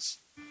Records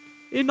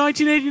in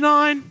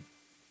 1989.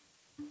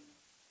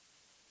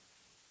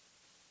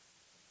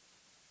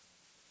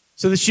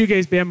 So the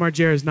shoegaze Bam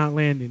Margera is not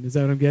landing. Is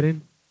that what I'm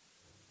getting?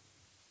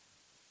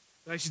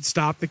 I should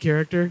stop the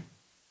character?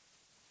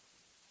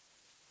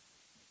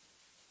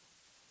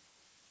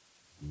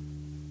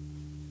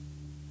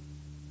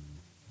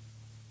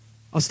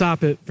 I'll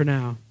stop it for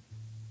now.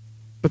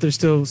 But there's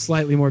still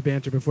slightly more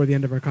banter before the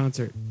end of our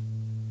concert.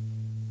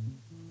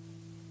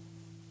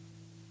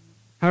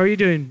 How are you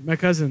doing, my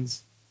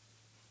cousins?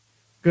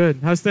 Good.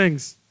 How's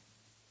things?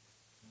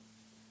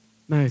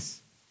 Nice.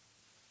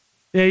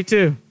 Yeah, you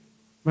too.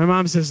 My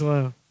mom says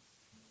hello.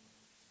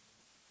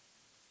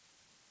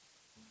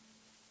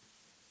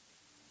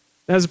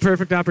 That was a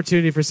perfect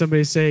opportunity for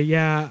somebody to say,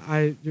 yeah,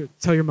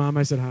 tell your mom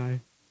I said hi.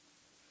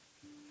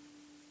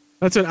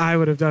 That's what I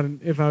would have done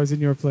if I was in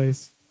your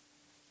place.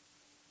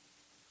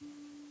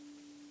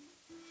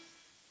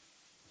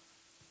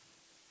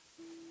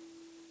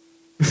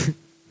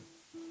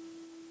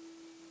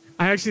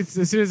 I actually,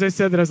 as soon as I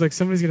said that, I was like,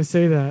 somebody's going to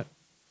say that.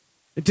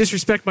 And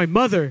disrespect my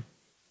mother.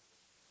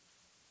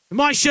 And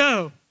my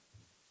show.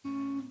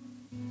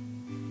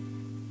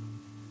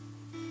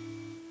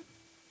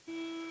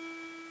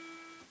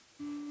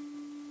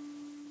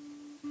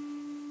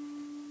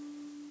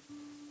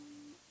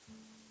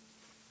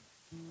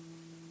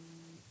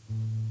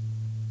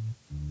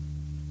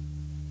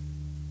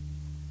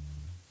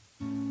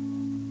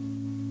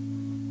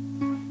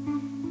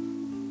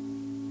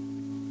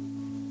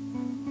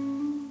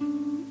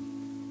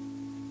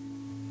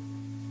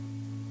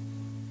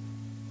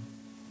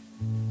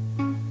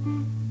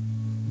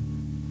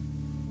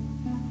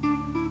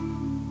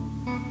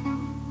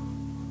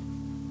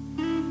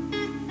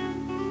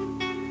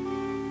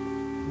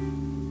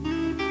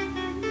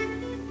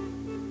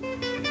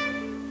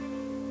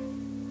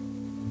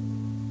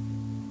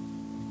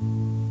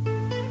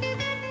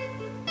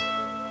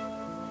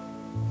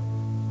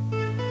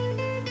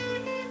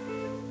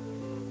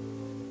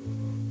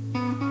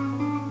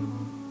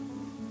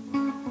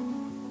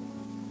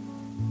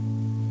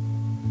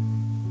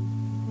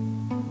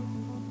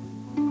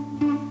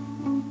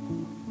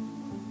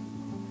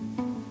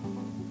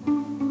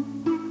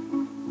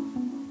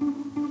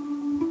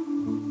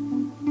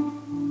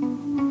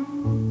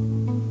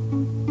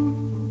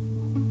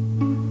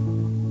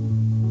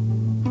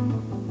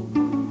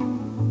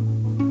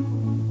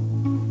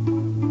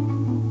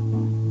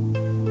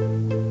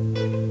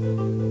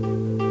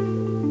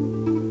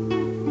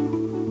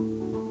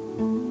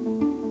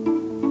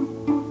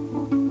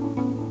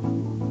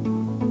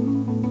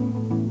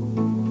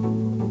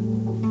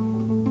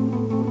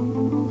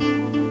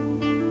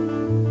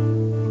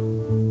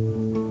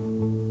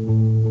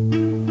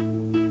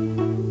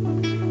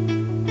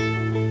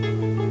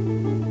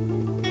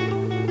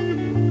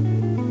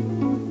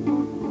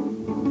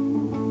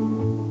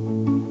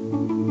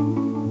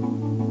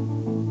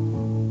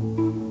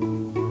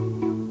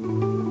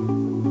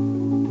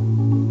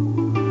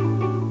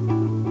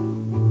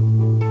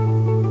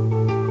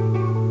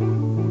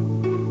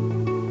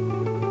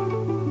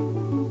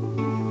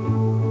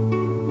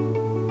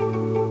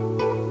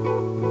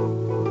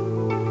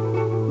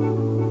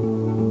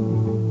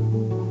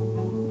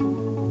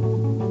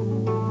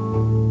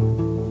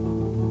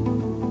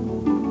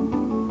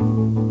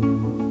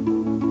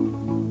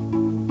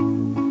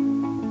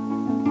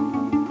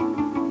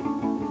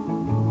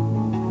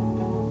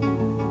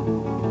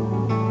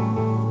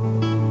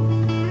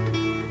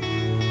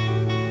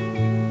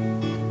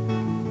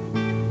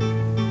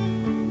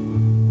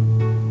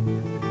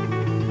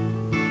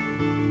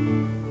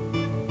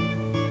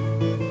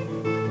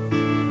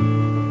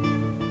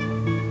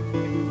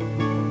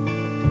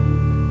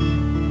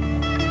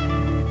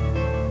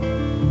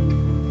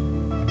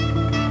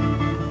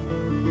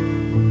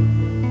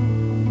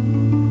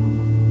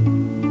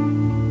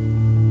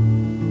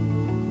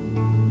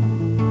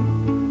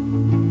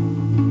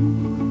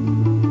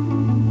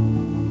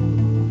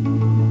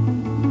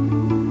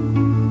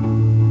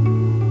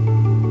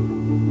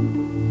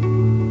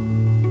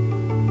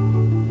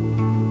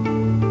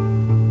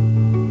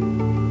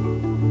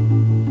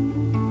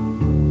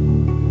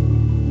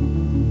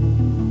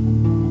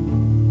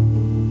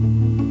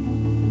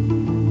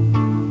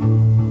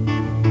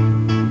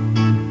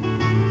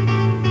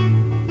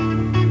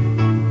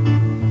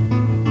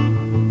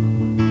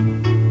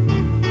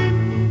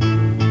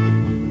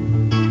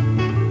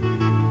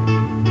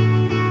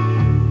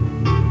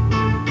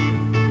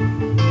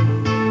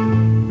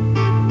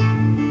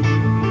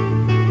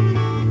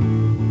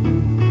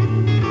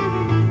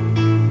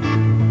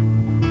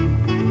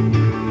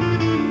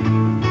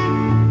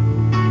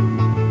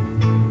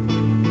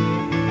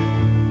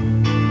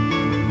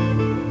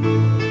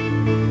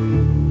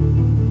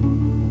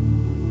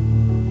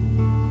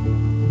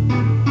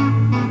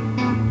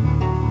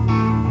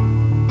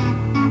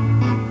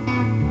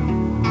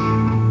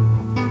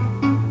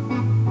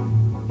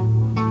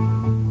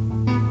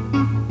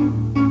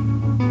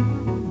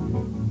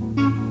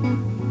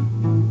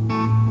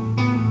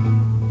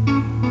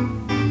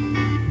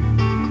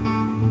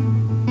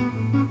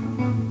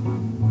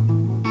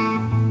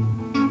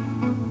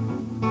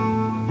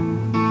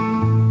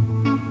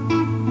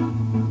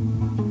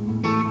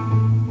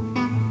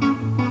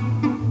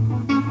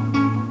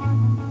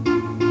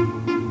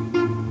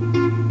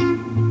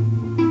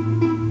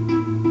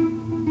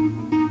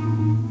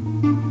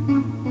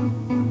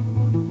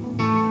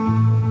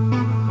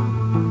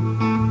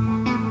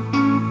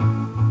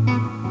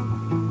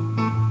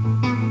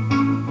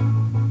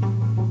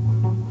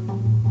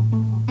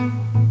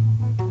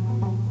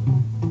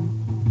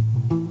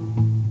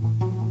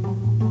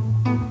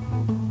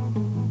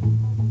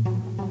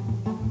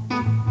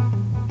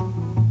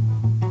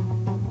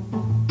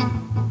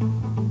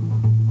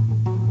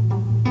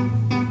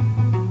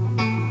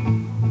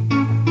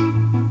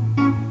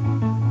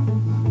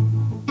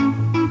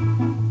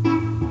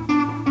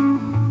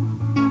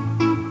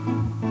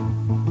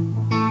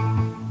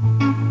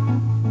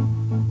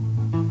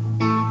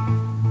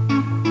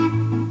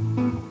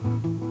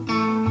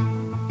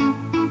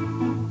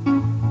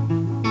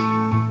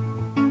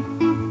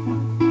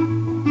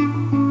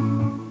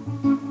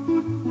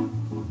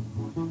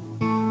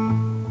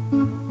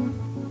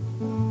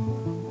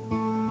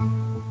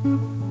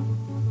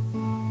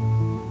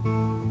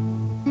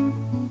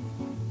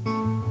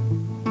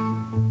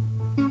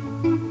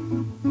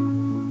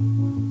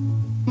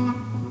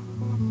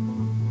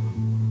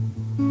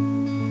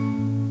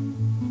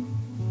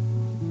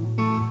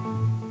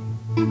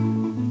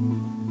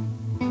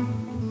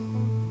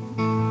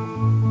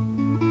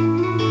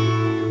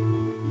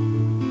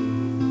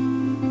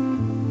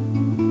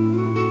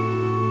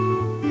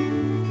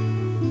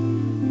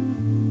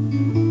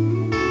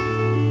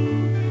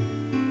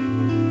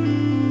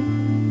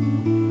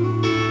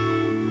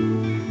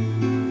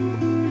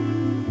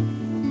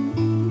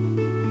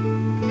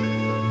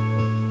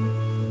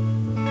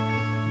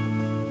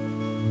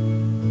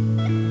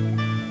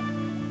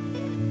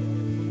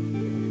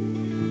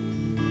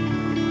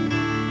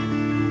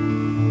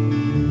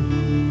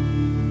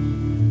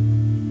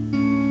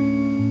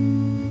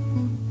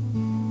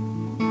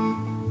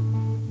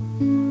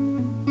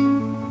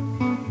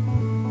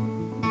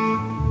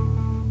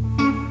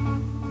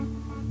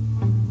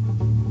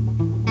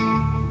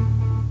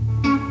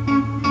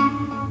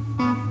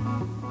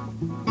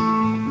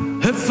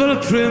 Head full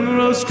of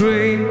primrose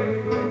green,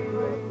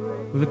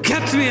 well, it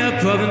kept me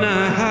up all the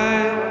night.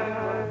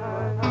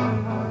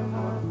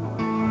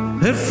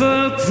 Head full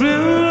of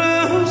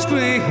primrose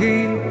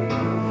green,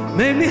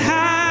 made me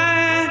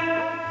high,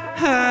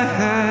 high,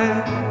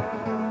 high.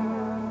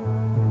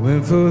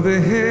 Went for the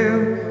hill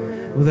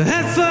with a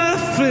head full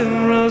of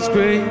primrose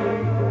green.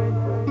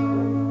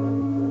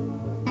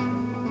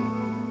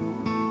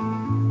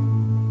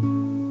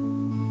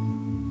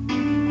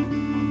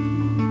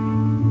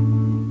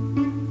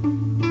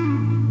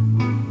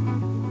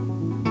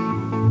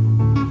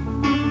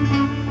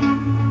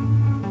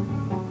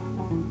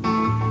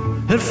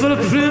 Head full of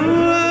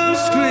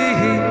primrose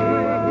green,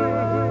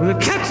 well, it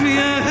kept me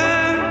up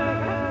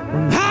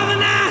all the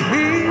night.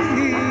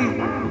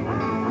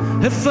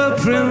 Head full of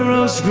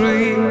primrose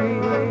green,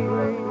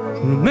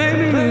 well, it made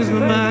me lose my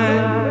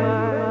mind.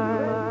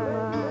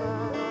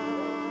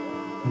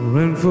 I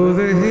ran for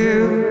the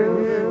hill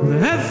with a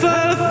head full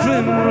of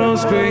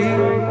primrose green.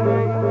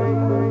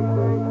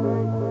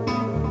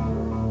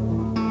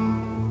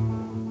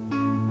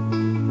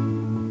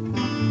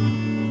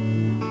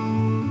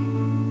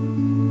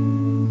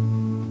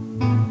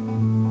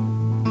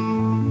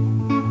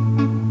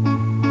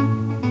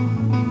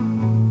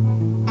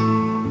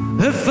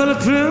 Head full of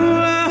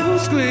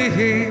primrose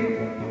green,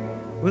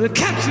 well, it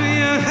kept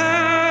me up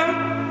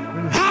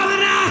all the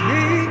night.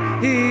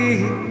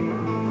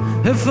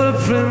 Head full of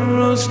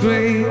primrose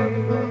green,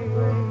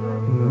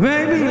 well, it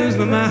made me lose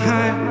my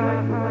mind.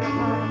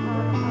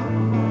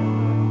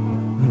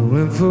 I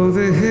went for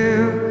the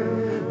hill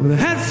with a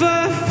head full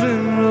of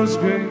primrose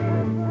green.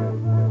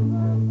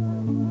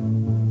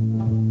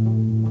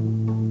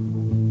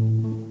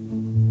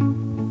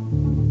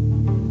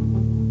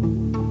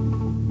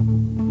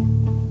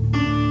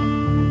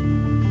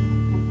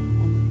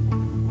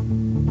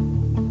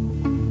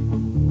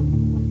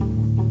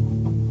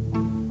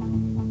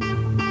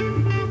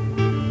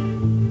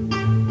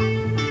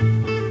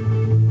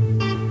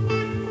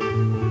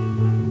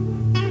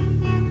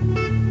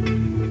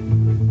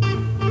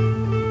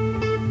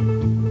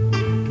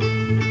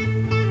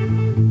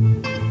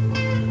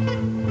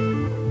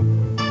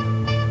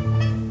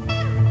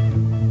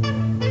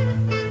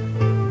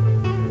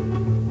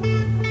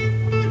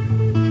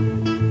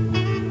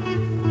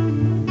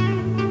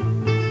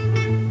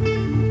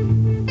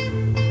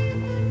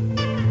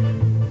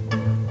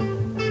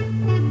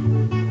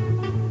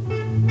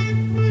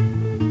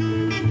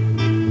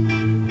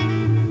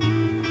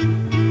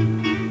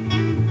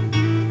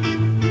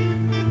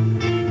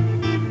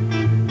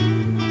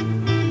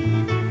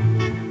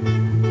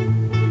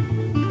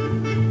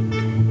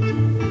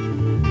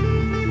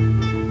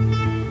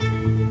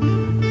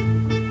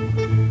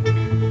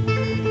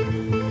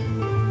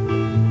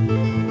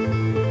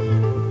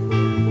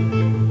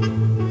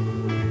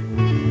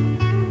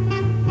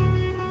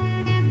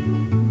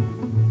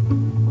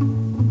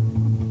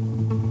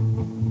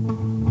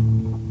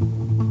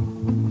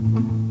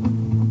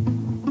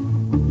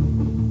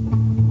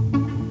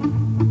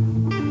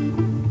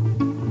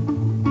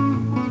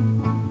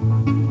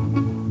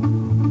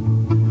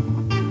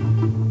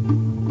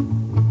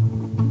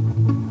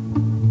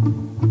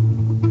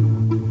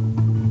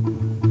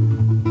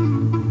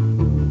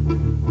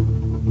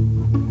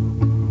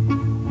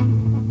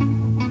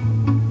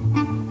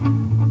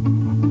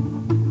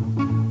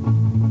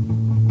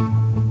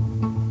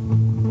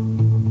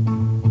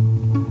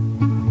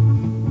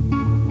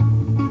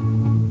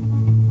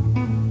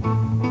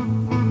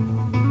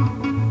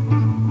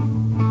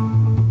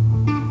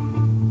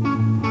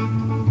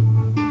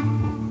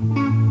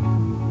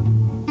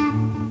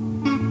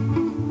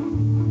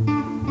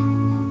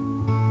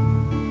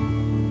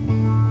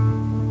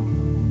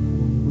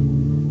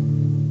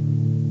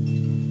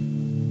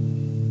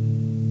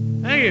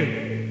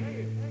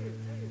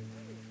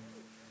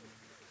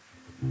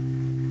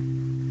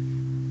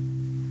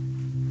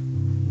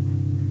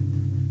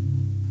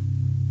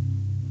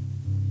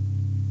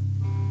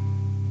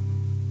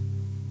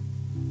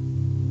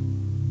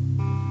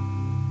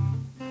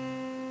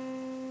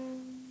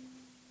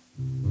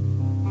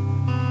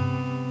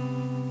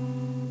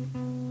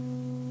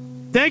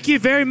 Thank you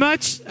very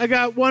much. I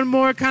got one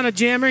more kind of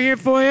jammer here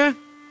for you.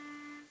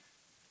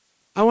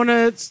 I want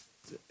to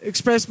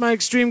express my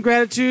extreme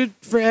gratitude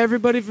for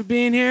everybody for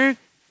being here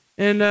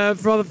and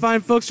for all the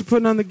fine folks for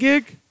putting on the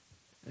gig.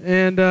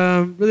 And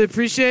really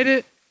appreciate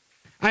it.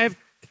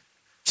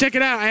 Check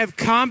it out. I have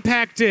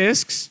compact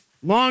discs,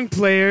 long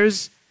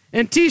players,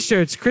 and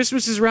T-shirts.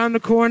 Christmas is around the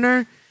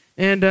corner,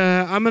 and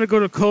I'm going to go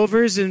to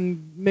Culver's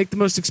and make the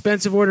most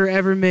expensive order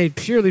ever made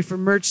purely for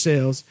merch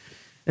sales.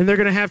 And they're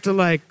going to have to,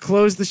 like,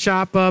 close the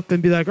shop up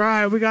and be like, all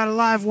right, we got a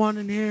live one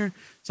in here.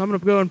 So I'm going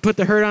to go and put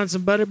the hurt on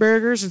some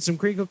Butterburgers and some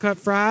crinkle-cut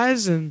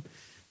fries, and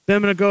then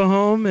I'm going to go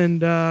home and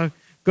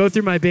go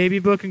through my baby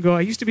book and go,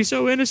 I used to be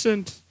so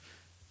innocent.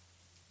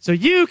 So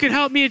you can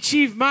help me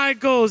achieve my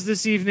goals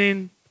this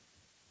evening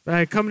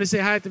by coming to say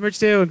hi at the merch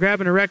table and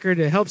grabbing a record.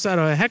 It helps out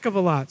a heck of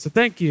a lot. So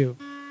thank you.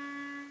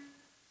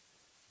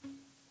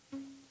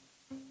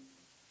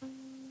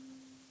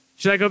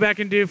 Should I go back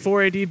and do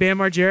 4AD Bam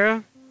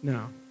Margera?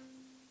 No.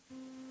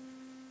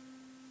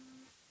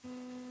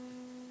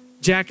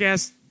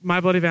 Jackass My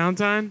Bloody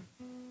Valentine?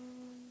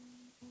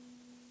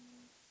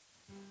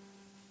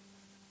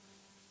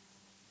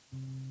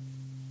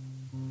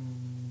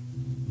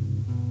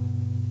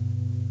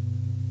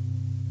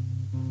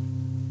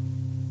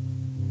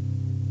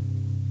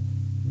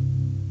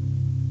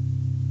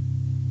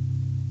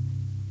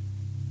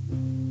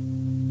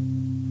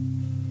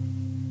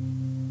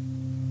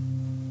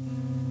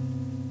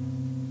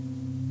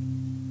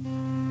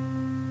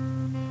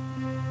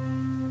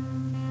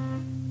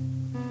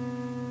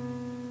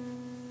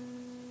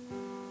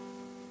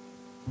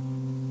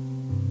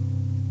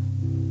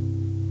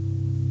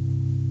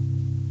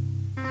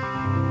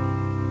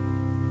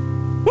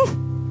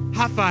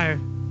 Hot fire.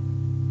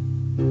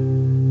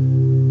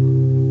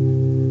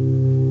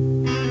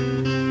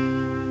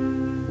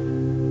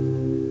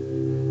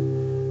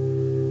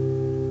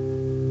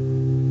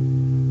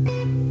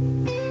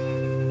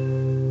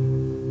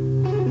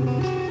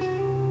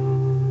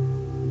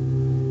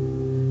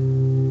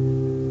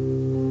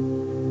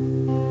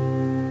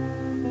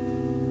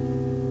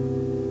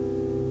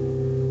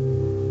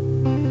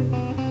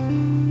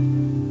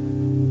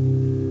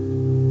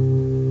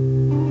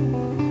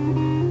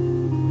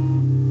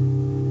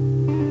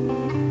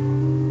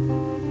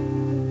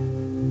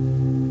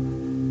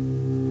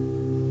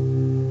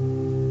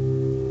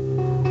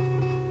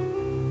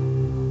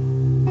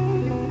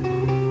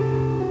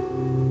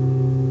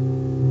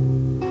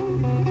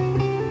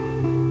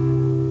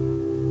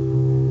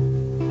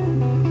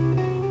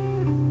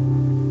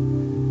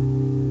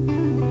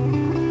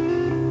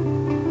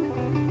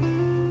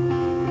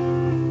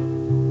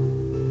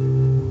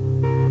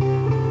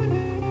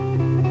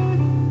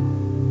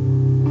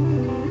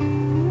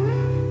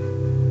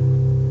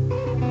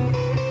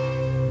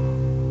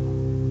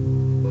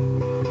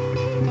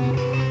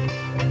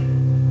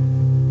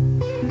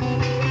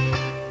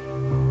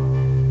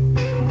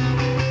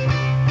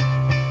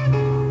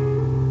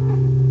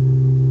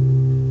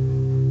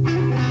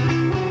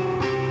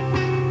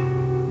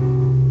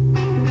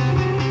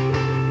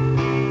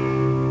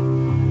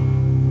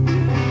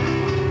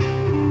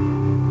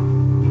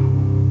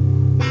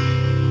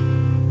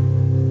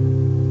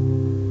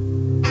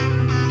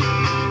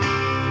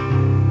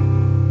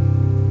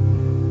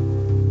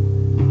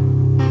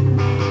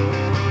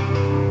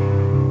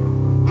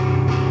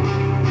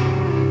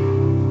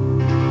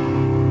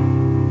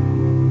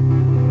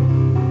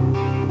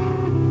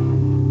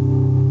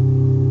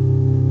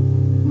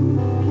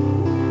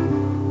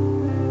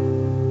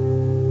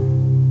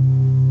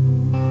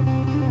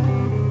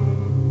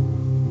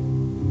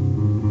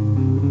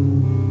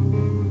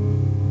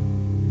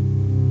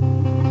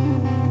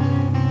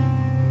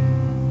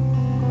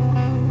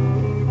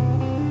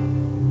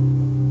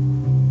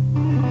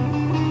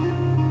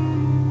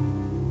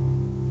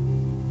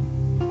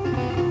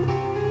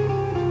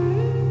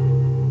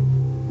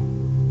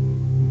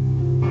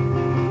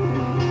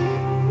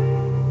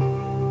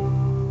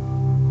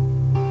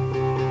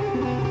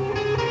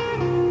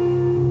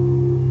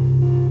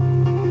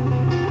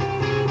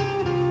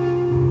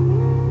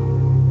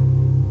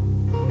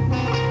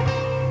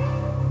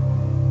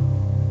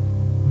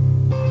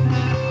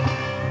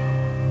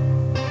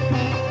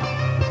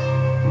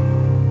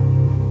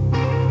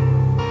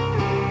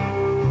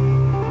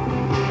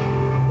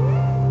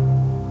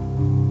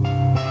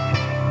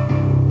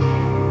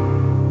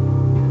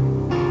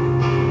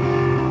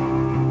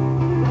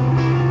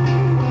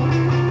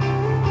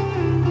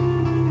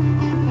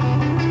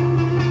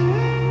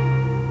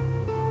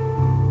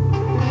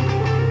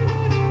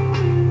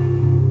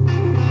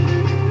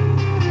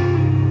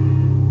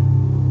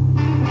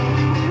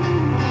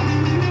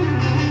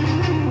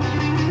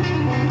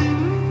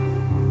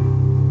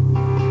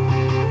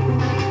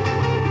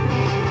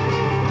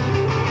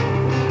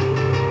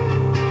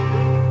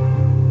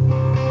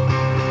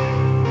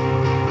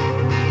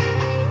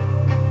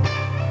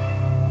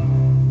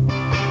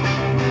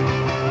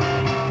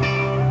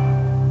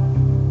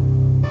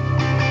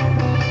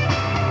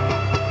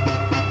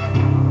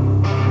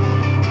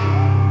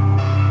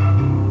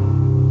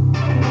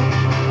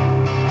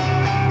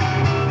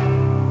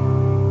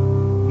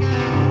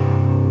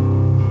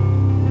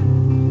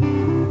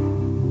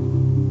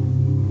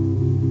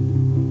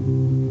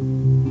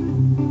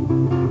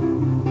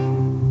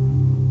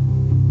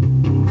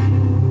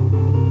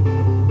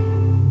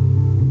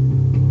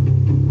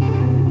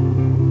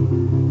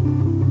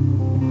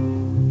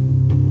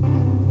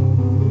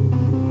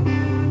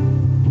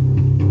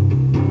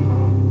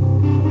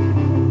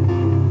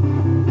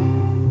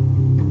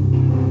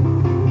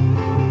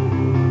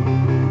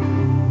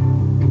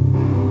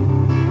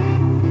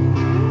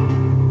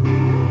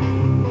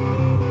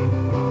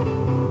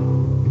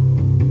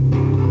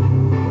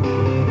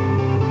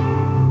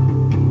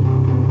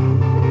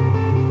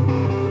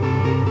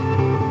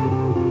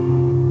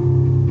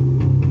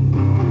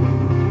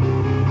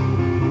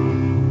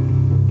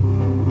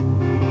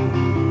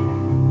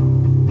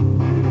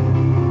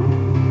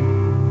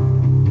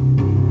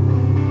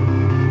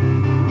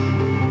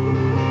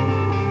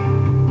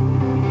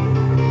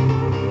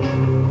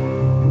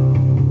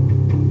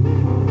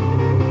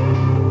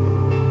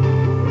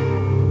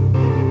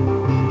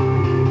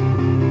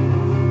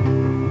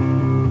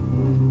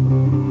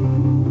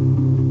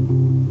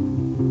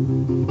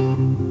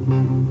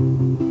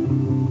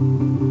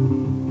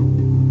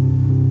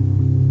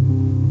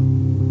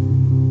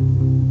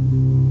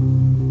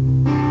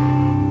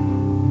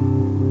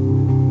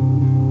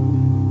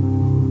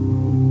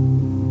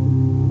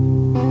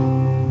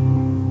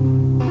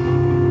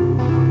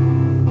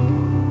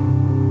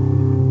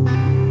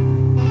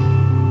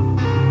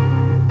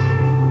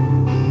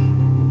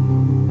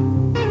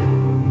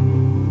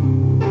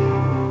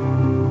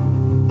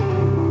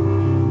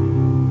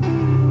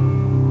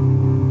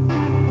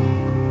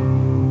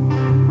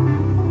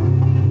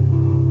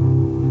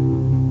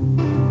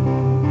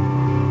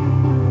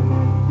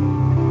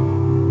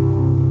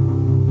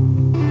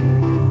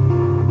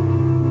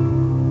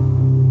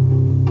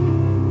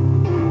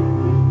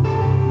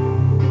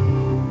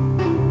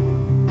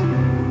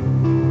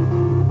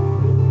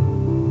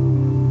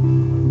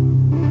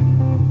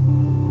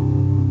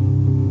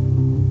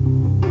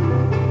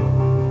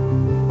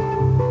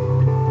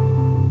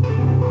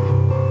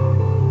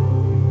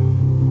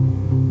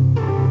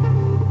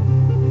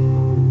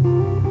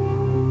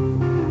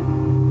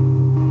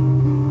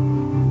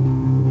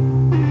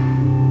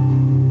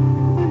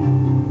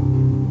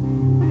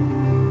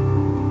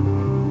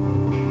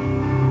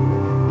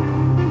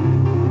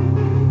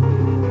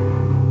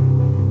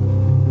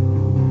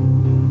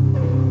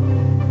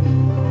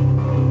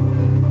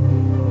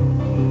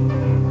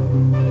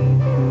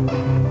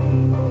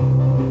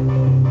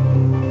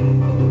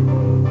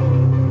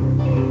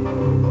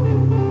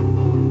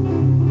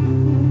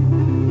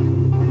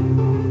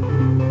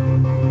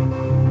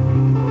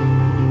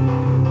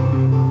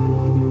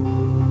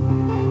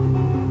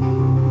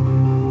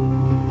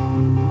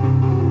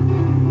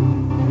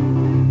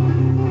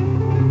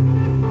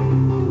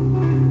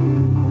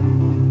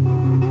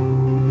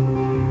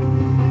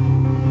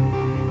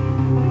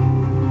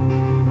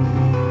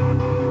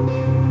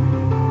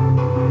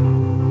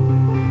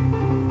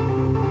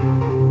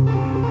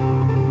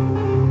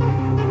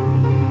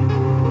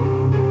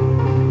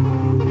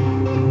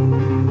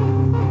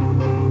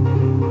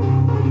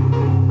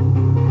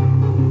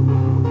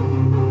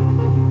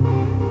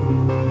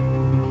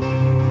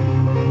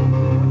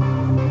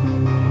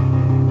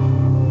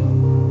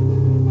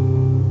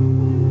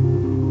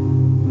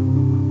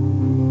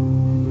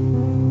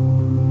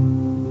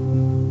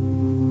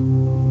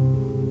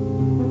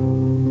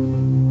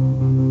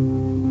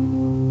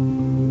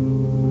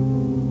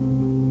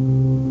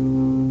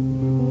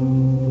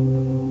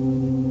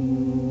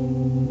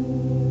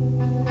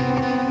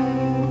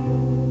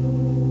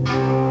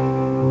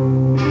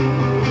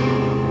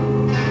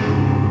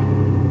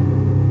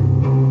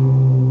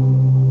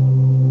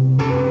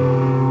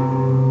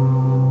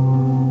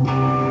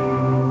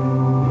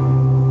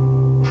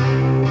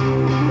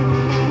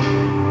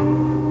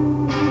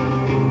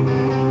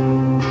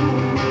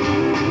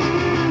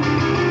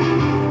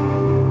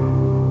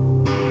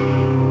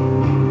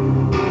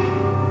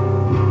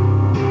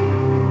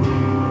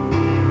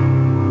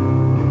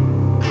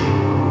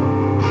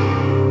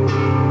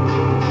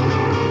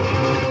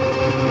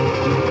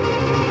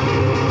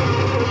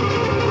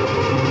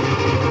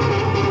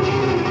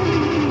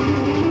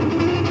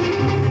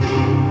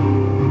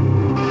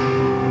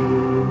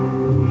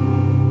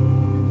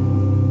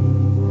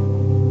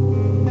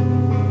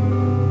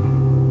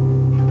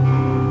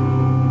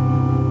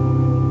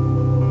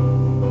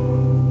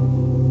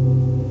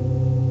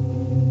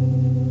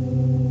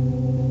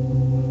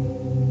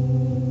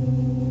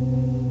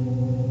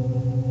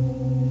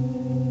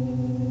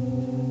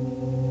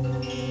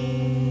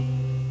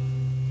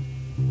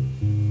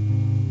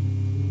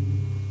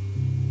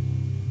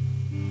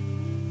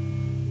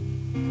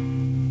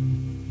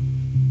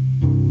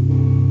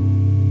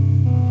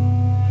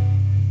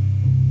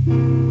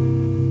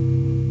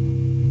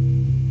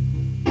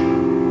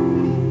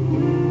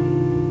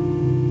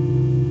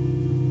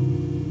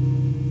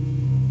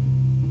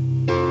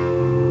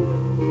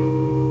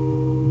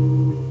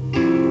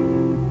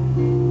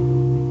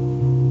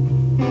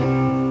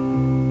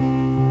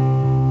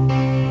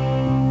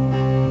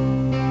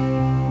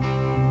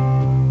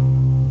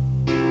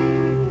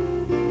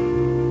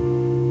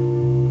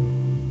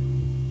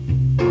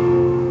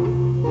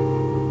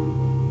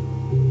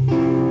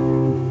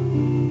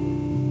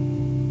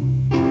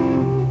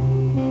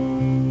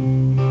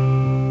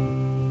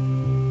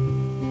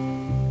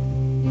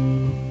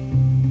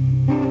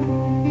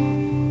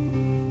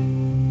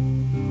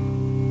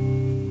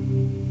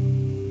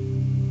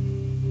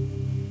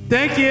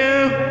 Thank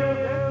you.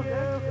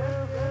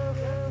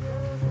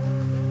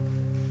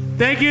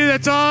 Thank you.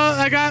 That's all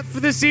I got for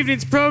this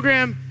evening's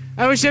program.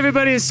 I wish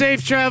everybody a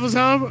safe travels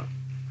home.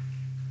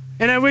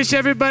 And I wish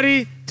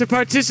everybody to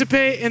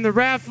participate in the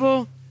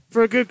raffle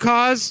for a good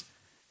cause.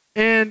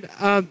 And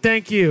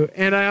thank you.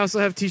 And I also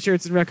have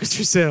t-shirts and records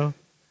for sale.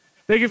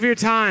 Thank you for your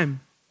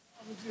time.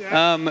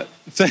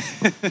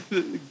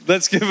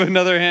 Let's give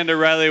another hand to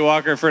Ryley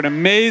Walker for an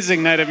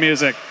amazing night of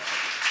music.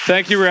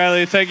 Thank you,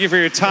 Ryley. Thank you for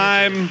your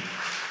time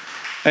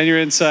and your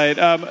insight.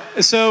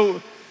 So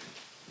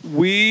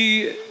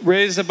we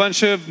raised a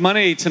bunch of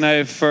money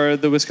tonight for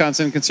the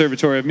Wisconsin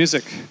Conservatory of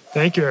Music.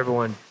 Thank you,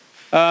 everyone.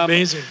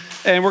 Amazing.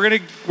 And we're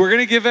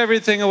gonna give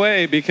everything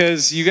away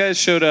because you guys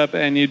showed up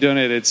and you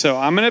donated. So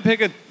I'm gonna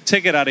pick a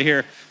ticket out of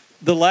here.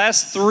 The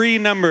last 3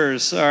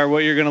 numbers are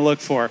what you're gonna look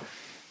for.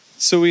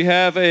 So we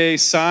have a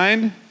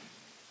signed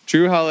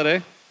Drew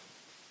Holiday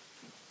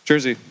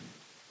jersey.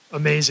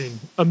 Amazing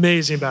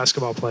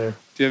basketball player.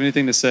 Do you have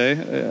anything to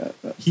say?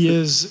 He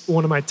is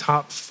one of my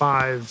top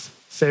 5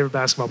 favorite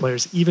basketball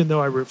players, even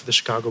though I root for the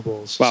Chicago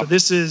Bulls. Wow. So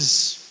this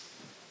is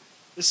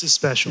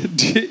special.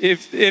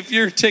 If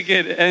your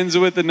ticket ends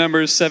with the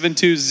number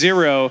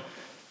 720,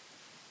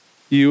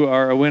 you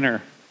are a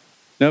winner.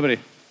 Nobody.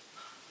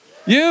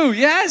 You,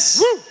 yes.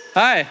 Woo.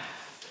 Hi.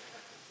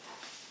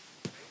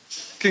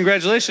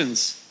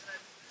 Congratulations.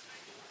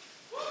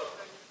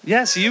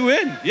 Yes, you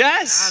win.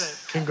 Yes. Got it.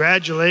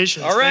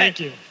 Congratulations. All right. Thank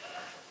you.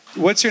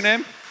 What's your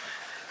name?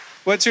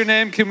 What's your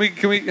name? Can we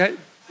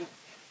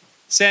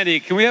Sandy,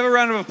 can we have a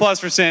round of applause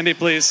for Sandy,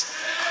 please?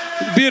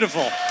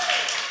 Beautiful.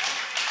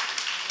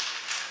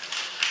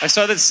 I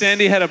saw that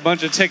Sandy had a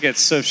bunch of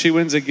tickets, so if she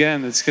wins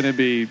again, it's going to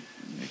be...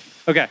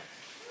 Okay.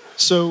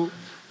 So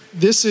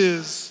this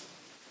is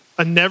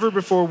a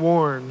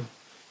never-before-worn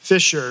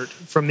Fish shirt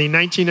from the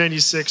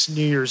 1996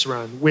 New Year's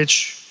run,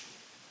 which,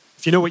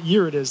 if you know what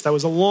year it is, that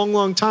was a long,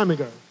 long time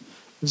ago.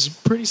 It was a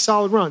pretty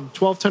solid run,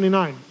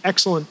 12:29.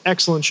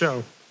 Excellent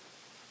show.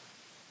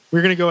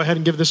 We're going to go ahead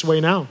and give this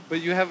away now.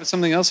 But you have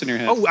something else in your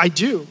hand. Oh, I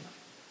do.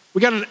 We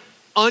got an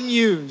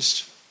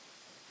unused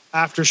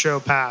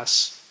after-show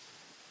pass.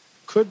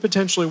 Could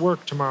potentially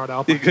work tomorrow at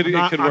Alpine. It could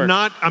work. I'm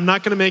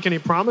not going to make any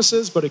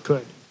promises, but it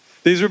could.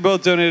 These were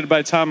both donated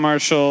by Tom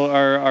Marshall,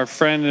 our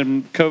friend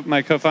and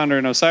my co-founder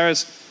in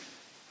Osiris.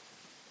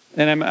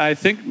 And I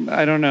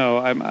don't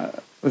know.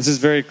 This is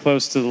very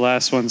close to the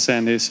last one,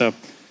 Sandy. So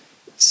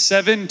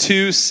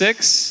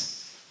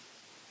 726.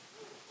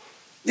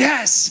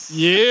 Yes.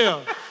 Yeah.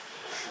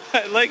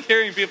 I like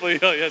hearing people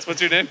yell. Yes.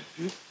 What's your name?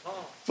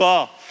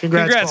 Paul.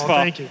 Congrats, Paul.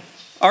 Thank you.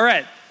 All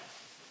right.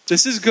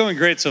 This is going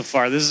great so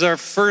far. This is our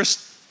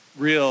first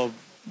real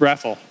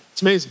raffle.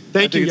 It's amazing.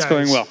 Thank you, guys. It's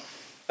going well.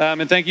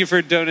 And thank you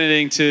for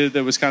donating to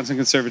the Wisconsin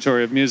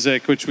Conservatory of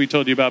Music, which we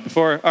told you about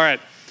before. All right.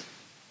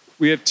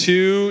 We have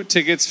 2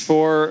 tickets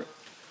for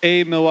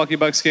a Milwaukee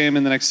Bucks game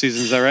in the next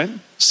season. Is that right?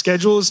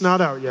 Schedule is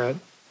not out yet.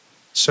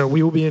 So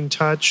we will be in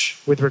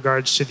touch with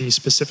regards to the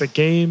specific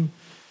game.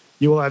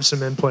 You will have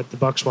some input. The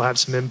Bucks will have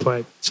some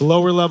input. It's a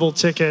lower level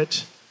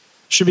ticket.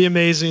 Should be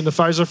amazing. The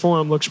Pfizer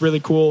Forum looks really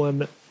cool.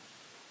 And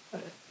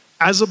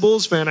as a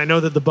Bulls fan, I know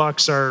that the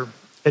Bucks are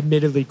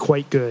admittedly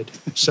quite good.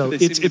 So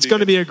it's going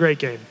to be a great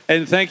game.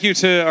 And thank you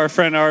to our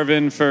friend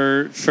Arvin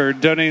for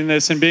donating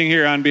this and being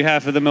here on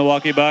behalf of the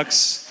Milwaukee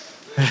Bucks.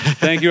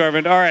 Thank you,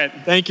 Arvin. All right.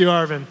 Thank you,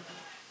 Arvin.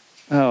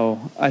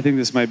 Oh, I think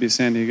this might be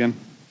Sandy again.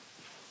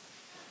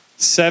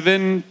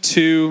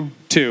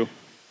 722.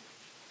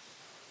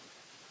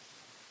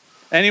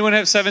 Anyone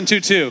have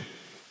 722?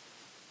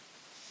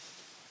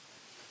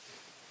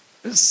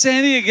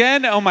 Sandy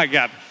again? Oh my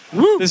God.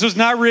 Woo. This was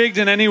not rigged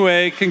in any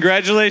way.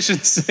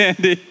 Congratulations,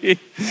 Sandy.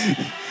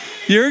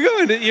 You're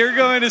going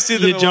to see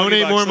the You Milwaukee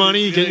donate Bucks. more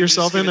money, you get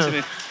yourself in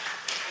there.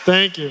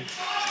 Thank you. Do you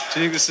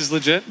think this is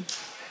legit?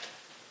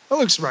 That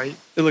looks right.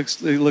 It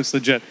looks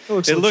legit.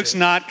 It looks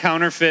not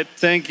counterfeit.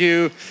 Thank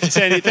you,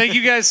 Sandy. Thank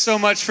you guys so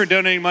much for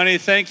donating money.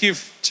 Thank you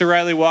to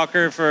Ryley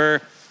Walker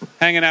for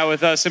hanging out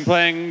with us and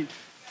playing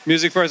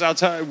music for us.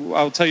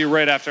 I'll tell you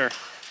right after.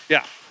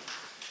 Yeah.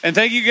 And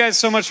thank you guys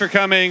so much for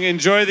coming.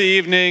 Enjoy the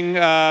evening.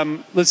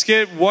 Let's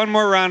get one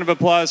more round of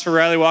applause for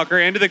Ryley Walker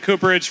and to the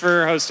Cooperage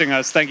for hosting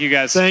us. Thank you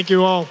guys. Thank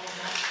you all.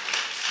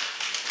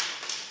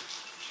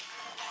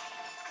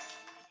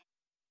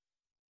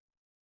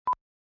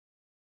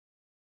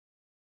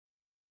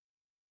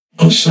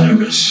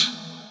 Osiris.